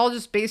 and it's all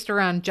just based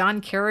around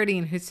John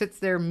Carradine, who sits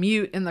there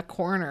mute in the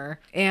corner,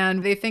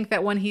 and they think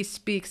that when he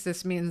speaks,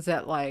 this means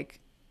that,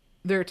 like,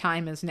 their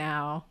time is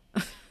now.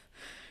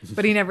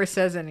 But he never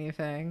says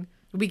anything.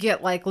 We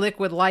get, like,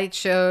 liquid light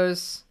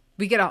shows.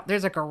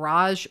 There's a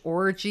garage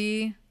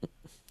orgy.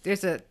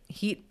 There's a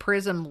heat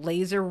prism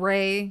laser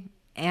ray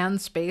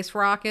and space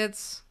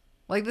rockets.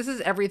 Like, this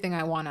is everything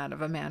I want out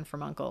of a Man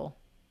from U.N.C.L.E.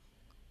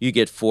 You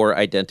get 4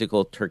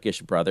 identical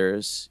Turkish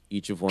brothers,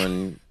 each of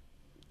one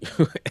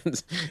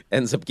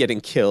ends up getting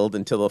killed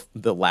until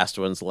the last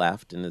one's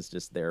left and is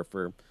just there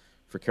for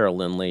Carol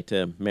Lindley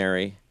to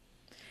marry.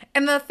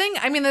 And the thing,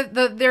 I mean,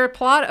 their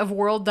plot of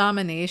world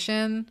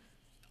domination,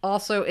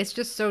 also, it's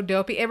just so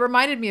dopey. It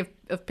reminded me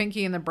of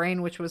Pinky and the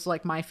Brain, which was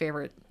like my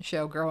favorite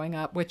show growing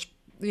up, which,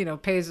 you know,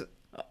 pays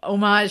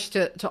homage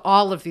to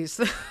all of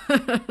these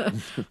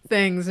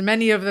things,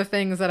 many of the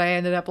things that I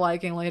ended up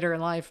liking later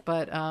in life.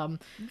 But I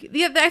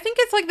think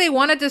it's like they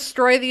want to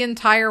destroy the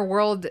entire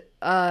world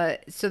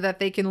so that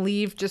they can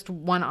leave just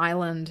one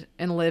island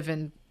and live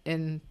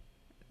in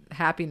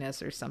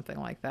happiness or something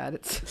like that.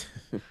 It's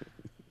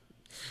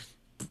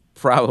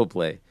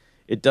probably.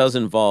 It does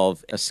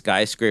involve a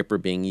skyscraper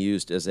being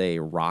used as a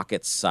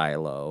rocket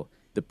silo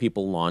the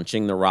people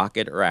launching the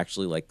rocket are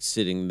actually like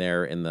sitting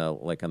there in the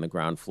like on the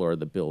ground floor of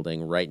the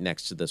building right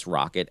next to this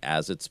rocket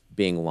as it's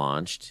being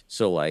launched.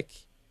 So like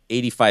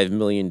 85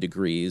 million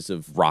degrees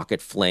of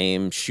rocket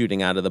flame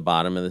shooting out of the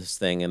bottom of this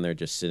thing, and they're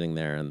just sitting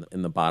there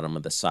in the bottom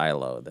of the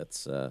silo.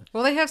 That's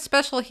Well, they have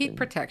special heat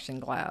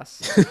protection glass.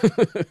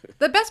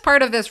 The best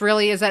part of this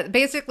really is that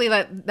basically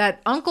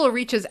that Uncle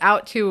reaches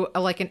out to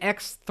like an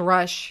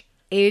ex-Thrush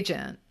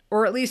agent,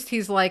 or at least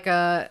he's like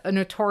a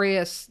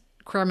notorious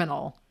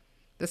criminal.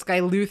 This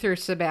guy, Luther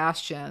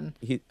Sebastian.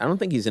 I don't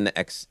think he's an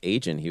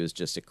ex-agent. He was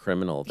just a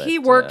criminal. He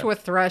worked with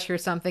Thrush or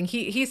something.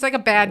 He's like a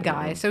bad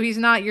guy. So he's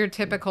not your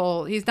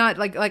typical, he's not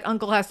like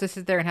Uncle has to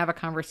sit there and have a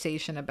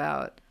conversation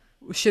about,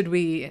 should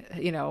we,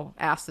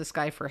 ask this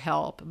guy for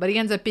help? But he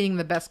ends up being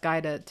the best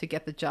guy to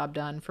get the job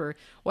done for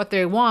what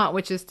they want,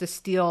 which is to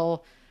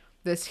steal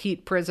this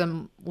heat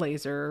prism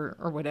laser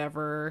or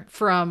whatever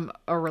from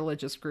a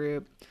religious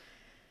group.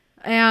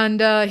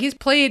 And he's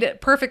played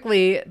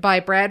perfectly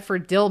by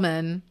Bradford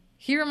Dillman.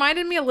 He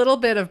reminded me a little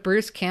bit of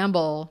Bruce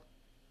Campbell.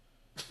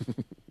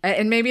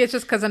 And maybe it's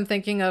just because I'm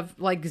thinking of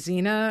like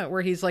Xena,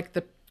 where he's like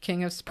the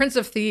Prince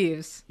of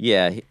Thieves.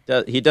 Yeah,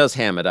 he does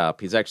ham it up.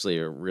 He's actually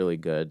a really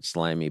good,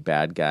 slimy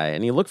bad guy.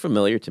 And he looked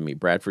familiar to me.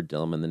 Bradford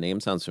Dillman, the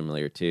name sounds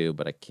familiar too,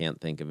 but I can't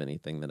think of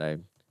anything that I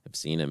have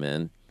seen him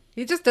in.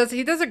 He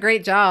does a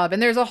great job.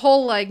 And there's a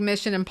whole like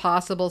Mission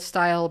Impossible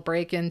style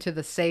break into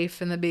the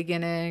safe in the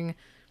beginning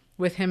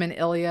with him and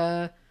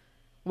Ilya,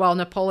 while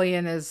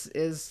Napoleon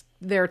is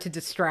there to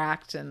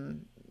distract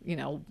and,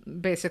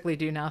 basically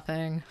do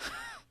nothing.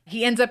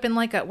 He ends up in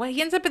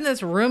he ends up in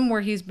this room where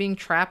he's being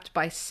trapped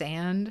by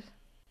sand.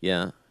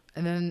 Yeah.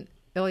 And then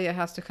Ilya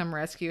has to come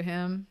rescue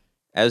him.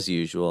 As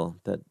usual,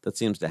 that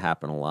seems to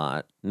happen a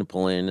lot.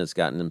 Napoleon has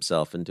gotten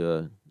himself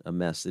into a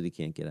mess that he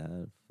can't get out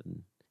of.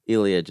 And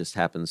Ilya just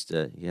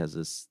he has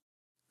this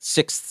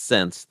sixth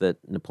sense that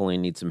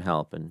Napoleon needs some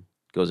help and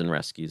goes and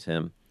rescues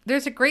him.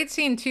 There's a great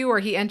scene, too, where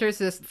he enters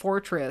this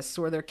fortress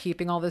where they're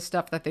keeping all this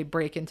stuff that they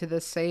break into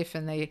this safe,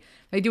 and they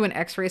do an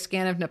x-ray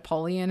scan of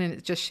Napoleon, and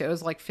it just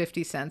shows like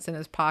 50 cents in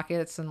his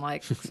pockets and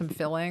like some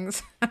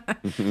fillings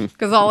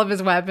because all of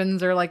his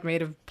weapons are like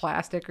made of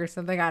plastic or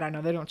something. I don't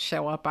know. They don't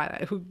show up by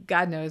that. Who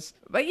God knows.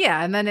 But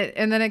yeah, and then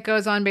it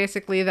goes on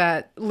basically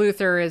that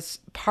Luther is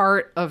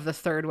part of the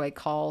Third Way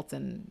cult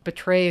and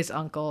betrays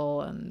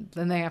Uncle, and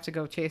then they have to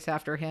go chase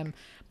after him.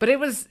 But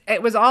it was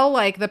all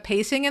like the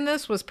pacing in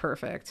this was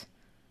perfect.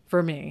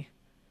 For me,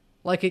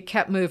 like it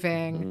kept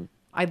moving. Mm-hmm.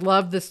 I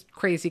love this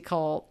crazy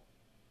cult.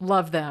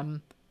 Love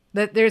them.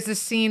 That there's this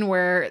scene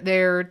where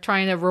they're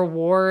trying to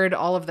reward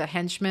all of the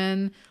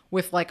henchmen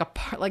with like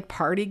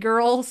party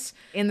girls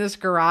in this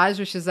garage,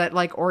 which is that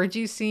like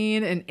orgy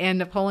scene. And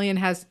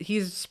Napoleon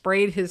he's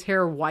sprayed his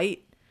hair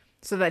white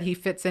so that he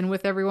fits in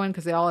with everyone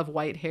because they all have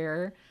white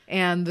hair.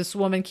 And this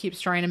woman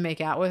keeps trying to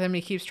make out with him.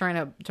 He keeps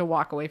trying to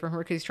walk away from her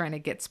because he's trying to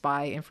get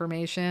spy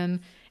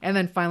information. And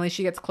then finally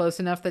she gets close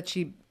enough that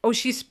she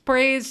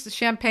sprays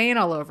champagne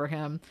all over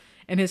him.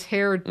 And his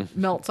hair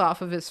melts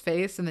off of his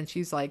face. And then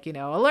she's like,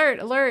 alert,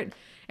 alert.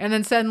 And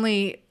then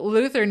suddenly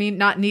Luther,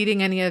 not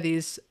needing any of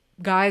these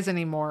guys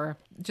anymore,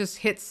 just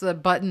hits the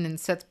button and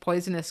sets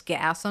poisonous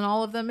gas on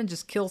all of them and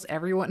just kills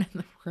everyone in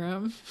the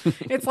room.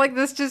 It's like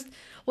this just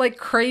like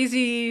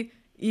crazy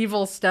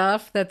evil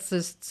stuff that's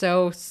just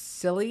so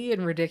silly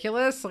and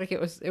ridiculous. Like it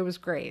was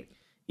great.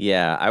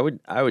 Yeah, I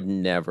would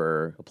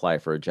never apply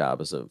for a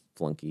job as a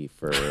flunky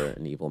for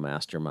an evil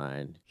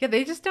mastermind. Yeah,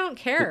 they just don't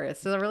care.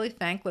 It's a really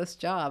thankless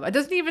job. It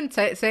doesn't even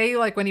say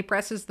like when he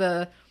presses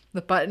the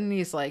button,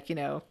 he's like,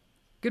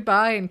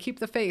 goodbye and keep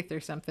the faith or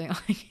something.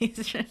 Like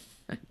he's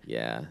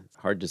yeah,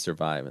 hard to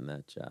survive in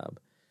that job.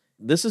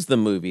 This is the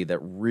movie that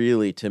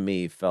really, to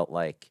me, felt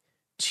like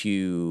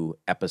 2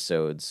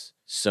 episodes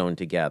sewn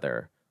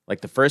together.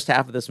 Like the first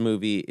half of this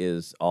movie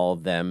is all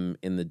them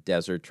in the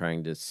desert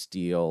trying to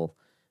steal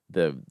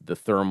the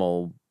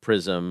thermal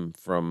prism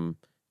from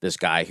this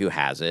guy who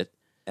has it.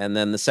 And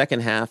then the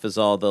second half is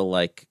all the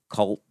like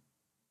cult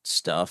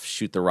stuff,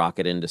 shoot the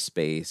rocket into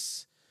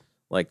space.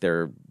 Like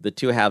the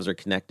 2 halves are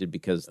connected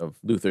because of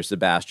Luther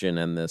Sebastian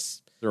and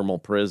this thermal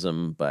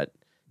prism, but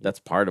that's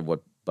part of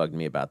what bugged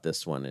me about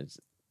this one. It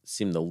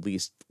seemed the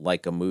least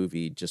like a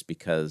movie just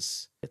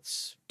because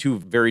it's 2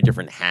 very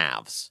different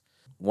halves.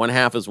 One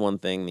half is one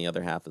thing, the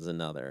other half is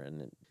another,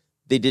 and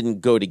they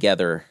didn't go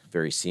together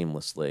very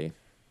seamlessly.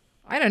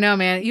 I don't know,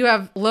 man. You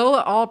have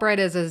Lola Albright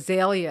as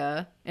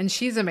Azalea, and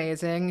she's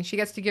amazing. She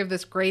gets to give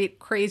this great,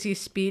 crazy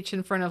speech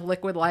in front of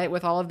liquid light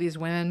with all of these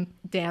women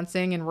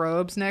dancing in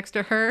robes next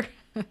to her.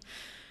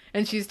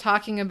 And she's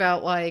talking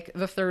about, like,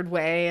 the Third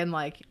Way and,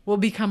 like, we'll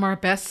become our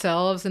best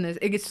selves. And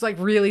it gets, like,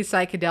 really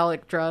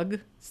psychedelic drug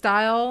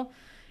style.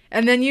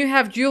 And then you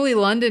have Julie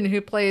London,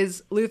 who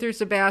plays Luther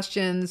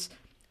Sebastian's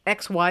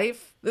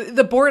ex-wife,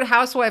 the bored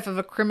housewife of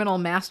a criminal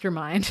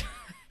mastermind.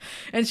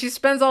 And she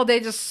spends all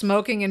day just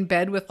smoking in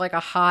bed with like a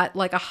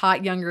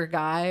hot younger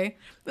guy.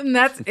 And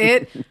that's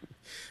it.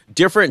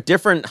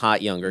 different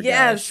hot younger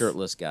guys,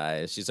 shirtless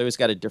guys. She's always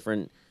got a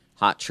different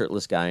hot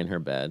shirtless guy in her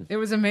bed. It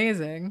was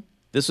amazing.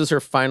 This was her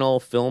final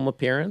film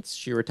appearance.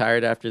 She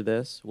retired after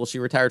this. Well, she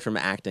retired from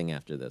acting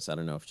after this. I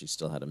don't know if she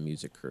still had a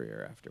music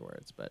career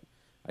afterwards, but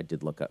I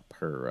did look up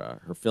her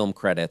film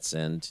credits,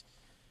 and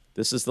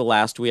this is the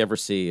last we ever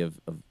see of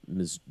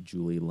Ms.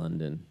 Julie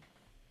London.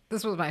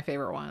 This was my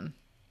favorite one.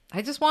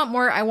 I just want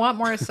more. I want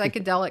more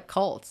psychedelic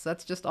cults.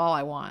 That's just all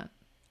I want.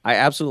 I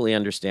absolutely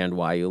understand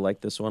why you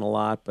like this one a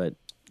lot, but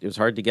it was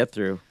hard to get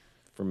through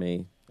for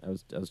me. I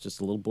was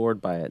just a little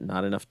bored by it.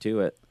 Not enough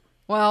to it.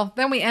 Well,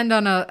 then we end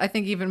on I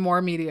think, even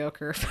more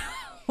mediocre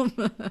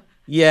film.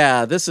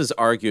 Yeah, this is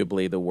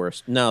arguably the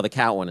worst. No, the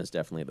cat one is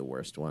definitely the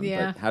worst one.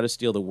 Yeah. But How to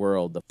Steal the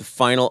World, the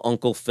final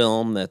Uncle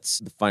film, that's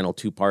the final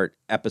two-part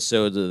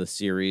episodes of the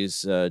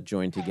series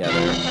joined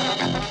together.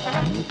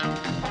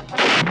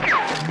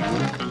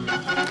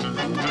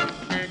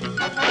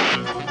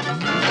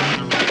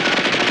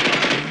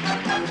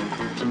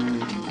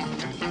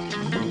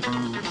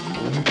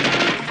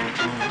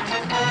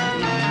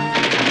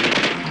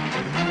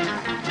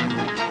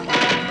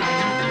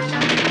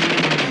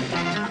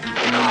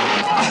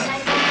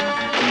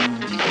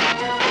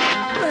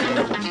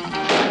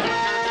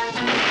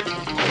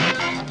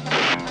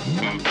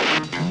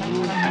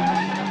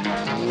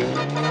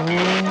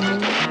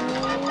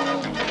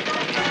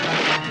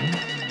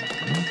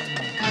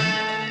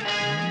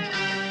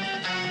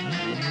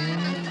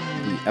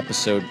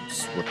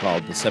 Episodes were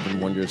called The Seven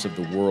Wonders of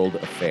the World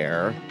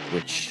Affair,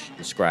 which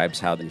describes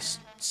how these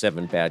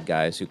 7 bad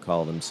guys who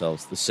call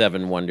themselves the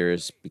Seven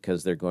Wonders,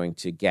 because they're going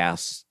to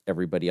gas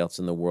everybody else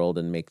in the world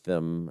and make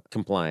them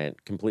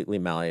compliant, completely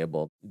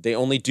malleable. They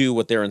only do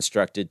what they're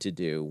instructed to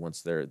do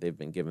once they've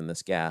been given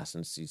this gas.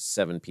 And it's these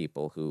 7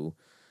 people who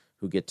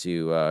get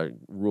to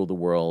rule the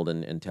world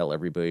and tell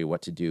everybody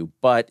what to do.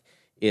 But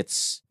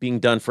it's being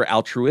done for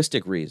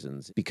altruistic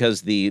reasons,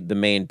 because the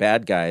main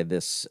bad guy,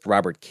 this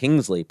Robert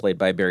Kingsley, played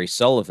by Barry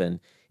Sullivan,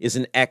 is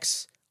an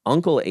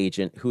ex-uncle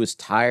agent who is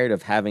tired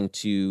of having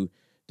to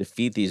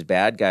defeat these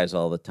bad guys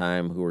all the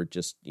time who are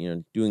just,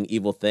 doing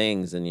evil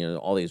things, and,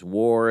 all these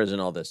wars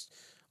and all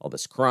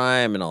this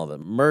crime and all the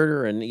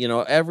murder and,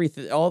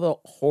 everything, all the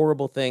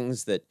horrible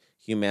things that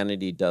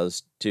humanity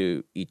does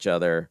to each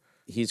other.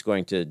 He's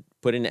going to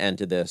put an end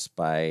to this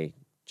by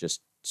just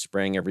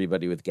spraying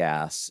everybody with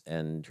gas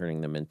and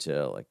turning them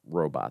into like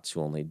robots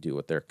who only do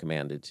what they're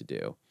commanded to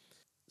do.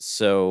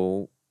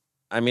 So,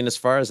 I mean, as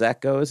far as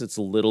that goes, it's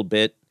a little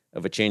bit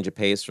of a change of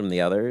pace from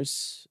the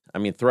others. I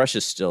mean, Thrush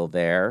is still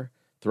there.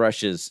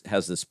 Thrush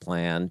has this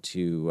plan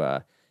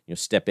to,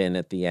 step in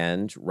at the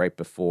end right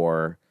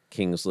before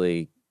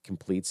Kingsley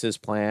completes his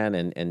plan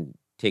and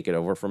take it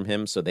over from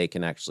him, so they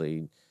can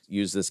actually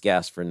use this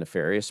gas for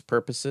nefarious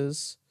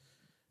purposes.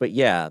 But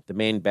yeah, the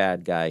main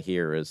bad guy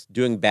here is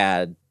doing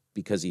bad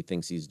because he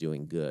thinks he's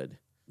doing good.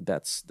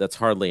 That's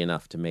hardly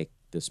enough to make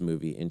this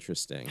movie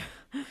interesting.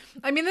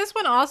 I mean, this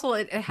one also,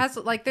 it has,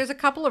 like, there's a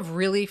couple of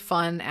really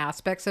fun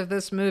aspects of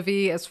this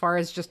movie as far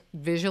as just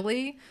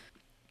visually.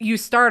 You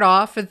start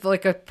off with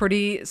like a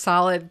pretty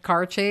solid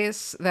car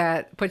chase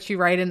that puts you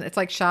right in. It's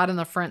like shot in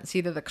the front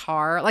seat of the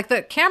car. Like,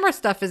 the camera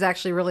stuff is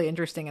actually really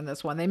interesting in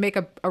this one. They make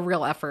a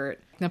real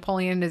effort.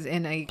 Napoleon is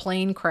in a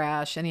plane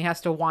crash and he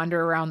has to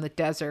wander around the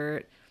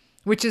desert,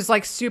 which is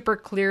like super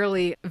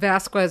clearly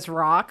Vasquez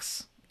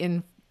Rocks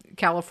in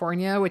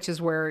California, which is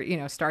where,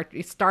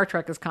 Star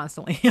Trek is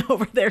constantly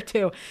over there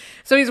too.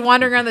 So he's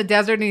wandering around the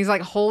desert and he's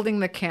like holding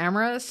the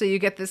camera. So you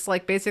get this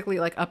like basically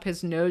like up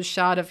his nose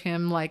shot of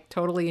him like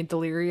totally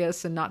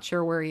delirious and not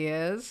sure where he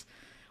is,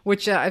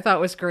 which I thought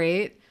was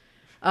great.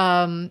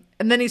 And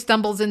then he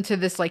stumbles into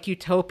this like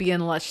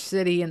utopian lush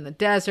city in the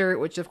desert,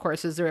 which of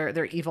course is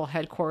their evil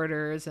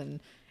headquarters. And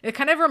it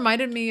kind of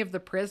reminded me of The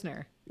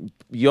Prisoner.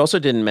 You also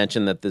didn't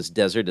mention that this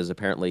desert is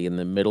apparently in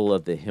the middle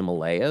of the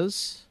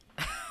Himalayas.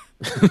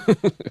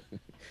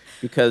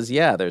 Because,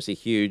 there's a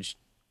huge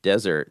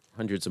desert,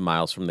 hundreds of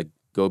miles from the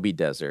Gobi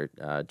Desert,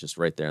 just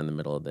right there in the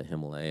middle of the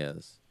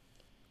Himalayas.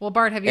 Well,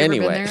 Bart, have you ever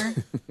been there?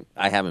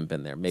 I haven't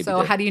been there. Maybe.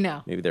 So how do you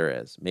know? Maybe there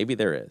is. Maybe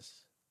there is.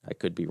 I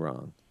could be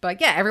wrong.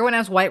 But yeah, everyone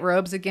has white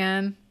robes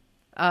again.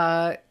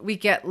 We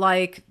get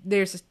like,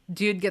 there's this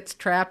dude gets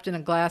trapped in a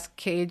glass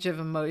cage of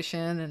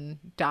emotion and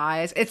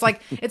dies. It's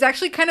like, it's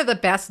actually kind of the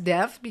best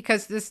death,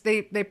 because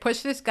they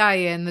push this guy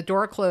in, the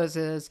door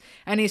closes,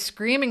 and he's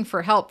screaming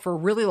for help for a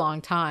really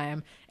long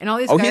time. And all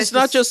these guys he's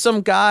not just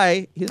some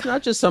guy. He's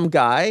not just some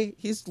guy.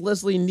 He's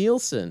Leslie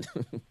Nielsen.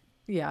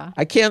 Yeah.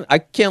 I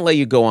can't let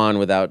you go on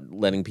without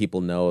letting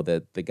people know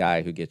that the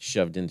guy who gets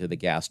shoved into the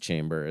gas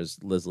chamber is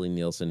Leslie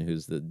Nielsen,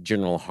 who's the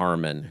General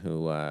Harmon,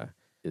 who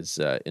is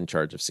in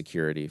charge of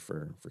security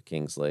for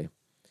Kingsley.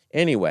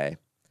 Anyway,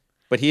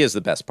 but he is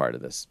the best part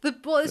of this.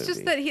 It's movie.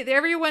 just that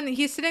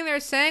he's sitting there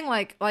saying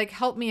like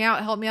help me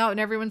out, and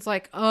everyone's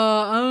like,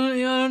 I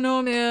don't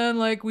know, man.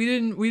 Like we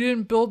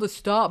didn't build a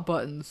stop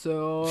button,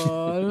 so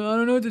I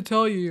don't know what to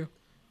tell you.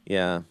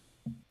 Yeah.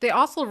 They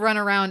also run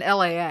around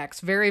LAX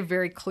very,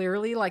 very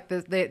clearly. Like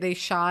they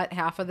shot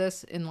half of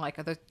this in like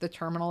the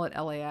terminal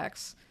at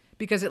LAX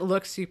because it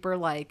looks super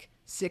like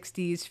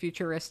 60s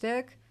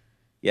futuristic.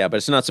 Yeah, but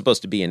it's not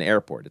supposed to be an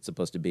airport. It's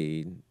supposed to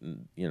be,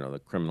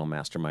 the criminal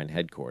mastermind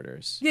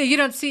headquarters. Yeah, you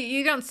don't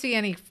see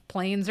any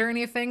planes or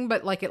anything,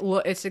 but like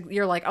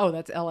you're like, oh,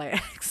 that's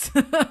LAX.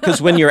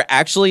 Because when you're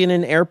actually in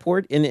an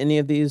airport in any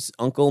of these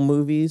Uncle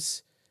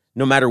movies,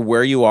 no matter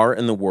where you are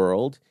in the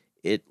world,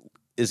 it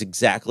is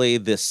exactly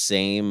the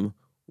same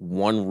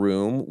one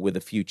room with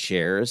a few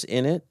chairs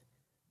in it.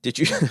 Did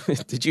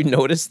you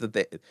notice that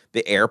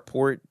the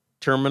airport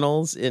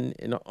terminals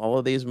in all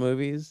of these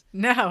movies?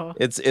 No.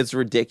 It's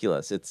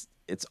ridiculous.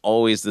 It's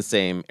always the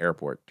same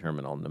airport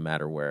terminal, no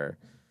matter where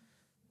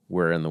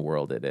in the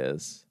world it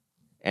is.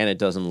 And it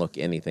doesn't look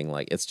anything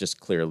like, it's just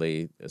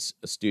clearly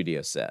a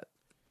studio set.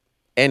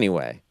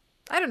 Anyway.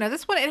 I don't know.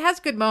 This one, it has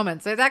good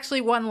moments. There's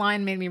actually one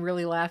line made me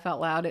really laugh out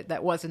loud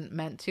that wasn't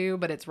meant to,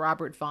 but it's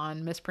Robert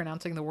Vaughn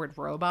mispronouncing the word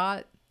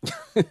robot.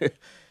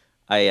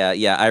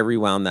 I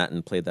rewound that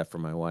and played that for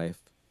my wife.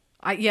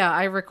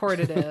 I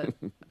recorded it.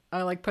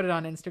 I put it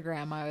on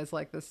Instagram. I was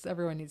like, this,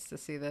 everyone needs to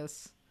see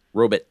this.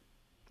 Robot.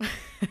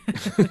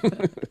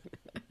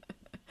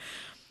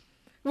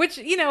 Which,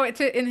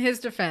 in his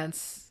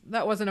defense,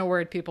 that wasn't a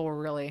word people were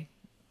really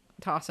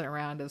tossing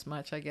around as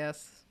much, I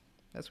guess,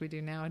 as we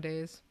do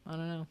nowadays. I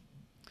don't know.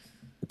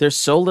 There's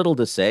so little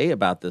to say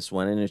about this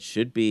one, and it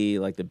should be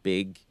like the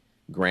big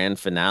grand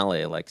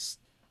finale, like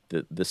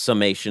the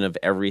summation of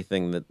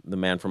everything that the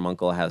Man from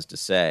U.N.C.L.E. has to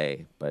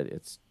say, but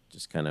it's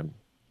just kind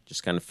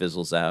of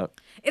fizzles out.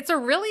 It's a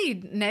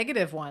really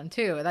negative one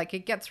too. Like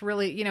it gets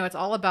really, it's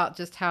all about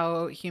just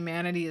how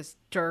humanity is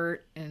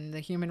dirt and the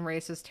human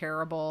race is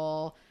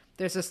terrible.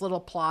 There's this little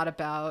plot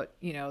about,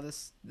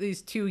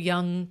 these two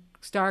young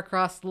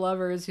star-crossed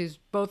lovers whose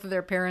both of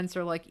their parents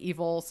are like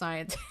evil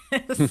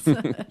scientists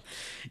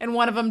and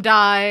one of them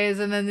dies,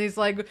 and then he's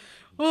like,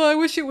 oh, I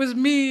wish it was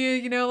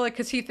me,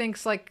 because he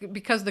thinks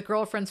because the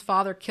girlfriend's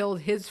father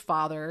killed his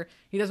father,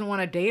 he doesn't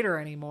want to date her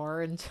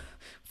anymore. And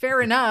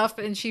fair enough.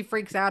 And she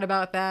freaks out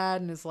about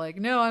that and is like,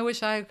 no, I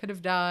wish I could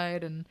have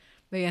died. And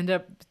they end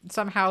up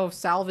somehow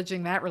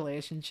salvaging that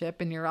relationship.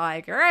 And you're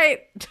like, all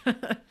right,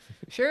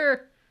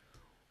 sure.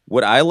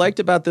 What I liked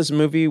about this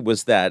movie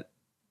was that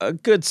a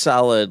good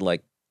solid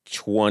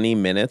 20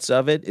 minutes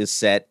of it is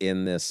set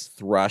in this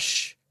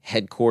Thrush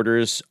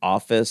headquarters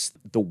office.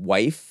 The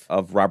wife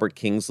of Robert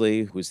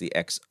Kingsley, who's the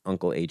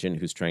ex-Uncle agent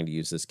who's trying to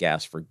use this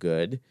gas for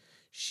good,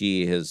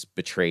 she has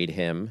betrayed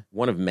him.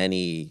 One of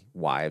many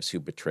wives who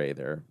betray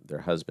their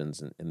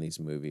husbands in these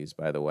movies,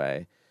 by the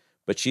way.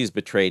 But she's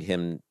betrayed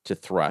him to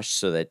Thrush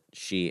so that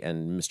she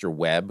and Mr.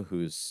 Webb,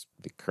 who's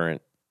the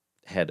current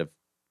head of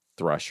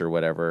Thrush or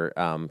whatever,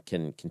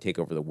 can take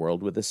over the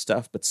world with this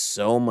stuff. But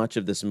so much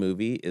of this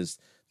movie is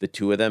the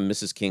two of them,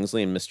 Mrs.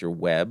 Kingsley and Mr.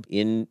 Webb,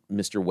 in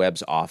Mr.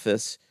 Webb's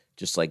office,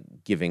 just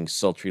giving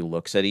sultry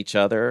looks at each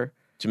other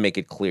to make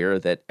it clear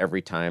that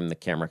every time the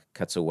camera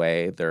cuts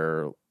away,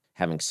 they're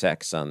having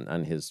sex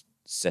on his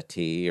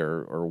settee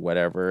or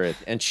whatever.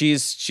 And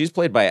she's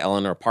played by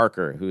Eleanor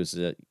Parker, who's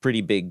a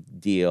pretty big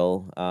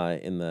deal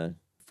in the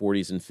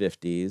 40s and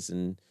 50s.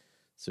 And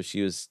so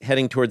she was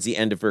heading towards the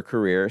end of her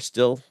career,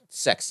 still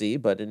sexy,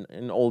 but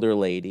an older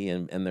lady.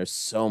 And there's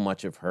so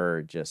much of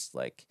her just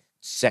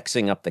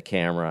sexing up the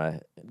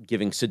camera,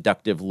 giving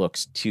seductive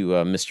looks to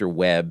Mr.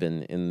 Webb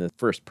in the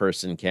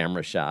first-person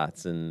camera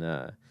shots.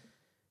 And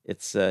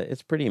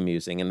it's pretty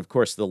amusing. And, of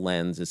course, the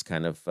lens is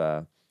kind of,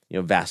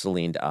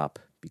 Vaselined up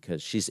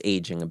because she's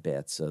aging a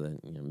bit, so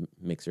that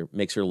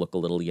makes her look a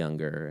little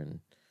younger. And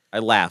I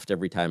laughed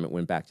every time it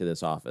went back to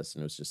this office,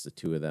 and it was just the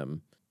two of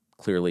them,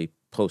 clearly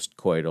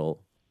post-coital,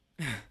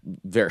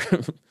 very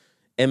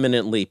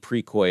eminently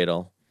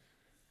pre-coital.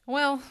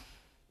 Well,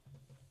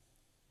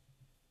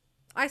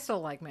 I still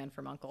like Man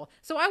from U.N.C.L.E.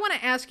 So I want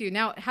to ask you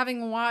now,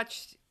 having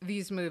watched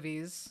these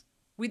movies,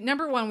 we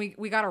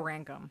got to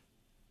rank them.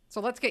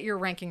 So let's get your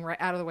ranking right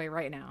out of the way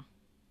right now.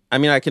 I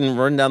mean, I can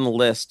run down the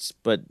lists,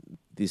 but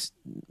these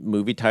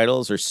movie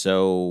titles are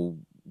so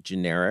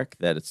generic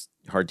that it's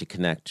hard to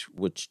connect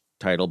which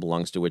title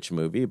belongs to which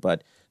movie.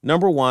 But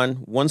number 1,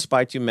 One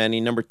Spy Too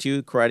Many. Number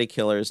 2, Karate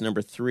Killers.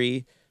 Number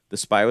 3, The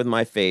Spy with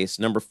My Face.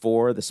 Number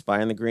 4, The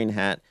Spy in the Green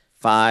Hat.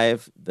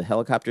 5, The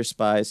Helicopter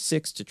Spies.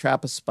 6, To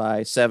Trap a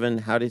Spy. 7,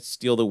 How to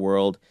Steal the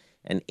World.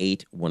 And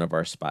 8, One of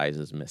Our Spies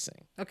is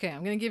Missing. Okay,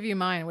 I'm going to give you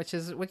mine, which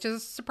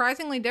is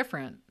surprisingly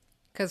different.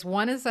 Because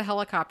 1 is The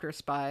Helicopter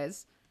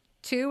Spies.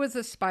 2 is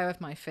The Spy with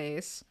My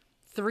Face.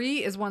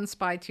 3 is One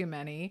Spy Too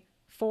Many.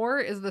 4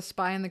 is The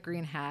Spy in the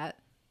Green Hat.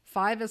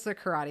 5 is The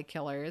Karate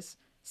Killers.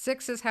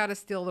 6 is How to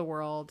Steal the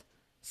World.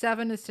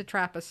 7 is To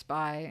Trap a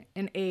Spy.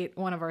 And 8,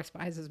 One of Our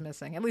Spies is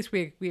Missing. At least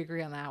we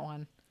agree on that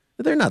one.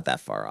 But they're not that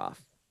far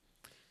off.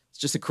 It's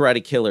just The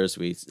Karate Killers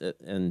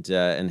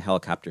and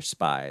Helicopter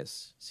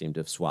Spies seem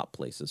to have swapped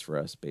places for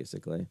us,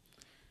 basically.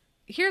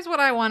 Here's what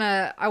I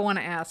wanna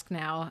ask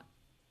now.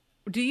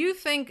 Do you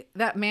think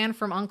that Man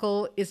from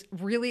U.N.C.L.E. is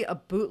really a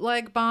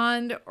bootleg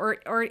Bond,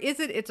 or is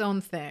it its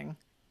own thing?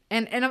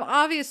 And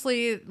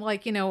obviously,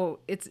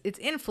 it's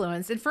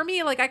influence. And for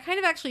me, I kind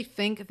of actually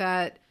think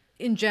that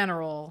in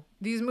general,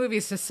 these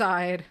movies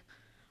aside,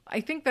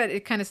 I think that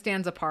it kind of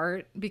stands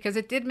apart because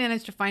it did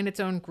manage to find its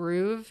own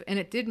groove, and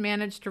it did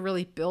manage to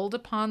really build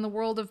upon the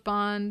world of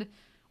Bond.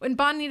 And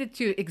Bond needed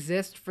to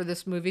exist for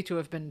this movie to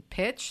have been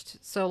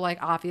pitched. So, like,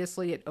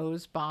 obviously it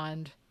owes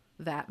Bond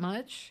that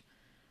much.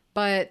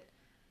 But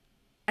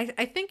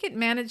I think it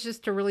manages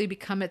to really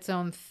become its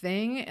own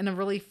thing in a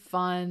really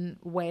fun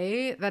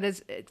way that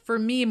is, for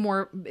me,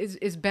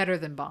 is better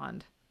than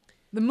Bond.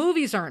 The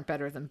movies aren't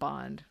better than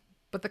Bond,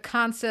 but the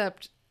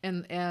concept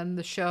and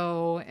the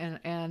show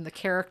and the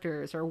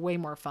characters are way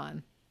more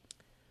fun.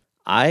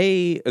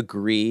 I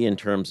agree in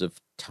terms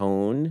of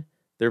tone.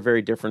 They're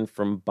very different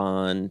from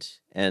Bond,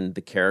 and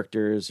the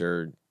characters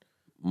are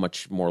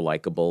much more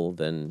likable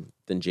than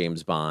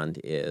James Bond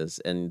is,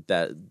 and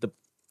that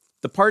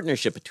the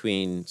partnership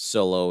between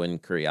Solo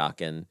and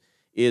Kuryakin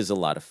is a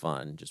lot of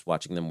fun, just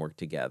watching them work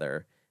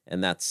together.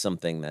 And that's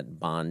something that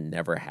Bond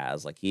never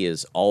has. Like, he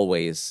is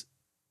always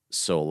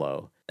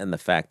Solo. And the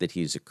fact that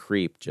he's a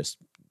creep just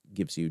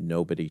gives you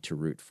nobody to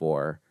root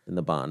for in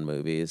the Bond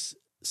movies.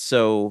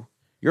 So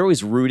you're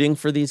always rooting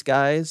for these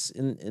guys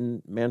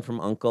in Man from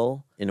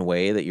U.N.C.L.E. in a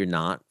way that you're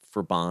not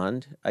for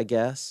Bond, I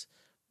guess.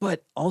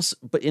 But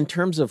in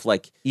terms of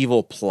like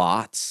evil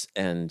plots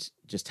and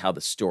just how the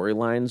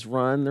storylines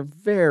run, they're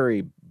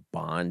very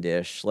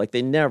Bondish. Like,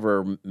 they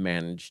never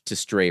manage to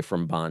stray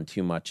from Bond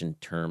too much in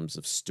terms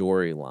of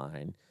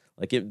storyline.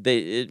 Like,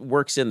 it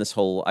works in this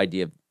whole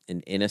idea of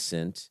an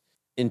innocent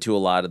into a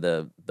lot of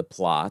the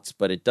plots,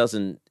 but it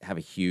doesn't have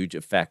a huge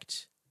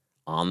effect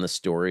on the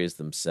stories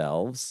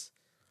themselves.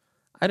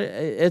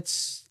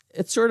 It's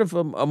sort of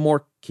a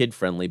more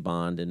kid-friendly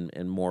Bond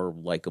and more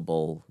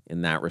likable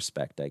in that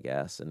respect, I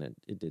guess. And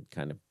it did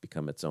kind of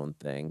become its own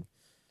thing.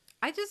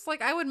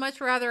 I would much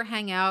rather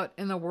hang out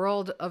in the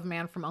world of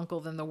Man from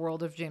U.N.C.L.E. than the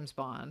world of James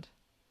Bond,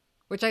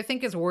 which I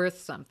think is worth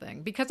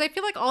something. Because I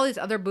feel like all these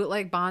other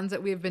bootleg Bonds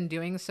that we've been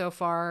doing so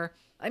far,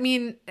 I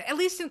mean, at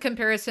least in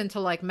comparison to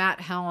like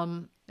Matt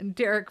Helm and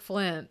Derek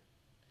Flint,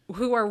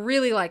 who are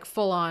really like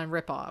full-on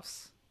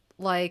ripoffs.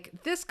 Like,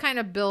 this kind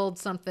of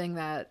builds something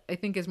that I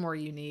think is more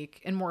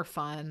unique and more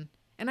fun.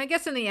 And I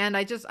guess in the end,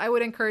 I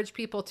would encourage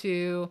people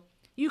to,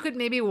 you could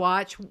maybe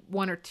watch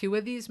one or two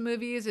of these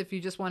movies if you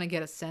just want to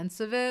get a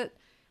sense of it.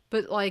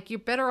 But like, you're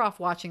better off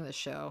watching the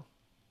show.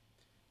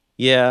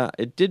 Yeah,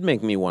 it did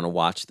make me want to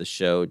watch the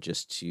show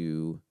just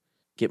to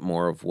get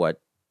more of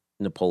what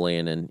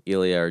Napoleon and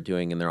Ilya are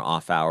doing in their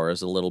off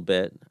hours a little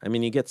bit. I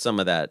mean, you get some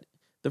of that.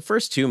 The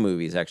first two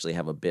movies actually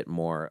have a bit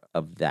more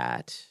of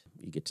that.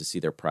 You get to see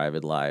their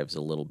private lives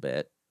a little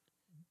bit,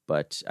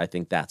 but I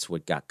think that's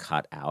what got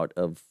cut out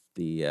of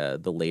the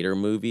later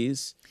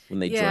movies when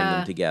they joined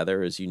them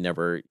together. Is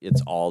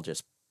it's all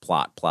just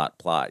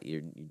plot.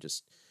 You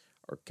just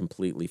are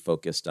completely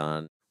focused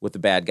on what the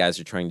bad guys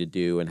are trying to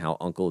do and how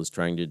Uncle is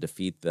trying to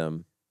defeat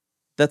them.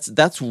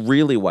 That's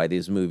really why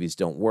these movies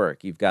don't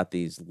work. You've got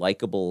these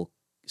likable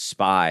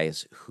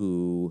spies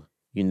who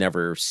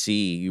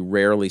you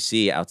rarely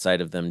see outside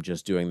of them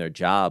just doing their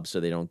job, so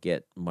they don't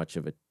get much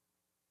of a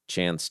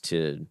chance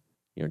to,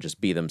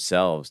 just be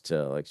themselves,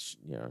 to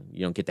you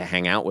don't get to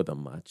hang out with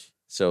them much.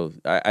 So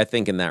I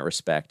think in that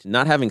respect,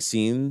 not having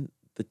seen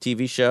the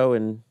TV show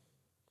in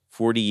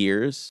 40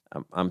 years,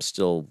 I'm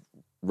still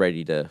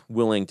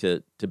willing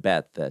to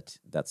bet that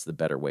that's the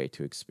better way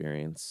to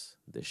experience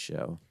this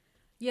show.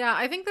 Yeah,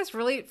 I think that's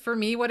really, for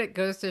me, what it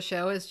goes to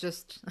show is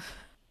just,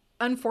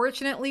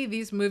 unfortunately,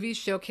 these movies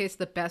showcase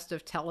the best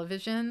of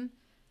television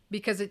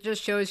because it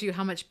just shows you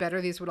how much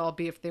better these would all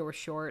be if they were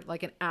short,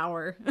 like an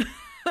hour.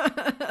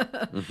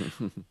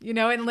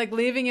 And like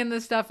leaving in the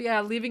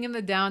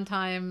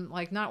downtime,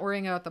 like not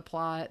worrying about the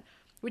plot,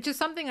 which is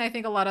something I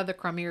think a lot of the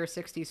crummier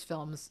 60s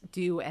films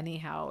do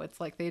anyhow.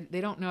 It's like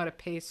they don't know how to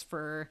pace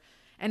for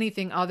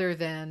anything other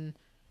than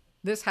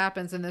this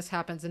happens and this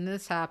happens and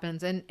this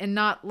happens, and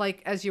not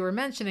like, as you were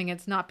mentioning,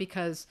 it's not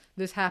because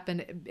this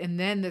happened and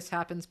then this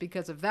happens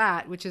because of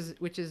that, which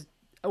is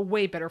a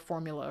way better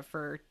formula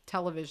for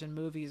television,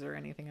 movies, or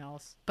anything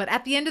else. But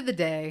at the end of the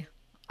day,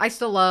 I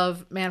still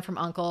love Man from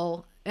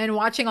U.N.C.L.E. And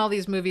watching all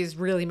these movies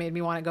really made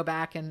me want to go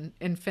back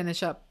and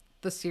finish up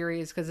the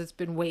series because it's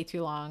been way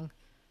too long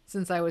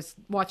since I was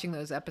watching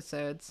those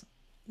episodes.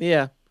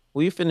 Yeah.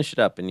 Well, you finish it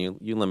up and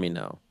you let me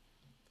know.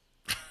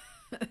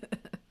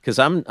 Because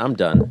I'm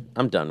done.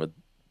 I'm done with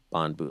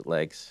Bond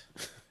bootlegs.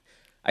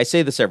 I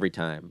say this every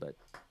time, but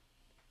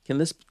can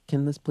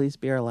this please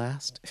be our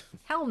last?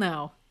 Hell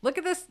no. Look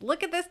at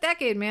this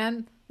decade,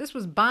 man. This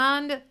was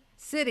Bond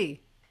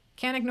City.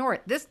 Can't ignore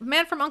it. This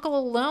Man from U.N.C.L.E.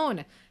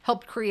 alone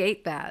helped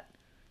create that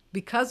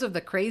because of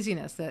the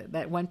craziness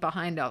that went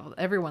behind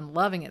everyone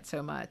loving it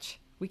so much.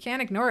 We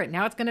can't ignore it.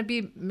 Now it's going to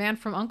be Man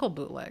from U.N.C.L.E.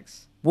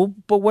 bootlegs. Well,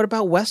 but what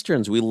about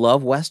Westerns? We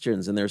love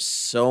Westerns, and there's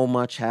so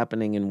much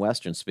happening in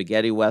Westerns.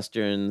 Spaghetti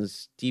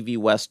Westerns, TV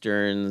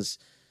Westerns,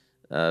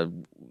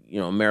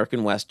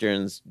 American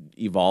Westerns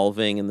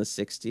evolving in the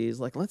 60s.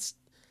 Like,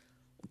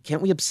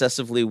 can't we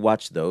obsessively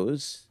watch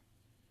those?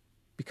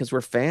 Because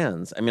we're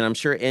fans. I mean, I'm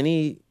sure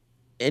any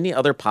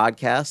other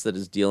podcast that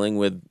is dealing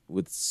with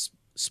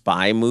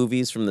spy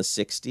movies from the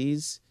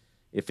 60s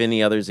if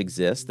any others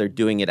exist. They're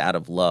doing it out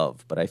of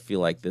love, but I feel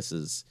like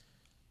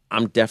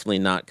I'm definitely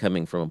not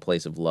coming from a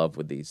place of love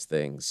with these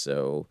things.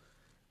 So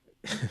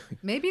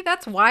Maybe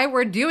that's why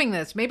we're doing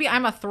this. Maybe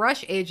I'm a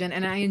thrush agent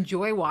and I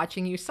enjoy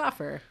watching you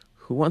suffer.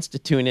 who wants to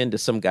tune in to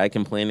some guy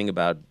complaining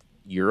about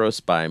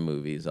Eurospy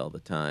movies all the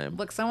time?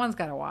 Look, someone's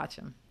got to watch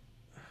them.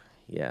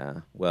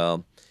 Yeah.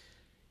 Well,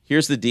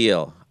 here's the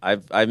deal.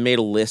 I've made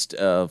a list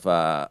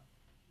of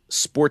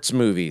sports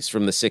movies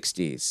from the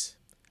 60s.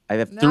 I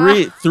have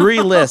three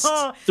lists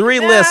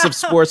of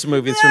sports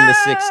movies from the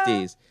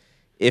 60s.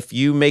 If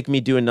you make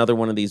me do another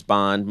one of these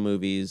Bond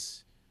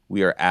movies,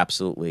 we are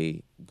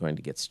absolutely going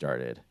to get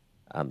started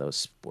on those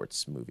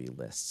sports movie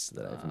lists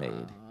that I've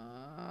made.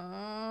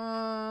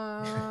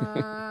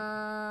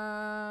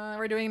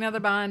 We're doing another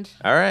Bond.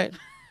 All right.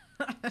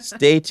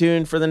 Stay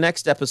tuned for the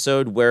next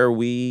episode where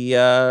we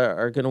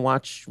are going to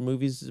watch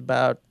movies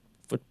about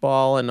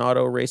football and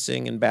auto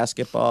racing and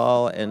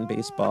basketball and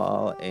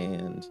baseball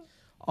and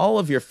all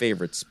of your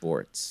favorite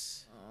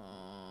sports.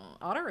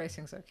 Auto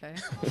racing's okay.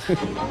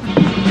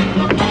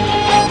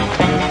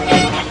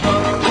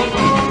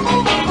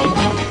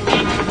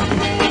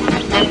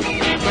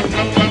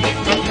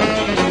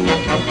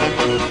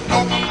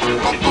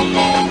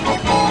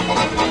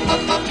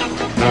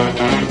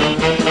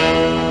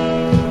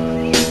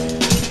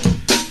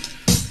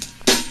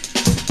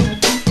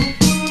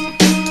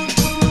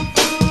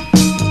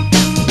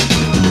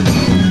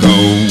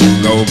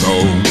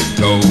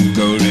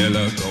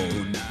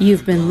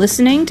 You've been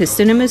listening to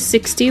Cinema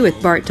 60 with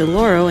Bart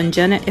DeLoro and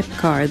Jenna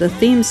Ipcar. The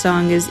theme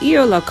song is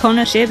Io la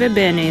conoscevo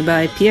bene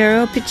by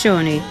Piero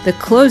Piccioni. The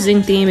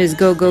closing theme is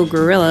Go Go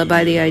Gorilla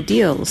by The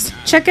Ideals.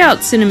 Check out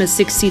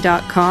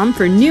cinema60.com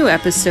for new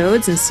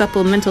episodes and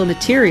supplemental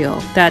material.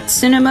 That's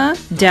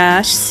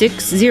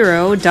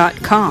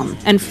cinema-60.com.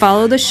 And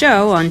follow the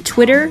show on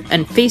Twitter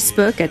and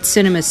Facebook at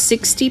Cinema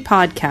 60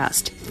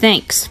 Podcast.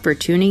 Thanks for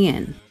tuning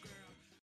in.